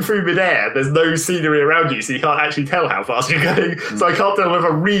flying through midair, there's no scenery around you, so you can't actually tell how fast you're going. So I can't tell whether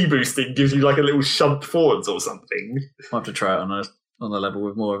reboosting gives you like a little shunt forwards or something. I'll have to try it on a level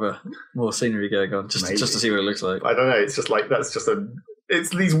with more scenery going on, just to see what it looks like. I don't know. It's just like it's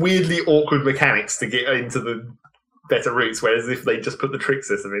these weirdly awkward mechanics to get into the better routes, whereas if they just put the trick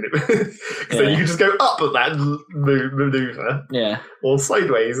system in it, because then you can just go up at that maneuver, or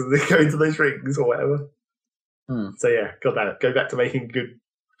sideways and then go into those rings or whatever. So yeah, got that. Go back to making good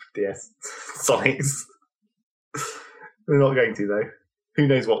DS Sonics. We're not going to though. Who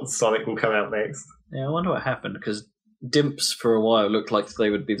knows what Sonic will come out next? Yeah, I wonder what happened because Dimps for a while looked like they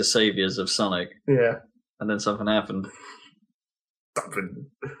would be the saviors of Sonic. Yeah, and then something happened.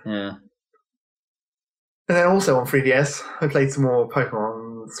 Yeah. And then also on 3DS, I played some more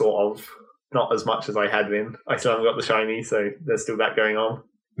Pokemon, sort of. Not as much as I had been. I still haven't got the shiny, so there's still that going on.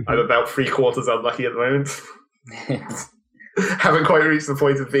 I'm about 3/4 unlucky at the moment. Haven't quite reached the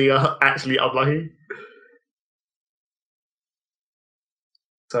point of being actually unlucky.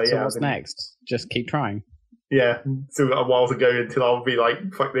 So what's next? Just keep trying. Yeah, still got a while to go until I'll be like,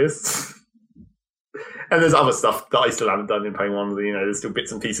 fuck this. And there's other stuff that I still haven't done in Pokemon. You know, there's still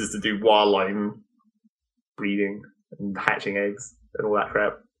bits and pieces to do while I'm breeding and hatching eggs and all that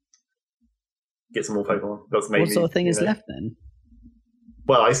crap. Get some more Pokemon. That's mainly, what sort of thing is left then?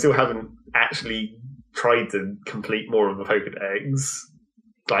 Well, I still haven't actually tried to complete more of the Pokedex.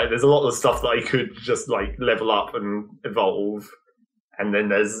 Like, there's a lot of stuff that I could just like level up and evolve. And then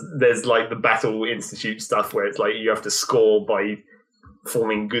there's like the Battle Institute stuff where it's like you have to score by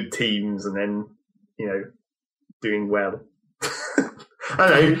forming good teams and then, you know, doing well. I don't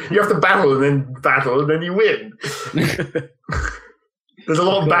know, you have to battle and then you win. There's a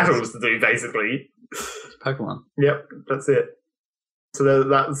lot of battles to do, basically. Pokemon. Yep, that's it. So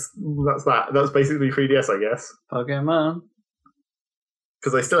that's that. That's basically 3DS, I guess. Pokemon.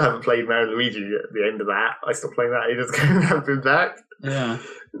 Because I still haven't played Mario and Luigi at the end of that. I stopped playing that ages ago and haven't been back. Yeah.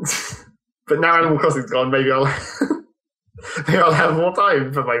 But now Animal Crossing's gone, maybe I'll have more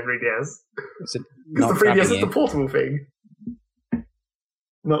time for my 3DS. Because the 3DS is the portable thing.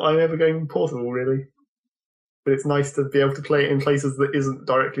 Not I'm ever going portable, really. But it's nice to be able to play it in places that isn't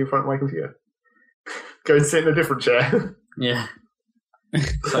directly in front of my computer. Go and sit in a different chair. Yeah.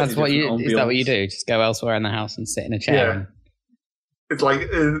 That's what you. Is that what you do? Just go elsewhere in the house and sit in a chair. Yeah. And... It's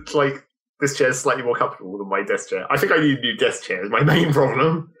like this chair's slightly more comfortable than my desk chair. I think I need a new desk chair. Is my main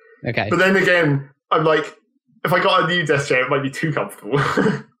problem. Okay. But then again, I'm like, if I got a new desk chair, it might be too comfortable.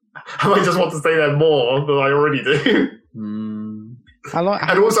 I might just want to stay there more than I already do. How much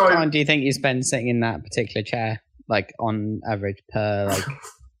time do you think you spend sitting in that particular chair? Like on average per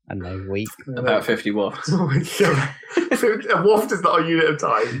I don't know, week? About 50 wafts. A waft is not a unit of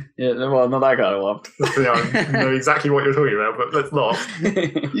time. Yeah, well, not that kind of waft. I know exactly what you're talking about, but let's not.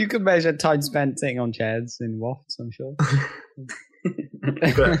 You can measure time spent sitting on chairs in wafts, I'm sure.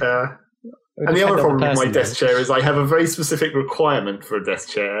 But, and the other problem with my desk chair is I have a very specific requirement for a desk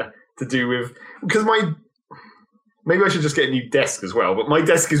chair to do with... Because maybe I should just get a new desk as well, but my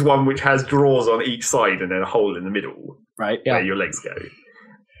desk is one which has drawers on each side and then a hole in the middle, right? Where your legs go.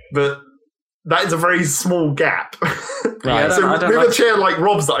 But that is a very small gap. Right. So with a chair like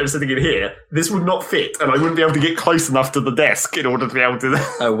Rob's that I'm sitting in here, this would not fit, and I wouldn't be able to get close enough to the desk in order to be able to...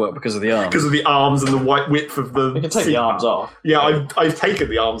 Oh, what, because of the arms? Because of the arms and the white width of the... You can take the arms off. Yeah, I've taken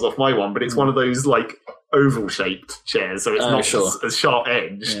the arms off my one, but it's one of those, like, oval-shaped chairs, so it's not a sharp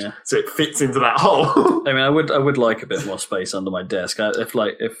edge, so it fits into that hole. I mean, I would like a bit more space under my desk.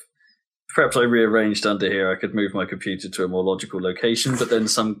 If perhaps I rearranged under here, I could move my computer to a more logical location, but then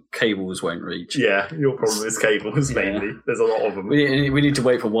some cables won't reach. Yeah, your problem is cables, mainly. There's a lot of them. We need to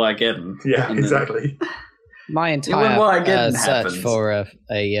wait for Wiregeddon. Yeah, exactly. My entire search for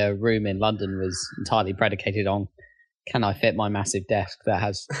a room in London was entirely predicated on, can I fit my massive desk that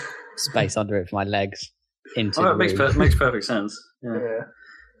has space under it for my legs into the room? Makes perfect sense. Yeah.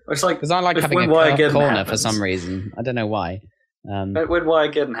 It's like Because I like having a corner for some reason. I don't know why. When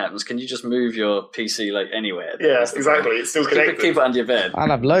Wiregeddon happens, can you just move your PC like anywhere? Yeah, exactly. It's still connected. Keep it under your bed. I'll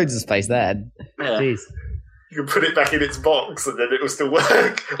have loads of space there. Yeah. Jeez. You can put it back in its box and then it will still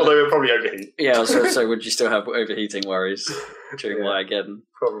work. Although it'll probably overheat. Yeah, so would you still have overheating worries during Wiregeddon?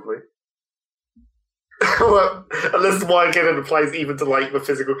 Probably. Well, unless the Wiregeddon applies even to like the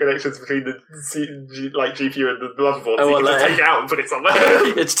physical connections between the GPU and the motherboard, so you can just take it out and put it somewhere.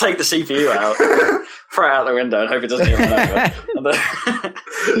 It's take the CPU out, throw it out the window, and hope it doesn't get run over.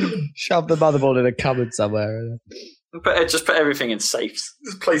 Shove the motherboard in a cupboard somewhere. Just put everything in safes.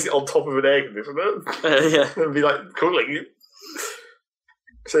 Just place it on top of an air conditioner. Yeah, and be like cooling.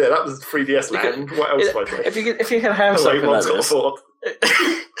 So yeah, that was 3DS Land. What else might I say? If you can have something like this,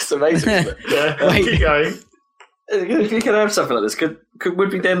 it's amazing. Isn't it? Yeah, keep going. If you could have something like this,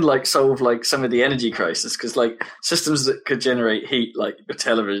 would we then like solve like some of the energy crisis? Because like systems that could generate heat, like your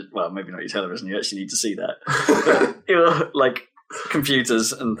television, well, maybe not your television. You actually need to see that. But, like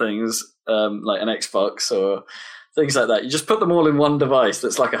computers and things, like an Xbox or things like that. You just put them all in one device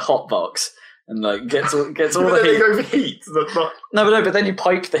that's like a hot box. And like gets all the heat. They overheat. But then you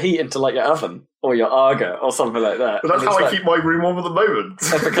pipe the heat into like your oven or your Arga or something like that. But that's how I keep my room warm at the moment.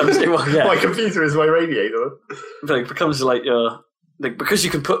 It becomes my computer is my radiator. But it becomes like because you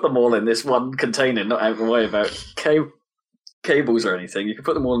can put them all in this one container, not out of the way about cables or anything. You can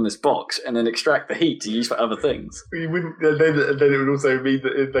put them all in this box and then extract the heat to use for other things. You wouldn't. Then it would also mean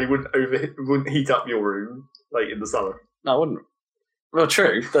that they wouldn't heat up your room like in the summer. No, I wouldn't. Well,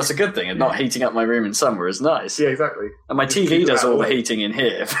 true. That's a good thing, and not heating up my room in summer is nice. Yeah, exactly. And my TV does all the heating in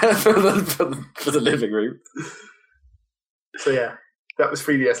here for the living room. So yeah, that was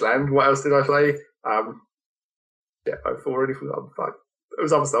 3DS Land. What else did I play? Yeah, I've already forgotten. Fuck. There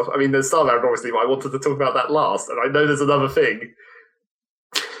was other stuff. I mean, there's Starbound, obviously, but I wanted to talk about that last, and I know there's another thing.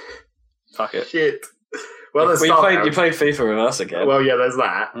 Fuck it. Shit. Well, there's you played FIFA with us again. Well, yeah, there's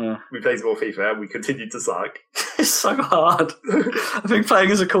that. Yeah. We played some more FIFA, and we continued to suck. It's so hard. I think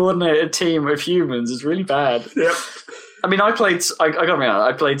playing as a coordinated team of humans is really bad. Yep. I mean, I played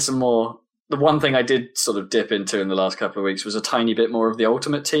some more. The one thing I did sort of dip into in the last couple of weeks was a tiny bit more of the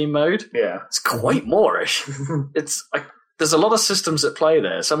Ultimate Team mode. Yeah. It's quite moreish. There's a lot of systems at play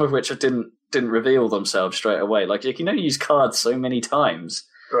there, some of which didn't reveal themselves straight away. Like, you can only use cards so many times.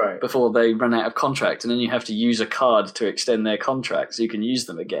 Right. Before they run out of contract, and then you have to use a card to extend their contract so you can use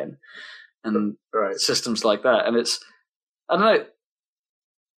them again. And systems like that. And it's, I don't know,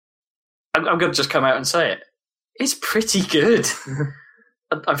 I'm going to just come out and say it. It's pretty good.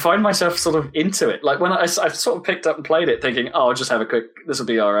 I find myself sort of into it. Like when I've sort of picked up and played it thinking, I'll just have this will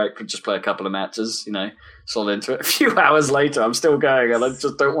be all right, but just play a couple of matches, sort of into it. A few hours later, I'm still going and I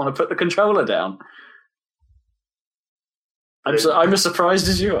just don't want to put the controller down. I'm as surprised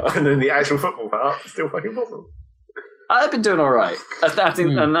as you are. And then the actual football part, still fucking possible. I've been doing all right. I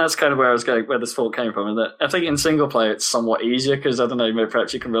think, and that's kind of where I was going, where this thought came from. And that I think in single player it's somewhat easier because I don't know, maybe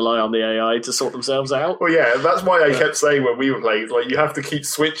perhaps you can rely on the AI to sort themselves out. Well, yeah, that's why I kept saying when we were playing, like you have to keep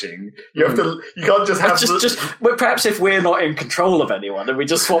switching. You have to. You can't just have. Well, perhaps if we're not in control of anyone and we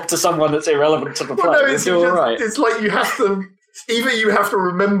just swap to someone that's irrelevant to the play, it's all right. It's like you have to. Either you have to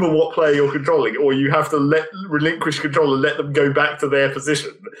remember what player you're controlling, or you have to relinquish control and let them go back to their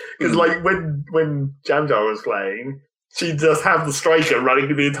position. Because, like, when Jamjar was playing, she'd just have the striker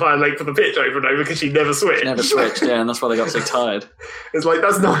running the entire length of the pitch over and over because she never switched. Yeah, and that's why they got so tired. It's like,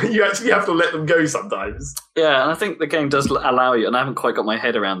 that's not... You actually have to let them go sometimes. Yeah, and I think the game does allow you, and I haven't quite got my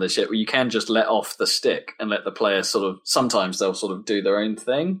head around this yet, where you can just let off the stick and let the player sort of... Sometimes they'll sort of do their own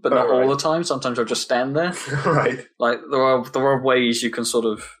thing, but not all the time. Sometimes they'll just stand there. Right. Like, there are ways you can sort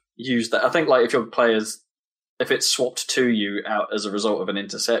of use that. I think, like, if your players... If it's swapped to you out as a result of an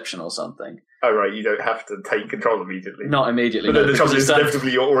interception or something. Oh, right, you don't have to take control immediately. Not immediately. But then the trouble is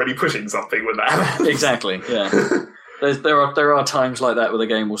inevitably you're already pushing something when that happens. Exactly, yeah. There are times like that where the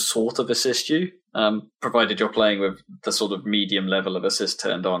game will sort of assist you, provided you're playing with the sort of medium level of assist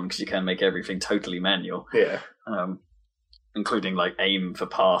turned on, because you can make everything totally manual. Yeah. Including like aim for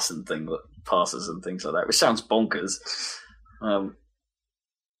passes and things like that, which sounds bonkers.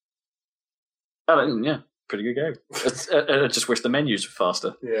 Yeah. Pretty good game. I just wish the menus were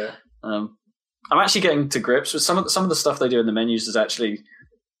faster. Yeah. I'm actually getting to grips with some of the stuff they do in the menus is actually...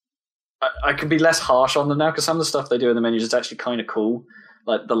 I can be less harsh on them now because some of the stuff they do in the menus is actually kind of cool.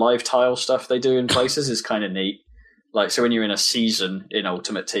 Like the live tile stuff they do in places is kind of neat. Like, so when you're in a season in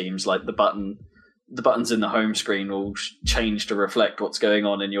Ultimate Teams, like the buttons in the home screen will change to reflect what's going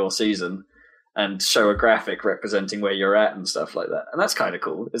on in your season. and show a graphic representing where you're at and stuff like that. And that's kind of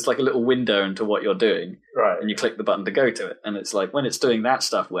cool. It's like a little window into what you're doing, Right. and you click the button to go to it. And it's like, when it's doing that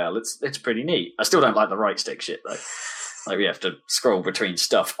stuff well, it's pretty neat. I still don't like the right stick shit, though. Like, we have to scroll between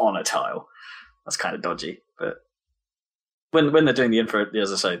stuff on a tile. That's kind of dodgy. But when they're doing the info,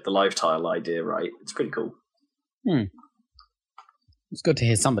 as I say, the live tile idea right, it's pretty cool. It's good to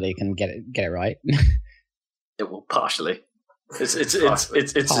hear somebody can get it right. It will partially. It's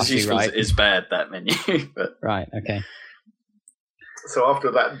as useful as it is bad, that menu. But right, okay. So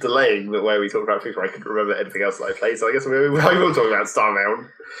after that delaying where we talked about FIFA, I couldn't remember anything else that I played, so I guess I will talk about Starbound.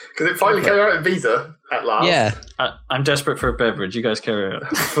 Because it finally came out in beta at last. Yeah. I'm desperate for a beverage. You guys carry on.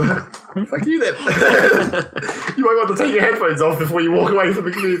 Fuck you then. You might want to take your headphones off before you walk away from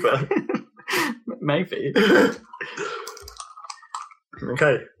the computer. Maybe.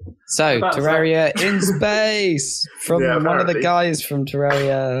 Okay. So, Terraria in space from one of the guys from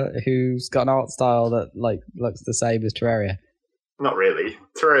Terraria who's got an art style that looks the same as Terraria. Not really.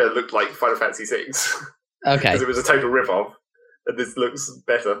 Terraria looked like Final Fantasy VI. Okay. Because it was a total rip-off. And this looks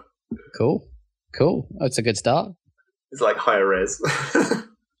better. Cool. Oh, it's a good start. It's like higher res.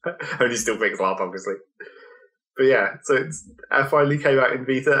 Only still pixel art, obviously. But yeah, so it finally came out in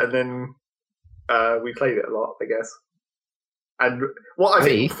beta, and then we played it a lot, I guess. And what I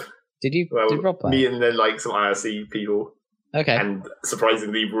think... Did Rob play? Me and then some IRC people. Okay. And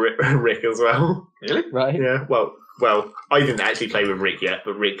surprisingly, Rick as well. Really? Right. Yeah, well, I didn't actually play with Rick yet,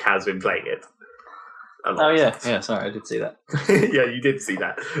 but Rick has been playing it. Oh, yeah. Yeah, sorry, I did see that. Yeah, you did see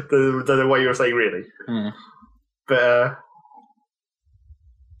that. Don't know why you were saying really. But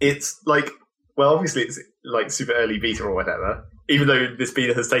it's obviously it's super early beta or whatever, even though this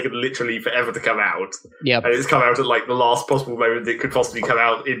beta has taken literally forever to come out. Yep. And it's come out at the last possible moment it could possibly come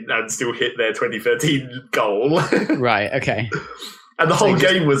out in and still hit their 2013 goal. Right, okay. And the whole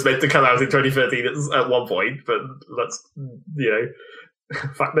game was meant to come out in 2013 at one point, but that's,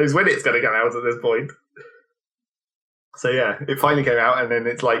 fuck knows when it's going to come out at this point. So yeah, it finally came out, and then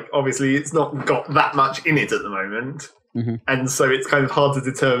it's obviously it's not got that much in it at the moment. Mm-hmm. And so it's kind of hard to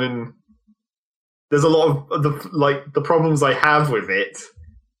determine. There's a lot of the problems I have with it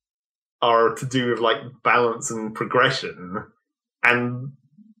are to do with balance and progression, and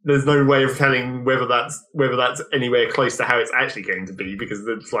there's no way of telling whether that's anywhere close to how it's actually going to be, because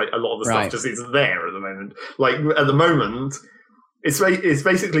there's a lot of the stuff just isn't there at the moment. At the moment, it's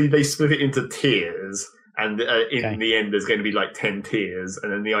basically they split it into tiers, and in the end there's going to be 10 tiers,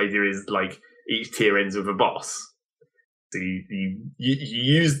 and then the idea is each tier ends with a boss. So you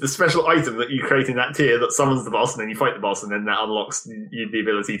use the special item that you create in that tier that summons the boss, and then you fight the boss, and then that unlocks the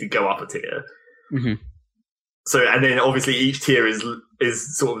ability to go up a tier. Mm-hmm. So, and then obviously each tier is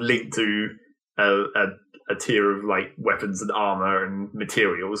sort of linked to a tier of weapons and armor and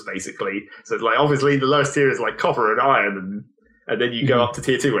materials, basically. So it's obviously the lowest tier is copper and iron, and then you go up to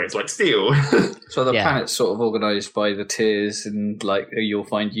tier 2 where it's steel. So the planet's sort of organised by the tiers, and you'll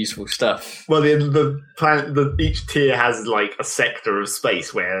find useful stuff. Well, the planet, each tier has a sector of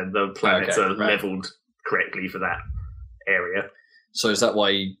space where the planets are leveled correctly for that area. So is that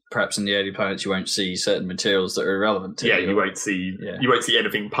why perhaps in the early planets you won't see certain materials that are irrelevant to you? Yeah, you won't see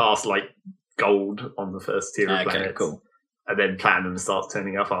anything past gold on the first tier of planets. Cool. And then platinum starts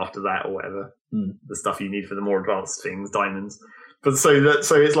turning up after that, or whatever. The stuff you need for the more advanced things, diamonds. But so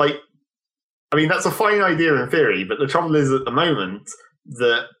it's that's a fine idea in theory, but the trouble is at the moment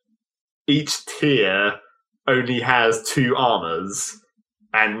that each tier only has 2 armors,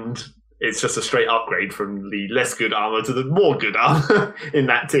 and it's just a straight upgrade from the less good armor to the more good armor in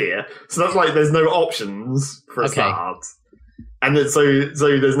that tier. So that's there's no options for a start. And then, so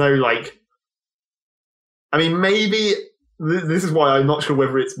there's no maybe this is why I'm not sure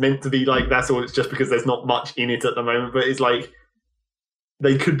whether it's meant to be that, or it's just because there's not much in it at the moment, but it's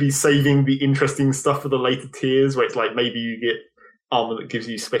they could be saving the interesting stuff for the later tiers, where it's maybe you get armor that gives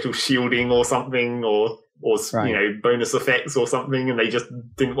you special shielding or something, or bonus effects or something, and they just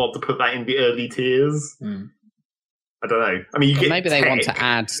didn't want to put that in the early tiers. I don't know. You get maybe they want to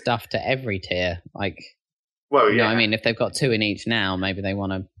add stuff to every tier, if they've got 2 in each now, maybe they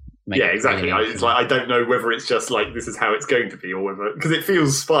want to make it exactly. Really I don't know whether it's just this is how it's going to be, or whether, because it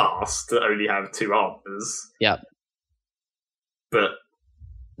feels sparse to only have 2 armors. Yep. But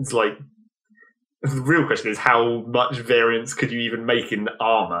it's the real question is how much variance could you even make in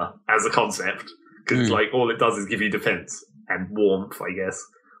armor as a concept? Because all it does is give you defense and warmth, I guess.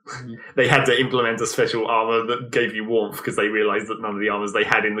 They had to implement a special armor that gave you warmth because they realized that none of the armors they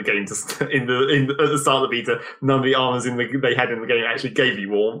had in the game at the start of the beta, none of the armors they had in the game actually gave you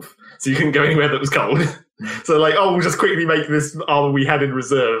warmth, so you couldn't go anywhere that was cold. So like, oh, we'll just quickly make this armor we had in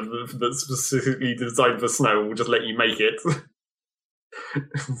reserve that's specifically designed for snow. We'll just let you make it.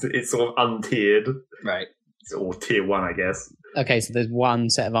 It's sort of untiered, right? Or tier 1, I guess. Okay, so there's one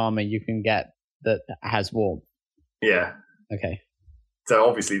set of armor you can get that has warmth. Yeah. Okay. So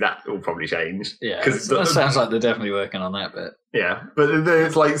obviously that will probably change. Yeah, because that sounds like they're definitely working on that bit. Yeah, but then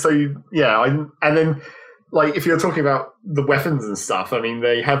it's like, so yeah, and then like if you're talking about the weapons and stuff, I mean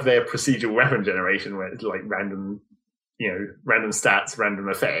they have their procedural weapon generation where it's like random stats, random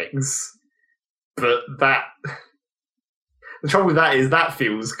effects, but that. The trouble with that is that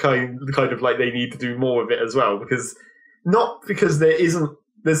feels kind of like they need to do more of it as well, because there's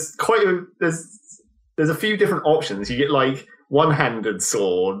a few different options. You get like one-handed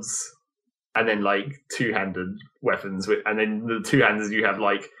swords and then like two-handed weapons, and then the two-handers you have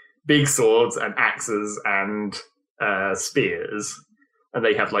like big swords and axes and spears, and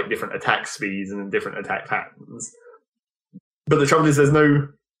they have like different attack speeds and different attack patterns. But the trouble is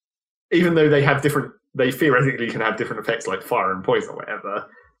even though they theoretically can have different effects like fire and poison or whatever,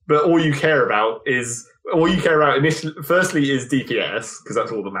 but all you care about initially, firstly, is DPS, because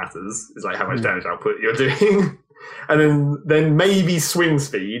that's all that matters, is like how much damage output you're doing. And then maybe swing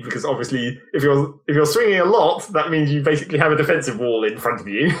speed, because obviously if you're swinging a lot, that means you basically have a defensive wall in front of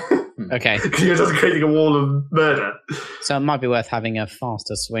you. Okay. Because you're just creating a wall of murder. So it might be worth having a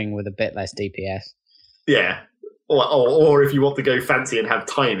faster swing with a bit less DPS. Yeah. Or if you want to go fancy and have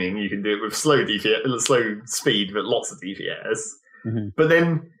timing, you can do it with slow speed but lots of DPS. Mm-hmm. But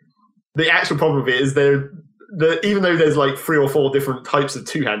then the actual problem of it is even though there's like 3 or 4 different types of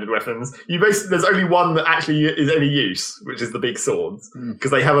two-handed weapons, there's only one that actually is any use, which is the big swords,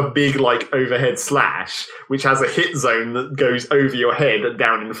 because they have a big like overhead slash, which has a hit zone that goes over your head and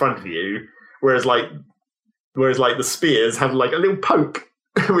down in front of you, whereas the spears have like a little poke,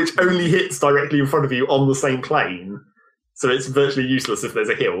 which only hits directly in front of you on the same plane. So it's virtually useless if there's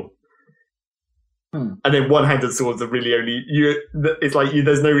a hill. And then one-handed swords are really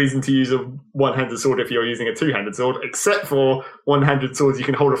there's no reason to use a one-handed sword if you're using a two-handed sword, except for one-handed swords you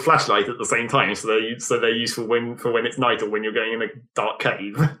can hold a flashlight at the same time, so they're useful for when it's night or when you're going in a dark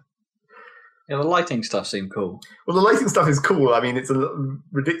cave. Yeah, the lighting stuff seemed cool. Well, the lighting stuff is cool. I mean, it's a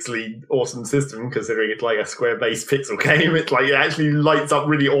ridiculously awesome system considering it's like a square-based pixel game. It's like it actually lights up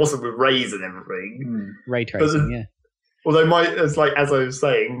really awesome with rays and everything. Ray tracing, yeah. Although as I was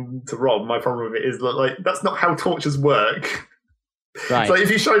saying to Rob, my problem with it is that like that's not how torches work. Right. So if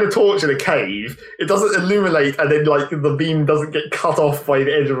you shine a torch in a cave, it doesn't illuminate and then like the beam doesn't get cut off by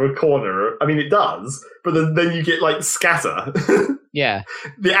the edge of a corner. I mean, it does, but then you get like scatter. Yeah.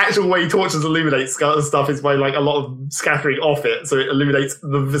 The actual way torches illuminate stuff is by like a lot of scattering off it, so it illuminates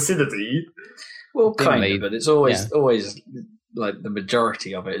the vicinity. Well, kind of, but it's always like the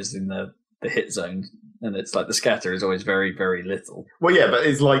majority of it is in the hit zone. And it's like the scatter is always very, very little. Well, yeah, but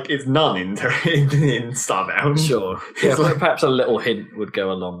it's none in Starbound. Sure. Yeah, perhaps a little hint would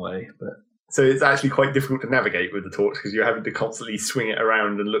go a long way. But so it's actually quite difficult to navigate with the torch because you're having to constantly swing it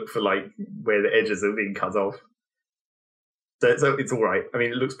around and look for like where the edges are being cut off. So it's all right. I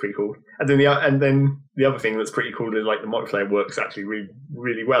mean, it looks pretty cool. And then the other thing that's pretty cool is like the multiplayer works actually really,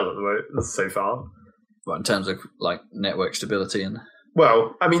 really well at the moment so far. Well, in terms of like network stability and.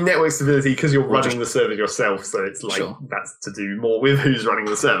 Well, I mean, network stability, because you're running the server yourself, so it's like that's to do more with who's running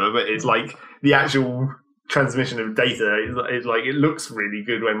the server, but it's like the actual transmission of data is like it looks really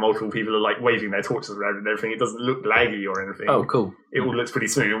good when multiple people are like waving their torches around and everything. It doesn't look laggy or anything. Oh, cool. It all looks pretty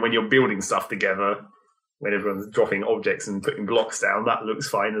smooth, and when you're building stuff together, when everyone's dropping objects and putting blocks down, that looks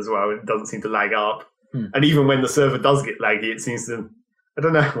fine as well. It doesn't seem to lag up. And even when the server does get laggy, it seems to, I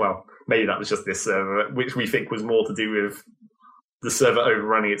don't know, well, maybe that was just this server, which we think was more to do with the server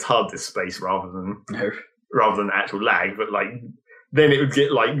overrunning its hard disk space rather than actual lag, but like then it would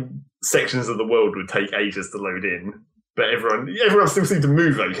get like sections of the world would take ages to load in, but everyone still seemed to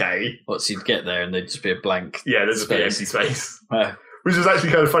move okay. So you'd get there and there'd just be a blank. Yeah, there's just be empty space. Wow. Which is actually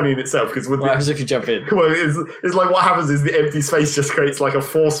kind of funny in itself because what happens if you jump in? Well, it's like what happens is the empty space just creates like a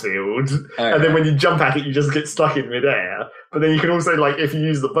force field, and then when you jump at it, you just get stuck in midair. But then you can also like if you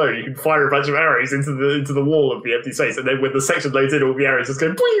use the bow, you can fire a bunch of arrows into the wall of the empty space, and then when the section loads in, all the arrows just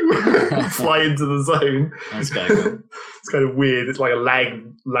go fly into the zone. That's kind of cool. It's kind of weird. It's like a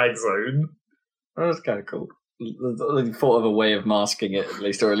lag zone. That's kind of cool. I thought of a way of masking it, at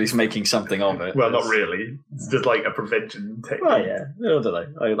least, or at least making something of it. Well, not really. It's just like a prevention technique. Well, yeah. I don't know.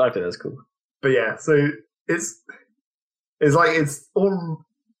 I think that's cool. But yeah, so it's all.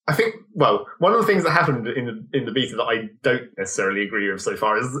 I think, well, one of the things that happened in the beta that I don't necessarily agree with so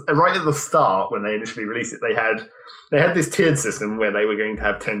far is right at the start when they initially released it, they had this tiered system where they were going to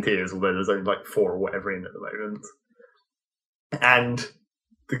have 10 tiers, although there's only like 4 or whatever in at the moment. And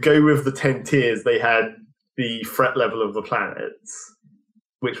to go with the 10 tiers, they had the threat level of the planets,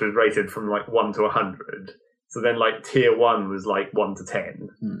 which was rated from like 1 to 100. So then like tier 1 was like 1 to 10.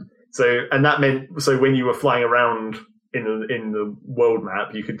 So, and that meant, so when you were flying around in the world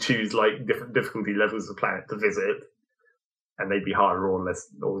map, you could choose like different difficulty levels of planet to visit, and they'd be harder or less,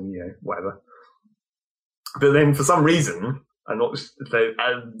 or whatever. But then for some reason, I'm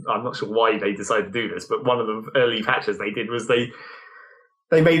not sure why they decided to do this, but one of the early patches they did was they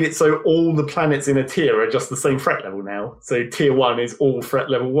made it so all the planets in a tier are just the same threat level now. So tier 1 is all threat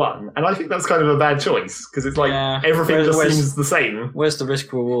level 1, and I think that's kind of a bad choice because it's like everything just seems the same. Where's the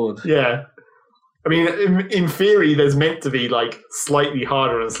risk reward? Yeah. I mean, in theory, there's meant to be like slightly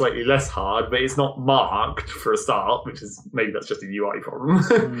harder and slightly less hard, but it's not marked for a start, which is maybe that's just a UI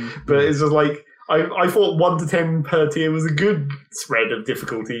problem. But it's just like I thought 1 to 10 per tier was a good spread of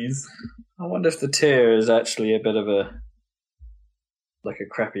difficulties. I wonder if the tier is actually a bit of a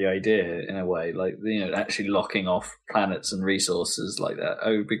crappy idea in a way, like actually locking off planets and resources like that.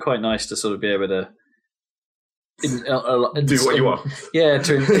 It would be quite nice to sort of be able to. Do what you want. Yeah,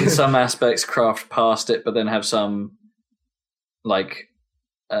 to in some aspects craft past it, but then have some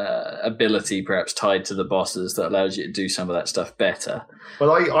ability perhaps tied to the bosses that allows you to do some of that stuff better.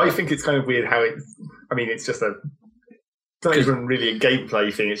 Well, I think it's kind of weird how it's just it's not even really a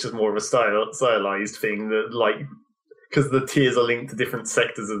gameplay thing, it's just more of a stylized thing that because the tiers are linked to different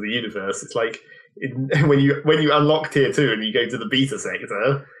sectors of the universe. It's like when you unlock tier 2 and you go to the beta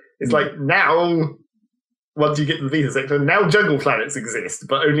sector, it's like now once you get to the beta sector, now jungle planets exist,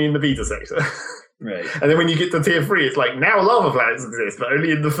 but only in the beta sector. Right. And then when you get to tier 3, it's like now lava planets exist, but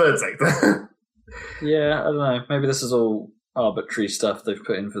only in the 3rd sector. Yeah, I don't know. Maybe this is all arbitrary stuff they've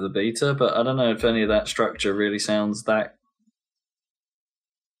put in for the beta, but I don't know if any of that structure really sounds that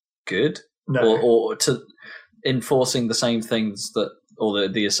good. No. Or to enforcing the same things or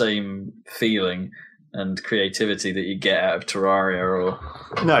the same feeling and creativity that you get out of Terraria or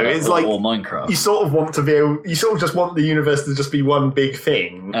Minecraft. You sort of just want the universe to just be one big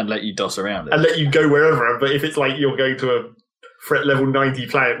thing. And let you doss around it. And let you go wherever. But if it's like you're going to a threat level 90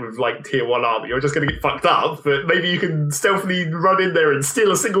 planet with like tier 1 armor, you're just going to get fucked up. But maybe you can stealthily run in there and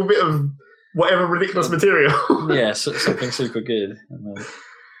steal a single bit of whatever ridiculous material. Yeah, something super good.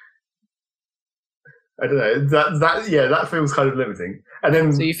 I don't know. That feels kind of limiting. And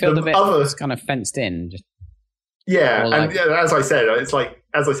then so you feel the bit that's kind of fenced in. And as I said, it's like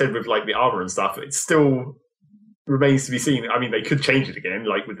with like the armor and stuff, it still remains to be seen. I mean, they could change it again,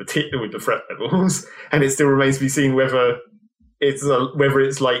 like with the threat levels, and it still remains to be seen whether it's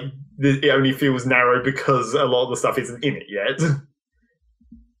like it only feels narrow because a lot of the stuff isn't in it yet.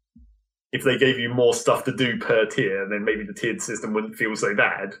 If they gave you more stuff to do per tier, then maybe the tiered system wouldn't feel so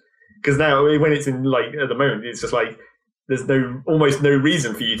bad. Because now, when it's in at the moment, it's just like there's almost no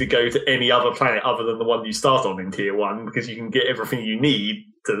reason for you to go to any other planet other than the one you start on in tier 1, because you can get everything you need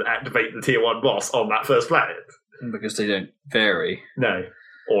to activate the tier 1 boss on that first planet. Because they don't vary. No,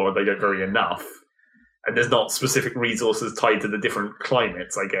 or they don't vary enough. And there's not specific resources tied to the different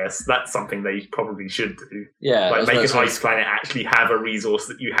climates, I guess. That's something they probably should do. Yeah. Make an ice planet actually have a resource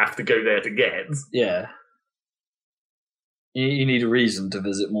that you have to go there to get. Yeah. You need a reason to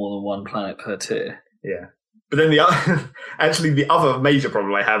visit more than one planet per tier. Yeah. But then the other major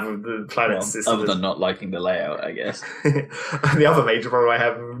problem I have with the planet system... Other than not liking the layout, I guess. The other major problem I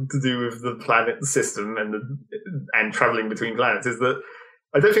have to do with the planet system and travelling between planets is that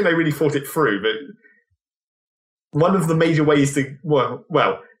I don't think they really thought it through, but one of the major ways to... Well,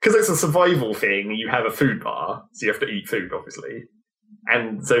 because it's a survival thing, you have a food bar, so you have to eat food, obviously.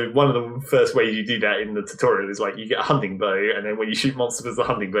 And so one of the first ways you do that in the tutorial is like you get a hunting bow, and then when you shoot monsters with the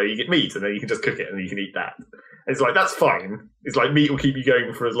hunting bow, you get meat, and then you can just cook it and you can eat that. And it's like, that's fine. It's like meat will keep you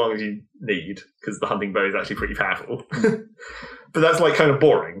going for as long as you need, because the hunting bow is actually pretty powerful. But that's like kind of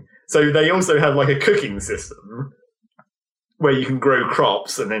boring. So they also have like a cooking system where you can grow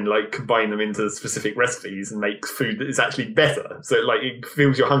crops and then like combine them into specific recipes and make food that is actually better. So it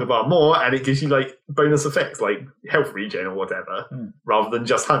fills your hunger bar more, and it gives you like bonus effects like health regen or whatever, rather than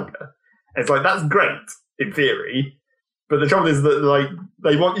just hunger. And it's like, that's great in theory, but the trouble is that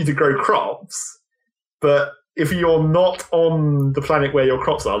they want you to grow crops, but if you're not on the planet where your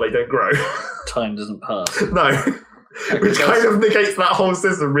crops are, they don't grow. Time doesn't pass. No. Which kind of negates that whole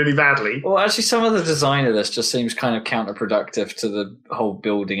system really badly. Well, actually, some of the design of this just seems kind of counterproductive to the whole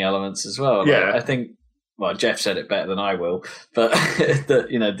building elements as well. Yeah. I think well, Jeff said it better than I will, but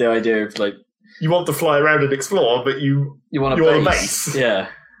the idea of like you want to fly around and explore, but you want a base. Yeah,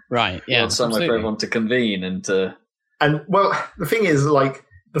 right. Yeah, you want somewhere for everyone to convene and to. And well, the thing is, like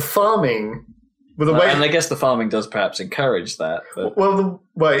the farming. And I guess the farming does perhaps encourage that. But,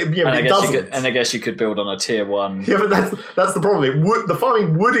 I guess you could build on a tier 1. Yeah, but that's the problem. The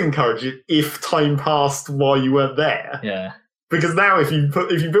farming would encourage it if time passed while you weren't there. Yeah. Because now, if you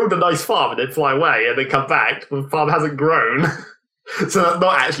build a nice farm and then fly away and then come back, the farm hasn't grown. So that's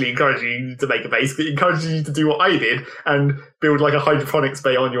not actually encouraging you to make a base. It encourages you to do what I did and build like a hydroponics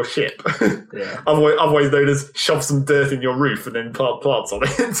bay on your ship. Yeah. Otherwise known as shove some dirt in your roof and then plant plants on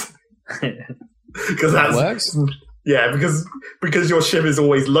it. Because that works. Yeah, because your ship is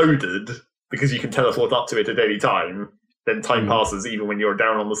always loaded, because you can teleport up to it at any time. Then time passes even when you're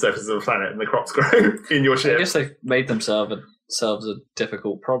down on the surface of the planet and the crops grow in your ship. I guess they've made themselves a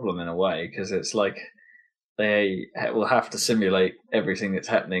difficult problem in a way, because it's like they will have to simulate everything that's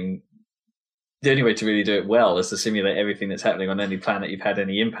happening. The only way to really do it well is to simulate everything that's happening on any planet you've had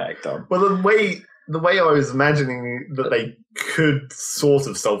any impact on. Well, the way I was imagining that they could sort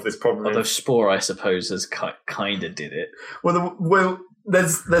of solve this problem. Although Spore, I suppose, has kind of did it. Well,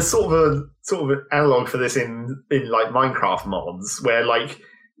 there's sort of an analog for this in like Minecraft mods, where like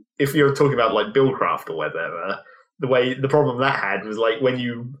if you're talking about like Buildcraft or whatever, the problem that had was like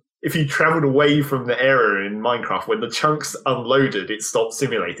if you traveled away from the area in Minecraft, when the chunks unloaded, it stopped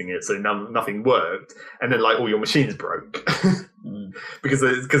simulating it, so nothing worked, and then like all your machines broke because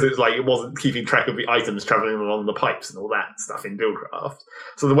it's like it wasn't keeping track of the items traveling along the pipes and all that stuff in Buildcraft.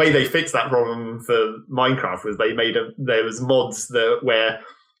 So the way they fixed that problem for Minecraft was there was mods where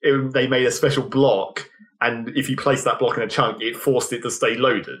they made a special block, and if you placed that block in a chunk, it forced it to stay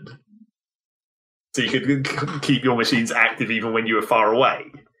loaded, so you could keep your machines active even when you were far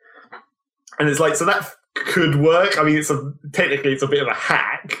away. And it's like, so that could work. I mean, technically it's a bit of a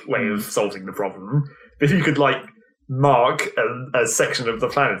hack way of solving the problem. If you could like mark a section of the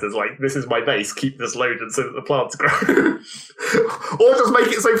planet as like, this is my base, keep this loaded so that the plants grow. Or just make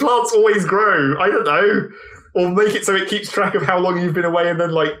it so plants always grow. I don't know. Or make it so it keeps track of how long you've been away and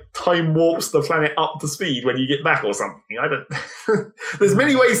then like time warps the planet up to speed when you get back or something. I don't. There's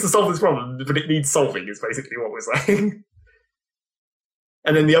many ways to solve this problem, but it needs solving is basically what we're saying.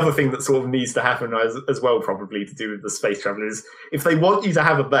 And then the other thing that sort of needs to happen as well, probably to do with the space travel, is if they want you to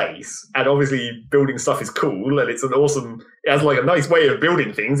have a base, and obviously building stuff is cool, and it has like a nice way of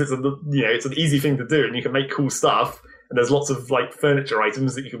building things. It's an easy thing to do, and you can make cool stuff. And there's lots of like furniture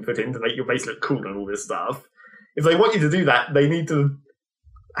items that you can put in to make your base look cool and all this stuff. If they want you to do that, they need to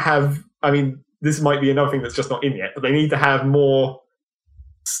have. I mean, this might be another thing that's just not in yet, but they need to have more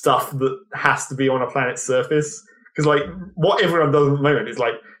stuff that has to be on a planet's surface. Because, like, what everyone does at the moment is,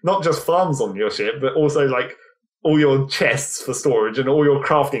 like, not just farms on your ship, but also, like, all your chests for storage and all your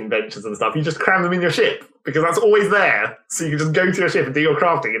crafting benches and stuff. You just cram them in your ship, because that's always there. So you can just go to your ship and do your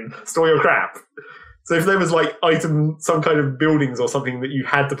crafting and store your crap. So if there was, like, some kind of buildings or something that you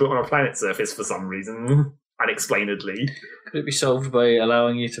had to put on a planet surface for some reason, unexplainedly. Could it be solved by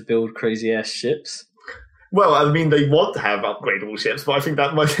allowing you to build crazy-ass ships? Well, I mean, they want to have upgradable ships, but I think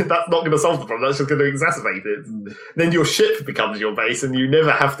that's not going to solve the problem. That's just going to exacerbate it. Then your ship becomes your base, and you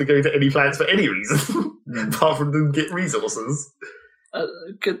never have to go to any planets for any reason, apart from to get resources.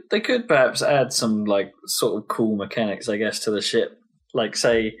 They could perhaps add some, like, sort of cool mechanics, I guess, to the ship. Like,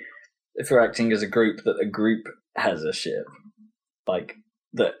 say, if you're acting as a group, that a group has a ship, like,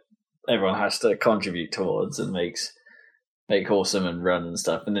 that everyone has to contribute towards and make awesome and run and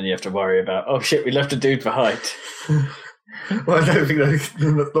stuff, and then you have to worry about, oh shit, we left a dude behind. Well, I don't think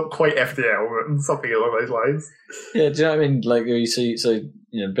that's not quite FDL, but something along those lines. Yeah, do you know what I mean? Like, you see, so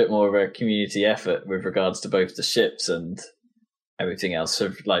a bit more of a community effort with regards to both the ships and everything else.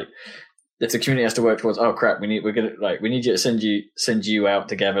 So, like, if the community has to work towards, oh crap, we need you to send you out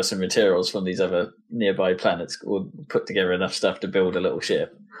to gather some materials from these other nearby planets, or put together enough stuff to build a little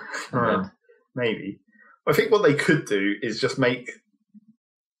ship. Maybe. I think what they could do is just make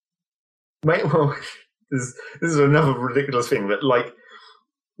well, this is another ridiculous thing, but like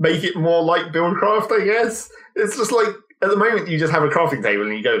make it more like Buildcraft, I guess. It's just like at the moment you just have a crafting table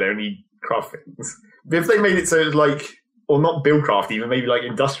and you go there and you craft things. But if they made it so like, or not Buildcraft even, maybe like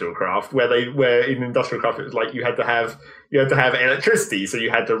Industrial Craft, where in Industrial Craft it was like you had to have electricity, so you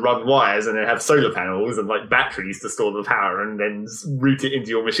had to run wires and then have solar panels and like batteries to store the power and then route it into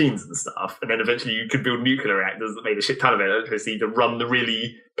your machines and stuff. And then eventually you could build nuclear reactors that made a shit ton of electricity to run the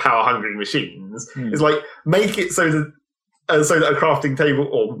really power hungry machines. It's like make it so that so that a crafting table,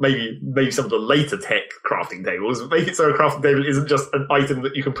 or maybe some of the later tech crafting tables, make it so a crafting table isn't just an item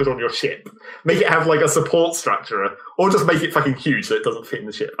that you can put on your ship. Make it have like a support structure, or just make it fucking huge so it doesn't fit in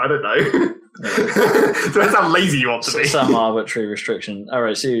the ship. I don't know. Depends how lazy you want to be. Some arbitrary restriction. All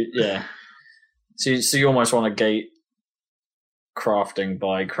right, so you almost want to gate crafting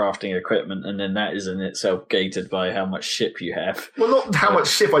by crafting equipment, and then that is in itself gated by how much ship you have. Well, not how much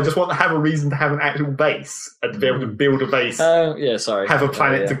ship. I just want to have a reason to have an actual base and to be able to build a base. Oh, yeah, sorry. Have a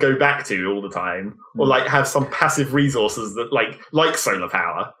planet to go back to all the time, or like have some passive resources that like solar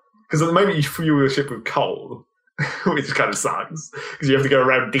power. Because at the moment you fuel your ship with coal, which kind of sucks because you have to go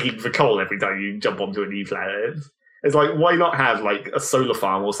around digging for coal every time you jump onto a new planet. It's like, why not have like a solar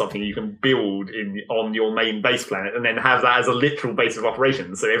farm or something you can build on your main base planet and then have that as a literal base of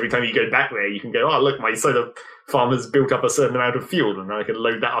operations? So every time you go back there, you can go, oh, look, my solar farm has built up a certain amount of fuel and I can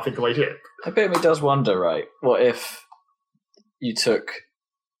load that up into my ship. A bit of me does wonder, right? What if you took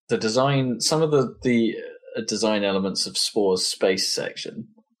the design, some of the design elements of Spore's space section,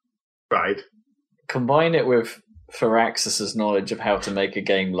 right? Combine it with Firaxis's knowledge of how to make a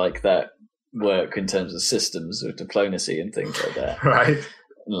game like that work in terms of systems of diplomacy and things like that, right?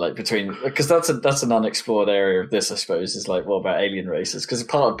 Like because that's an unexplored area of this, I suppose. Is like, what about alien races? Because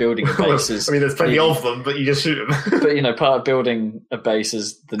part of building a base is, I mean, there's plenty of them, but you just shoot them. But part of building a base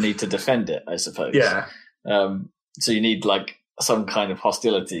is the need to defend it, I suppose. Yeah. So you need like some kind of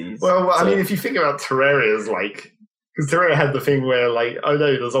hostility. Well, I mean, if you think about Terraria's like. Because Terraria had the thing where, like, oh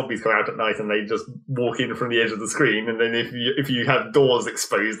no, the zombies come out at night and they just walk in from the edge of the screen, and then if you have doors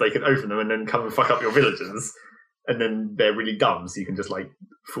exposed, they can open them and then come and fuck up your villagers, and then they're really dumb, so you can just like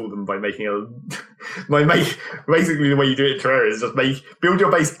fool them by making basically the way you do it in Terraria is just build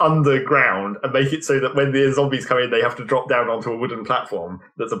your base underground and make it so that when the zombies come in, they have to drop down onto a wooden platform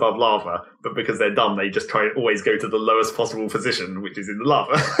that's above lava, but because they're dumb, they just try and always go to the lowest possible position, which is in the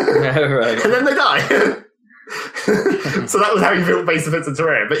lava, right. And then they die. So that was how you built base defense in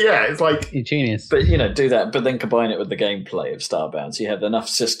Terraria. But yeah, it's like you're genius. But do that, but then combine it with the gameplay of Starbound, so you have enough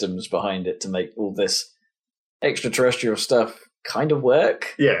systems behind it to make all this extraterrestrial stuff kind of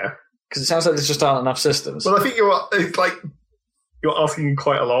work. Yeah, because it sounds like there's just aren't enough systems. Well, I think you're asking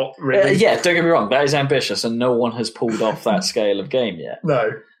quite a lot, really. Yeah, don't get me wrong, that is ambitious, and no one has pulled off that scale of game yet.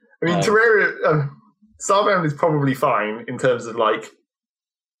 No, I mean Terraria, Starbound is probably fine in terms of like.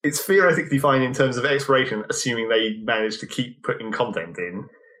 It's theoretically fine in terms of exploration, assuming they manage to keep putting content in.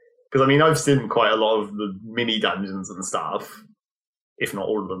 Because, I mean, I've seen quite a lot of the mini dungeons and stuff, if not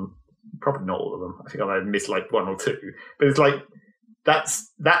all of them. Probably not all of them. I think I might have missed, like, one or two. But it's like,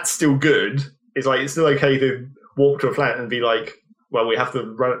 that's still good. It's like, it's still okay to walk to a planet and be like, well, we have to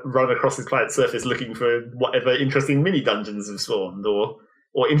run across this planet's surface looking for whatever interesting mini dungeons have spawned, or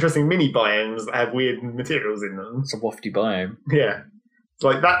interesting mini biomes that have weird materials in them. It's a wafty biome. Yeah.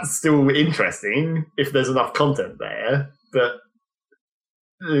 Like, that's still interesting if there's enough content there, but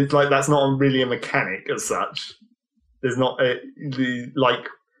like that's not really a mechanic as such. There's not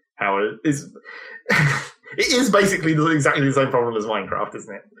how it is. It is basically exactly the same problem as Minecraft,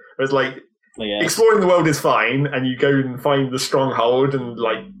 isn't it? Where it's like exploring the world is fine, and you go and find the stronghold and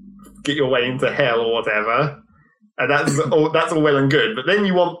like get your way into hell or whatever. And that's all well and good, but then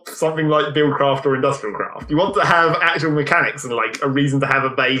you want something like Buildcraft or Industrial Craft. You want to have actual mechanics and like a reason to have a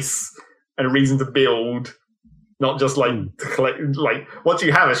base and a reason to build, not just like to collect. Like once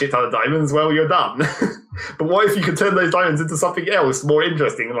you have a shit ton of diamonds, well, you're done. But what if you could turn those diamonds into something else more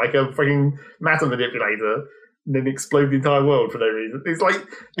interesting, like a freaking matter manipulator, and then explode the entire world for no reason? It's like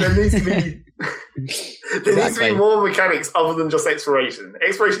there needs to be. There needs to be more mechanics other than just exploration.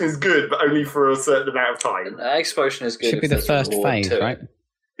 Exploration is good, but only for a certain amount of time. Exploration is good. Should be the first phase, too. Right?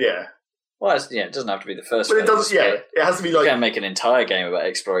 Yeah. Well, it doesn't have to be the first phase. But it doesn't. Yeah, it has to be like. You can make an entire game about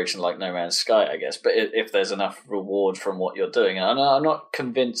exploration, like No Man's Sky, I guess. But if there's enough reward from what you're doing, and I'm not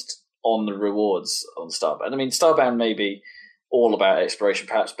convinced on the rewards on Starbound. I mean, Starbound may be all about exploration.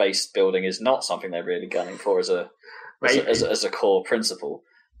 Perhaps base building is not something they're really gunning for as a core principle.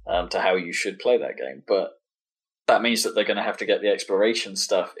 To how you should play that game, but that means that they're going to have to get the exploration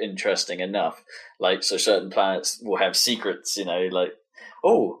stuff interesting enough. Like, so certain planets will have secrets, like,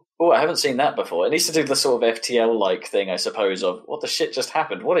 oh, I haven't seen that before. It needs to do the sort of FTL-like thing, I suppose, of what the shit just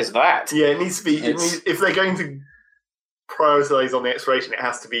happened. What is that? Yeah, it needs to be. If they're going to prioritize on the exploration, it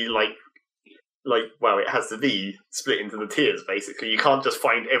has to be it has to be split into the tiers, basically. You can't just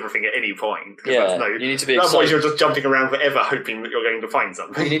find everything at any point. Yeah, you need to be excited. Otherwise you're just jumping around forever hoping that you're going to find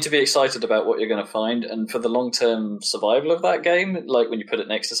something. You need to be excited about what you're going to find, and for the long-term survival of that game, like when you put it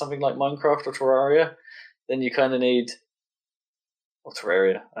next to something like Minecraft or Terraria, then you kind of need... Or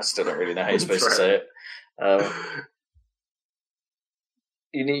Terraria. I still don't really know how you're supposed to say it.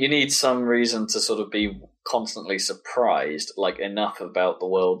 you need some reason to sort of be constantly surprised, like enough about the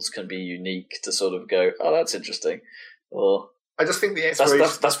worlds can be unique to sort of go, oh, that's interesting. Or I just think the exploration...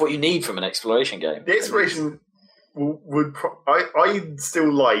 That's what you need from an exploration game. The exploration would... I'd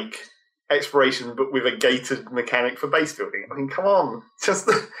still like exploration, but with a gated mechanic for base building. I mean, come on. Just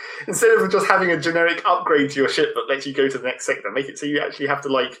instead of just having a generic upgrade to your ship that lets you go to the next sector, make it so you actually have to,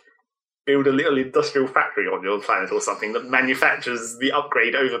 like, build a little industrial factory on your planet or something that manufactures the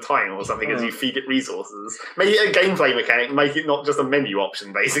upgrade over time or something as you feed it resources. Make it a gameplay mechanic, make it not just a menu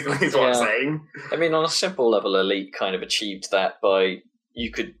option, basically, is what I'm saying. I mean, on a simple level, Elite kind of achieved that by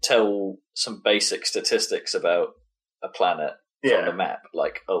you could tell some basic statistics about a planet from the map.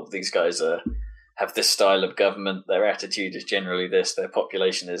 Like, oh, these guys have this style of government, their attitude is generally this, their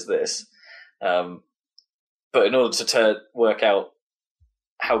population is this. But in order to work out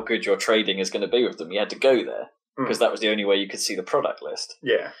how good your trading is going to be with them, you had to go there because that was the only way you could see the product list.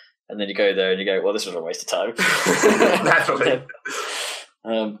 Yeah. And then you go there and you go, well, this was a waste of time. Naturally.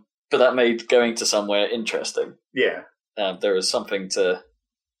 But that made going to somewhere interesting. Yeah. There was something to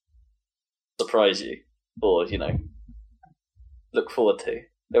surprise you or, look forward to.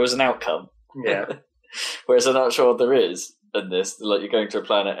 There was an outcome. Yeah. Whereas I'm not sure what there is in this. Like, you're going to a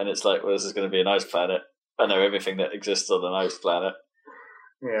planet and it's like, well, this is going to be a nice planet. I know everything that exists on a nice planet.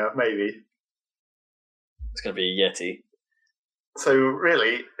 Yeah, maybe. It's going to be a Yeti. So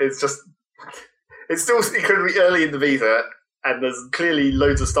really, it could be early in the beta, and there's clearly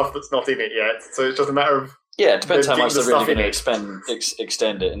loads of stuff that's not in it yet. So it's just a matter of it depends how much they're really going to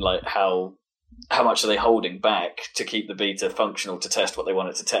extend it, and like how much are they holding back to keep the beta functional to test what they want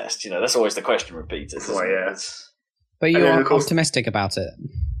it to test. That's always the question with betas. But you are optimistic about it.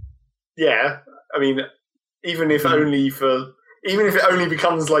 Yeah, I mean, even if it only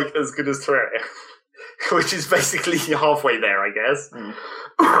becomes like as good as Terraria, which is basically halfway there, I guess.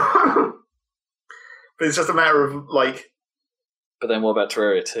 But it's just a matter of like. But then what about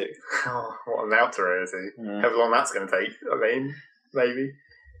Terraria 2? Oh, what about Terraria 2? How long that's going to take? I mean, maybe.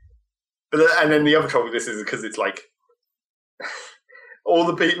 And then the other trouble with this is because it's like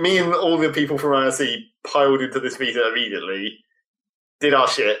me and all the people from IRC piled into this beta immediately, did our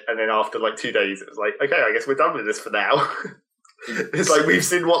shit, and then after like 2 days, it was like, okay, I guess we're done with this for now. It's like we've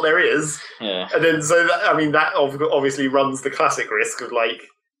seen what there is, and then that obviously runs the classic risk of like,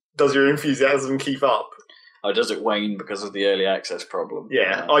 does your enthusiasm keep up? Or does it wane because of the early access problem?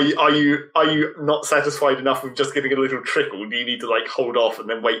 Yeah. Are you not satisfied enough with just getting a little trickle? Do you need to like hold off and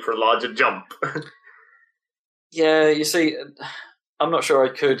then wait for a larger jump? Yeah, you see, I'm not sure I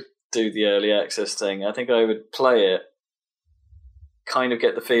could do the early access thing. I think I would play it, kind of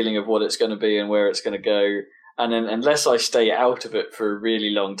get the feeling of what it's going to be and where it's going to go. And then unless I stay out of it for a really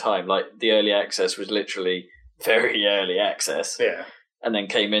long time, like the early access was literally very early access. Yeah. And then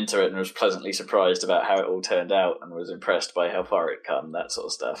came into it and was pleasantly surprised about how it all turned out and was impressed by how far it come, that sort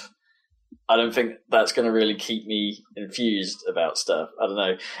of stuff. I don't think that's going to really keep me enthused about stuff. I don't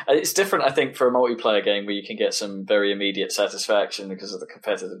know. It's different, I think, for a multiplayer game where you can get some very immediate satisfaction because of the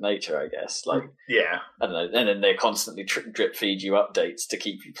competitive nature, I guess. Like, yeah. I don't know. And then they constantly drip feed you updates to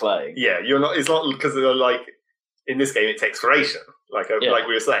keep you playing. Yeah, it's not because they're like, in this game, it's exploration, like we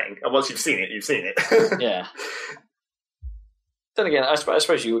were saying. And once you've seen it, you've seen it. Yeah. Then again, I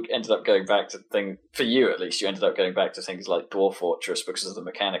suppose you ended up going back to for you at least, you ended up going back to things like Dwarf Fortress because of the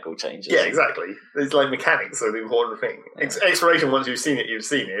mechanical changes. Yeah, exactly. It's like mechanics are the important thing. Yeah. Exploration, once you've seen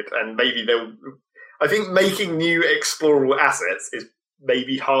it, and maybe I think making new explorable assets is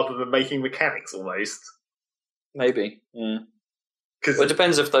maybe harder than making mechanics almost. Maybe, yeah. Well, it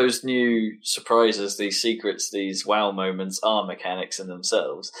depends if those new surprises, these secrets, these wow moments are mechanics in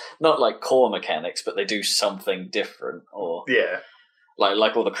themselves. Not like core mechanics, but they do something different. Or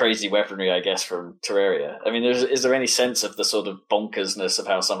like all the crazy weaponry, I guess, from Terraria. I mean, is there any sense of the sort of bonkersness of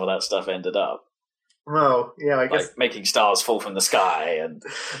how some of that stuff ended up? Well, yeah, I guess... Like making stars fall from the sky. And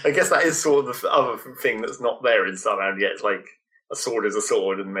I guess that is sort of the other thing that's not there in Starbound yet. It's like a sword is a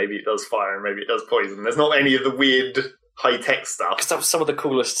sword, and maybe it does fire, and maybe it does poison. There's not any of the weird... high-tech stuff. Because that was some of the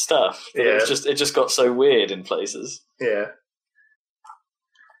coolest stuff. It just got so weird in places. Yeah.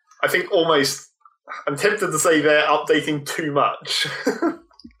 I think I'm tempted to say they're updating too much.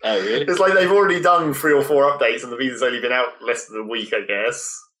 Oh, really? It's like they've already done 3 or 4 updates and the beta's only been out less than a week, I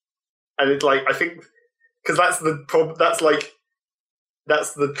guess. And it's like, I think, because that's the problem, that's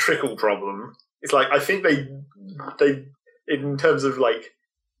the trickle problem. It's like, I think they in terms of like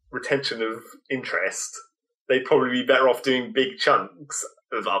retention of interest, they'd probably be better off doing big chunks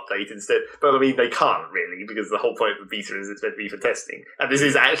of update instead. But I mean, they can't really, because the whole point of the beta is it's meant to be for testing. And this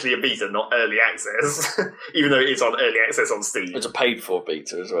is actually a beta, not early access, even though it's on early access on Steam. It's a paid-for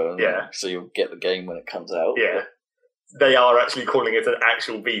beta as well. Yeah. So you'll get the game when it comes out. Yeah. They are actually calling it an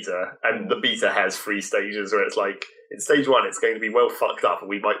actual beta, and the beta has 3 stages where it's like, in stage 1 it's going to be well fucked up and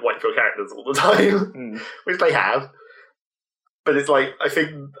we might wipe your characters all the time, which they have. But it's like, I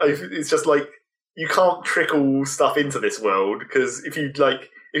think it's just like, you can't trickle stuff into this world, because if you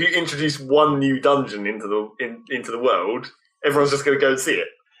introduce one new dungeon into the world, everyone's just going to go and see it,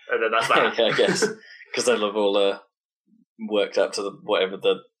 and then that's that. Yeah, I guess, because they'll have all worked up to whatever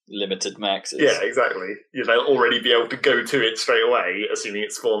the limited max is. Yeah, exactly. Yeah, they'll already be able to go to it straight away, assuming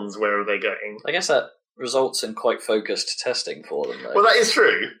it spawns wherever they're going. I guess that results in quite focused testing for them, though. Well, that is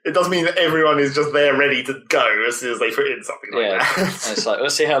true. It does mean that everyone is just there ready to go as soon as they put in something like that. And it's like,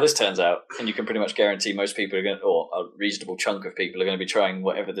 let's see how this turns out. And you can pretty much guarantee most people are going to, or a reasonable chunk of people are going to be trying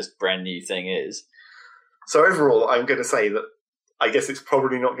whatever this brand new thing is. So overall, I'm going to say that I guess it's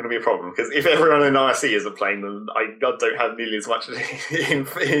probably not going to be a problem, because if everyone in IRC isn't playing them, I don't have nearly as much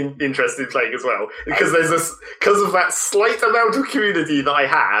interest in playing as well, because because of that slight amount of community that I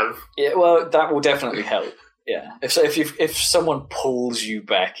have. Yeah, well, that will definitely help. Yeah, if someone pulls you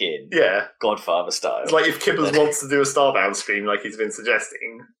back in, yeah, Godfather style. It's like if Kibbers wants to do a Starbound stream, like he's been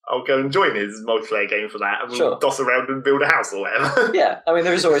suggesting, I'll go and join his multiplayer game for that, and we'll doss around and build a house or whatever. Yeah, I mean,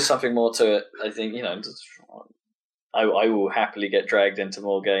 there is always something more to it. I think, I will happily get dragged into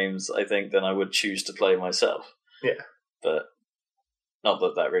more games, I think, than I would choose to play myself. Yeah. But not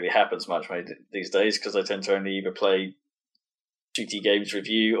that really happens much these days, because I tend to only either play shooty games with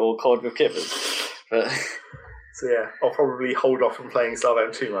you or COD with Kippers. But so yeah, I'll probably hold off from playing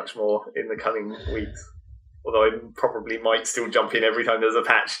Starbound too much more in the coming weeks. Although I probably might still jump in every time there's a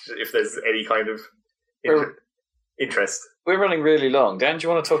patch, if there's any kind of interest. We're running really long. Dan, do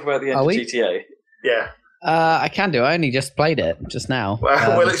you want to talk about the end of GTA? Yeah. I can do. I only just played it just now.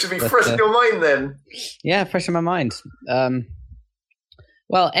 Well, it should be fresh in your mind then. Yeah, fresh in my mind.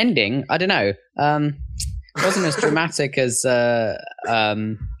 Well, ending, I don't know. Wasn't as dramatic as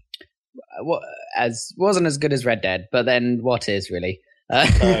wasn't as good as Red Dead, but then what is really? No,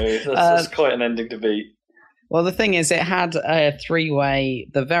 that's quite an ending to beat. Well, the thing is, it had a 3-way.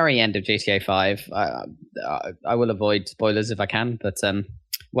 The very end of GTA 5. I will avoid spoilers if I can, but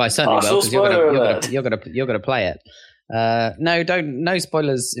well, I certainly will, because you're gonna play it. No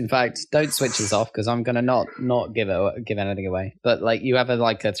spoilers. In fact, don't switch this off, because I'm gonna not give anything away. But like, you have a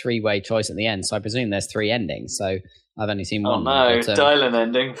 3-way choice at the end, so I presume there's 3 endings. So I've only seen one. Oh no, dial an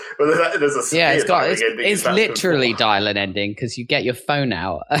ending. Well, there's a it's literally dial an ending, because you get your phone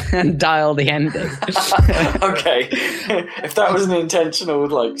out and dial the ending. Okay, if that was an intentional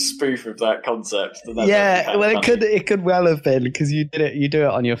spoof of that concept, then it could well have been, because you do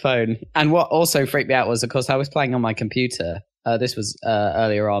it on your phone. And what also freaked me out was, of course, I was playing on my computer. This was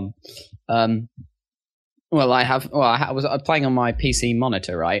earlier on. I was playing on my PC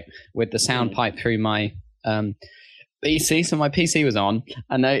monitor, right, with the sound pipe through my PC, so my PC was on,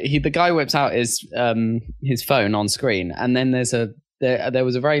 and the guy whips out his phone on screen, and then there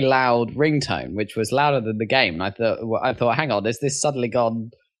was a very loud ringtone, which was louder than the game. And I thought, hang on, is this suddenly gone?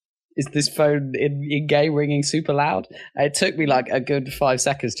 Is this phone in game ringing super loud? It took me a good 5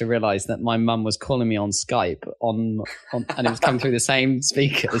 seconds to realize that my mum was calling me on Skype and it was coming through the same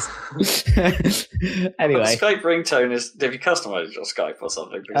speakers. Anyway, the Skype ringtone is. Have you customized your Skype or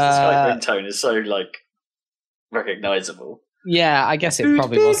something? Because the Skype ringtone is so recognizable. Yeah, I guess it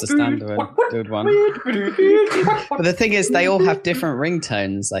probably was the standard one. But the thing is, they all have different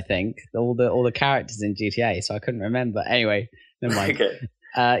ringtones. I think all the characters in GTA, so I couldn't remember. Anyway, never mind. Okay.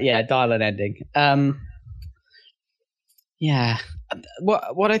 Yeah, dial an ending. Yeah,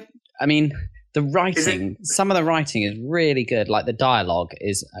 I mean, the writing. Some of the writing is really good. Like, the dialogue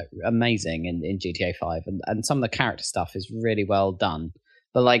is amazing in GTA 5, and some of the character stuff is really well done.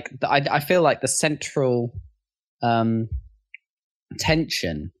 But I feel like the central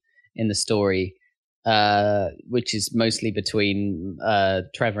tension in the story, which is mostly between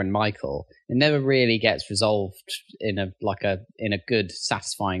Trevor and Michael, it never really gets resolved in a good,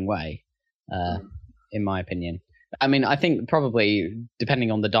 satisfying way, in my opinion. I mean, I think probably,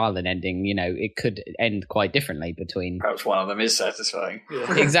 depending on the dial-in ending, it could end quite differently between. Perhaps one of them is satisfying.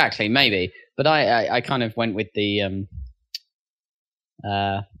 Yeah. Exactly, maybe. But I kind of went with the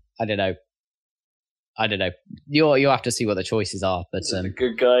I don't know. You'll have to see what the choices are, but the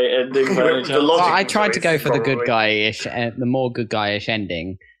good guy ending. I tried to go for the good guy-ish, the more good guy-ish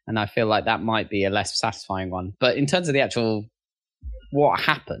ending, and I feel like that might be a less satisfying one. But in terms of the actual what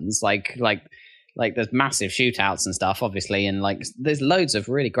happens, like there's massive shootouts and stuff, obviously, and like there's loads of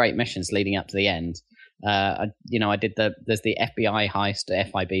really great missions leading up to the end. I did there's the FBI heist,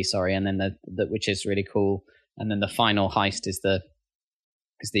 FIB, sorry, and then the which is really cool, and then the final heist is the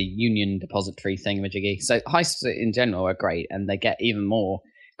Union Depository thingamajiggy. So heists in general are great, and they get even more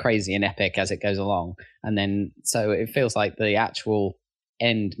crazy and epic as it goes along. And then so it feels like the actual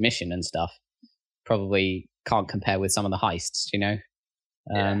end mission and stuff probably can't compare with some of the heists, you know.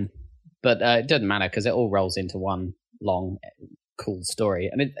 Yeah. But it doesn't matter because it all rolls into one long, cool story,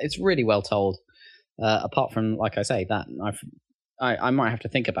 and it's really well told. Apart from, like I say, that I might have to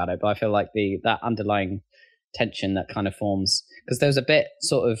think about it, but I feel like that underlying tension that kind of forms, because there's a bit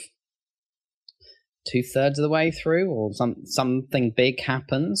sort of 2/3 of the way through, or something big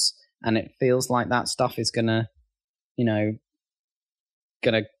happens, and it feels like that stuff is gonna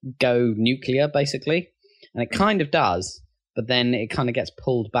go nuclear, basically, and it kind of does, but then it kind of gets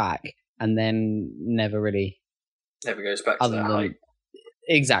pulled back, and then never goes back to that height.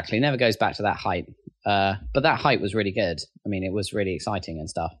 Exactly, never goes back to that height. But that height was really good. I mean, it was really exciting and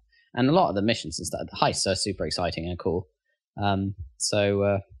stuff. And a lot of the missions and stuff, the heists are super exciting and cool.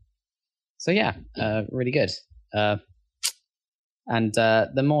 So yeah, really good. And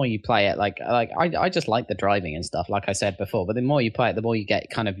the more you play it, I just like the driving and stuff, like I said before. But the more you play it, the more you get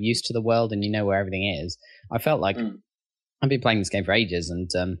kind of used to the world and you know where everything is. I felt like I've been playing this game for ages, and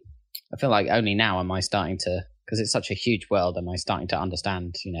I feel like only now am I starting to, because it's such a huge world, am I starting to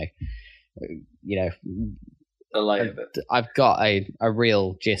understand, The lay of it. I've got a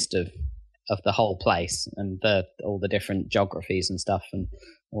real gist of the whole place and all the different geographies and stuff, and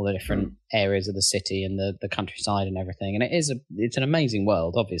all the different areas of the city and the countryside and everything. And it's an amazing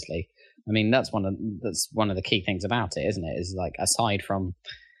world, obviously. I mean, that's one of the key things about it, isn't it? Is like, aside from,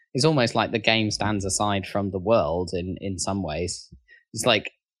 it's almost like the game stands aside from the world in some ways. It's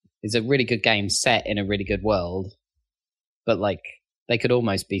like, it's a really good game set in a really good world, but like they could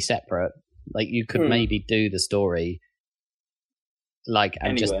almost be separate. Like you could maybe do the story and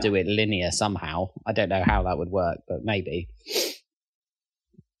anywhere, just do it linear somehow. I don't know how that would work, but maybe.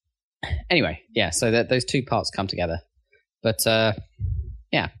 Anyway, yeah, so those two parts come together. But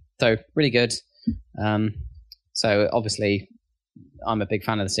yeah, so really good. So obviously I'm a big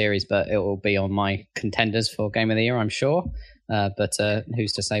fan of the series, but it will be on my contenders for Game of the Year, I'm sure. But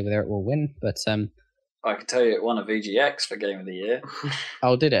who's to say whether it will win? But I can tell you it won a VGX for Game of the Year.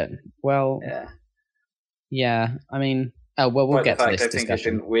 Oh, did it? Well, yeah. I mean, we'll get to this discussion. I think it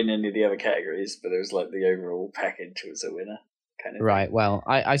didn't win any of the other categories, but it was like the overall package was a winner, kind of. Right. Well,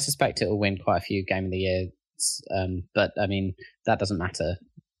 I suspect it will win quite a few Game of the Year, but I mean that doesn't matter.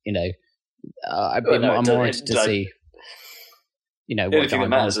 I'm more interested to see. What the only thing that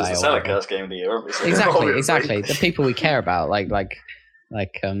matters is the Saladcast Game of the Year, obviously. Exactly. The people we care about, like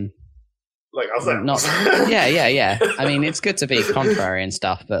ourselves. Yeah. I mean, it's good to be contrary and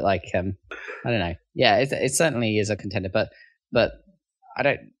stuff, but I don't know. Yeah, it certainly is a contender, but I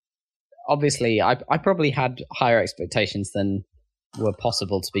don't. Obviously, I probably had higher expectations than were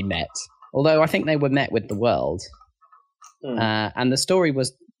possible to be met. Although I think they were met with the world, and the story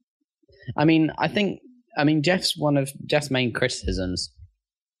was. One of Jeff's main criticisms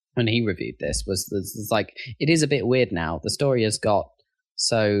when he reviewed this was like, it is a bit weird now. The story has got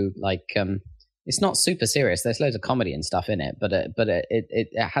so it's not super serious. There's loads of comedy and stuff in it, but it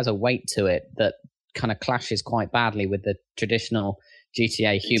has a weight to it that kind of clashes quite badly with the traditional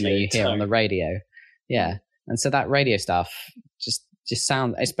GTA humor you hear on the radio. Yeah, and so that radio stuff just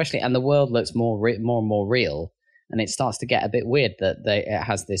sounds, especially, and the world looks more and more real, and it starts to get a bit weird that it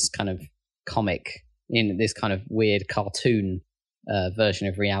has this kind of comic in this kind of weird cartoon version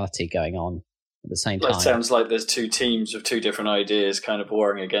of reality going on at the same time. It sounds like there's two teams of two different ideas kind of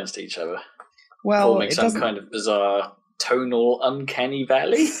warring against each other. Well, forming some kind of bizarre tonal uncanny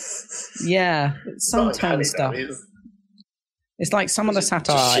valley. Yeah, some tone stuff. It's like some of the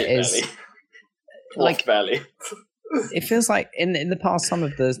satire is like valley. It feels like in the past, some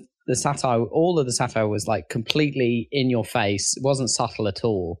of the satire, all of the satire was like completely in your face. It wasn't subtle at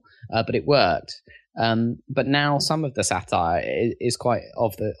all, but it worked. But now some of the satire is quite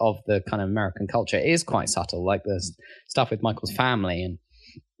of the kind of American culture. It is quite subtle, like the stuff with Michael's family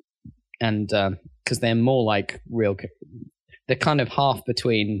and because they're more like real. They're kind of half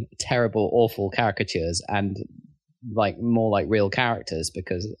between terrible, awful caricatures and like more like real characters,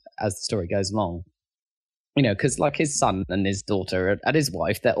 because as the story goes along, because like his son and his daughter and his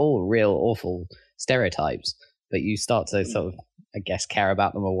wife, they're all real awful stereotypes, but you start to sort of, I guess, care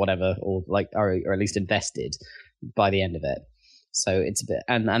about them or whatever, or at least invested by the end of it. So it's a bit,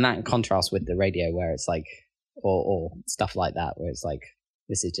 and that contrasts with the radio where it's like, or stuff like that, where it's like,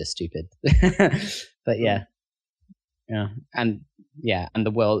 this is just stupid. But yeah, and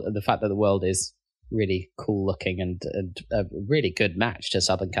the fact that the world is really cool looking and a really good match to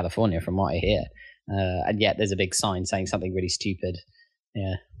Southern California from what I hear, and yet there's a big sign saying something really stupid,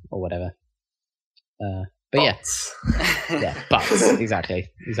 or whatever. But buts. exactly.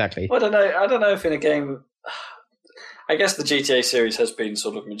 Well, I don't know if in a game, I guess the GTA series has been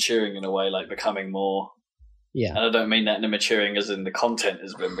sort of maturing in a way, like becoming more. Yeah, and I don't mean that in a maturing as in the content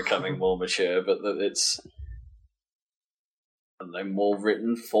has been becoming more mature, but that it's, I don't know, more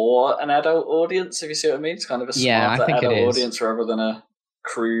written for an adult audience. If you see what I mean, it's kind of a smarter adult audience rather than a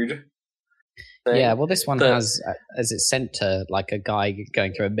crude thing. Yeah, well, this one has as its center like a guy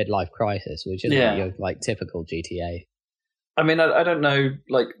going through a midlife crisis, which isn't your like typical GTA. I mean, I don't know,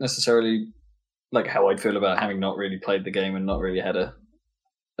 like necessarily, like how I'd feel about having not really played the game and not really had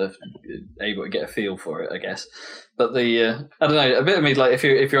able to get a feel for it, I guess. But the I don't know, a bit of me, like if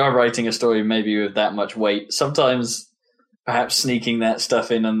you are writing a story maybe with that much weight, sometimes perhaps sneaking that stuff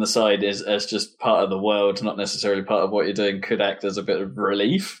in on the side as just part of the world, not necessarily part of what you're doing, could act as a bit of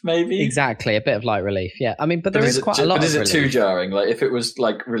relief, maybe. Exactly, a bit of light relief. Yeah, I mean, but there is quite a lot. But is it too jarring? Like if it was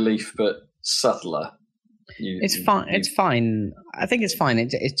like relief but subtler. It's fine. It's fine. I think it's fine.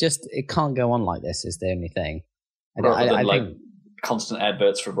 It's just it can't go on like this. Is the only thing. I think constant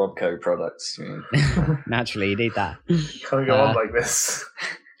adverts for Robco products. Naturally, you need that. Can't go on like this.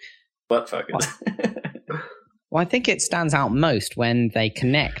 Butt fuckers. Well, I think it stands out most when they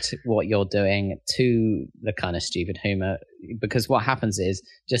connect what you're doing to the kind of stupid humor, because what happens is,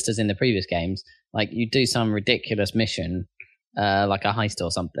 just as in the previous games, like you do some ridiculous mission, like a heist or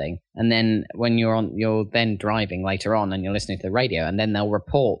something, and then when you're then driving later on and you're listening to the radio, and then they'll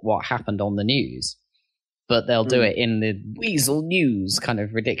report what happened on the news, but they'll do it in the Weasel News kind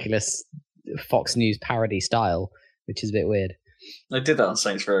of ridiculous Fox News parody style, which is a bit weird. They did that on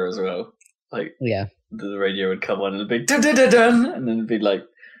Saints Row as well. Like, yeah. The radio would come on and it'd be dun dun dun dun, and then it'd be like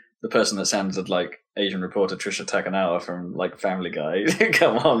the person that sounded like Asian reporter Trisha Takanawa from like Family Guy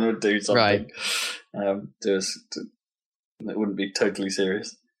come on and do something. Right. It wouldn't be totally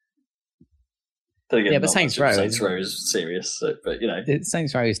serious. Again, but Saints Row is serious, so, but you know,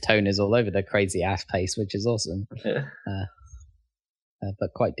 Saints Row's tone is all over the crazy ass pace, which is awesome. Yeah,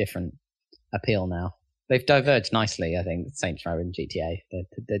 but quite different appeal now. They've diverged nicely, I think. Saints Row and GTA,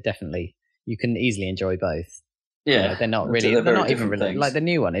 they're definitely. You can easily enjoy both. Yeah, they're not really. They're not even really, like the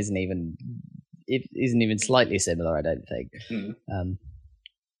new one isn't even. It isn't even slightly similar. I don't think.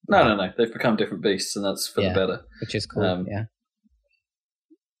 No. They've become different beasts, and that's for the better, which is cool.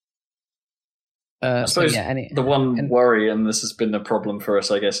 I suppose the one worry, and this has been a problem for us,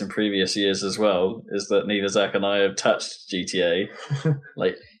 I guess, in previous years as well, is that neither Zach and I have touched GTA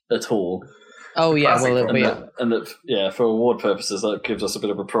like at all. Oh yeah, for award purposes, that gives us a bit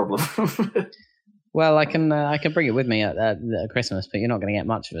of a problem. Well, I can bring it with me at Christmas, but you're not going to get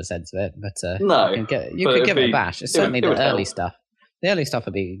much of a sense of it. But no, you could give it a bash. It's certainly the early stuff. The early stuff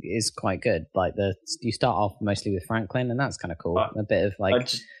is quite good. Like you start off mostly with Franklin, and that's kind of cool. A bit of like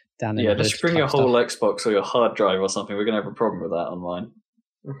down in the hood just bring your whole Xbox or your hard drive or something. We're going to have a problem with that on mine.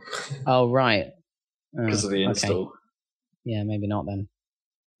 Oh right, because of the install. Okay. Yeah, maybe not then.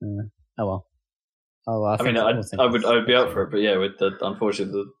 Oh well. Oh, well, I mean, I would be up for it, but yeah, with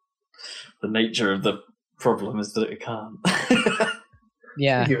unfortunately the nature of the problem is that it can't.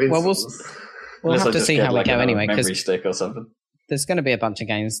 Yeah, well, we'll have to see how we go anyway. Memory stick or something. There's going to be a bunch of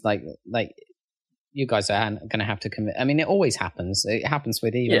games like you guys are going to have to commit. I mean, it always happens. It happens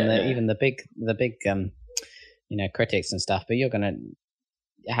with even the big critics and stuff. But you're going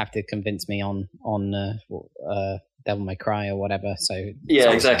to have to convince me on Devil May Cry or whatever. So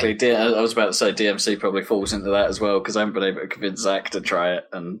yeah, exactly. I was about to say DMC probably falls into that as well, because I haven't been able to convince Zach to try it.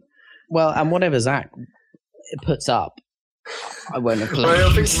 And whatever Zach puts up, I won't have played.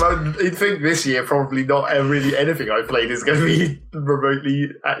 I think this year probably not really anything I've played is going to be remotely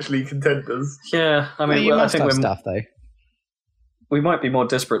actually contenders. Yeah, I mean, I think we're stuff though. We might be more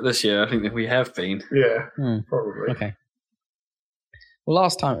desperate this year, I think, than we have been. Yeah, probably. Okay. Well,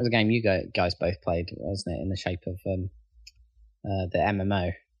 last time it was a game you guys both played, wasn't it? In the shape of the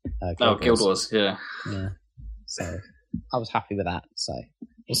MMO. Guild Wars, yeah. Yeah. So I was happy with that. So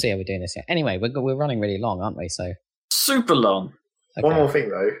we'll see how we're doing this year. Anyway, we're running really long, aren't we? So super long. Okay. One more thing,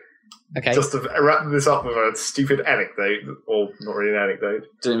 though. Okay. Just to wrap this up with a stupid anecdote, or not really an anecdote.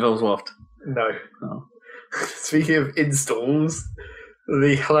 Does it involve Waft? No. Oh. Speaking of installs,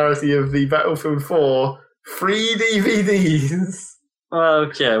 the hilarity of the Battlefield 4 free DVDs.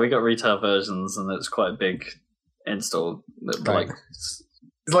 Well, yeah, we got retail versions, and it's quite a big install. Like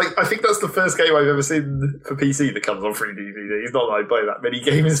It's like, I think that's the first game I've ever seen for PC that comes on free DVDs. Not that I buy that many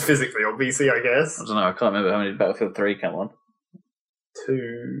games physically on PC, I guess. I don't know. I can't remember how many Battlefield 3 came on.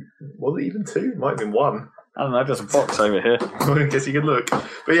 2. Was it even 2? Might have been 1. I don't know. There's a box over here. I guess you can look.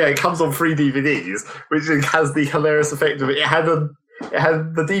 But yeah, it comes on free DVDs, which has the hilarious effect of it. It had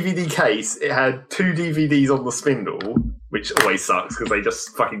the DVD case. It had 2 DVDs on the spindle, which always sucks because they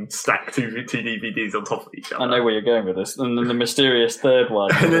just fucking stack two DVDs on top of each other. I know where you're going with this. And then the mysterious third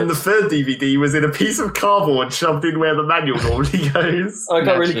one. And then the third DVD was in a piece of cardboard shoved in where the manual normally goes. I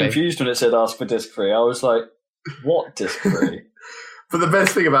got really confused when it said ask for disc free. I was like, what disc free? But the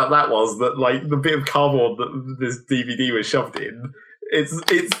best thing about that was that, like, the bit of cardboard that this DVD was shoved in, it's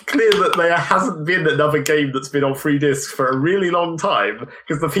clear that there hasn't been another game that's been on free disc for a really long time,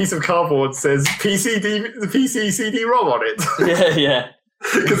 because the piece of cardboard says PC CD-ROM on it. Yeah.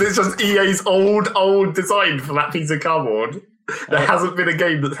 Because it's just EA's old design for that piece of cardboard. There hasn't been a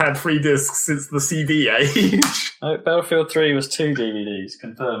game that's had free discs since the CD age. Battlefield 3 was 2 DVDs,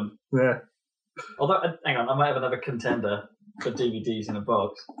 confirmed. Yeah. Although, hang on, I might have another contender for DVDs in a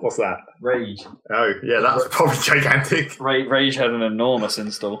box. What's that? Rage. Oh, yeah, that's probably gigantic. Rage had an enormous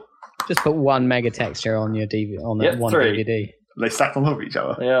install. Just put 1 mega texture on your DVD on Yep, one 3. DVD. They stacked on top of each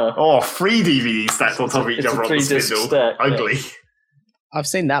other. Yeah. Oh, 3 DVDs stacked on top of each other on the spindle. Stack, ugly. Yeah. I've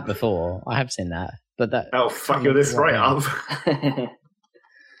seen that before. I have seen that, but that. Oh, fuck your disc right up.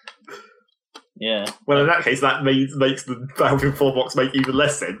 Yeah. Well, in that case, that makes the Battlefield 4 box make even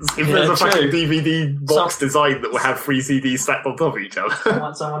less sense. If there's a fucking DVD box design that will have 3 CDs stacked on top of each other.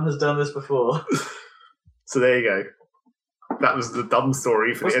 Someone has done this before. So there you go. That was the dumb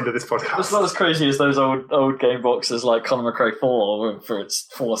story for the end of this podcast. It's not as crazy as those old game boxes like Colin McRae 4 for its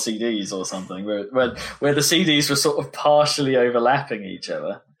 4 CDs or something, where the CDs were sort of partially overlapping each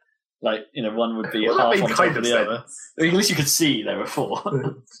other. Like, one would be half on top of the other. I mean, at least you could see there were 4.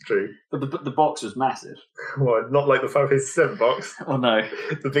 It's true. But the box was massive. Well, not like the Final Fantasy 7 box. Oh no.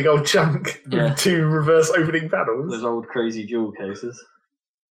 The big old chunk with 2 reverse opening panels. Those old crazy dual cases.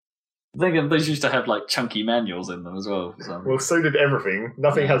 I think those used to have like chunky manuals in them as well. Well, so did everything.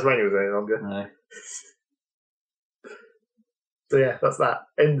 Nothing has manuals any longer. No. So yeah, that's that.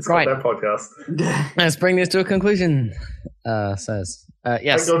 End this goddamn podcast. Let's bring this to a conclusion. Says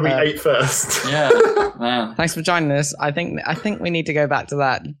yes. Thank God we ate first. Yeah, man. Thanks for joining us. I think we need to go back to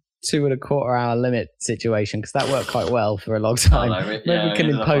that 2.25 hour limit situation because that worked quite well for a long time. Maybe we can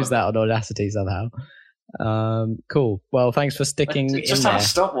impose that on Audacity somehow. Cool. Well, thanks for sticking in there. Just have a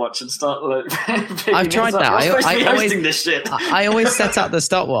stopwatch and start. I've tried that. I always this shit. I always set up the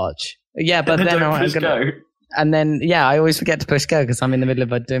stopwatch. Yeah, but then I'm gonna. Go. And then, I always forget to push go because I'm in the middle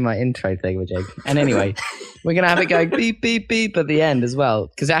of doing my intro thing with Jake. And anyway, we're going to have it going beep, beep, beep at the end as well.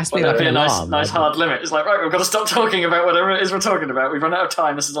 Because it has to be like an alarm. Nice hard limit. It's like, right, we've got to stop talking about whatever it is we're talking about. We've run out of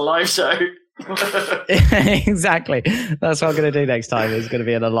time. This is a live show. Exactly. That's what I'm going to do next time. It's going to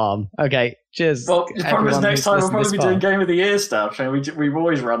be an alarm. Okay, cheers. Well, the problem is next time we'll probably be doing Game of the Year stuff. And we've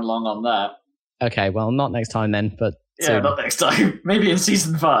always run long on that. Okay, well, not next time then, but yeah, not next time. Maybe in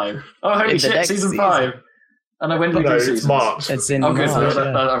Season 5. Oh, holy shit, Season 5. And when do we do season? It's March. It's in March.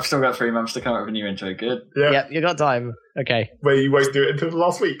 I've still got 3 months to come up with a new intro. Good. Yeah. Yep, you got time. Okay. Well, you won't do it until the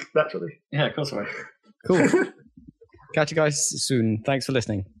last week, naturally. Yeah, of course I will. Cool. Catch you guys soon. Thanks for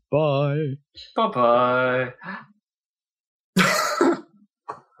listening. Bye. Bye-bye.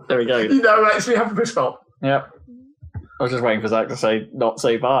 There we go. You don't actually have to push stop. Yep. I was just waiting for Zach to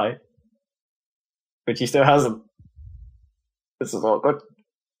say bye. But he still hasn't. This is awkward.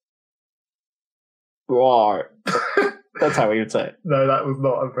 Right. That's how we would say it. No, that was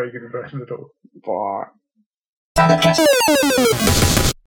not a very good impression at all. Bar.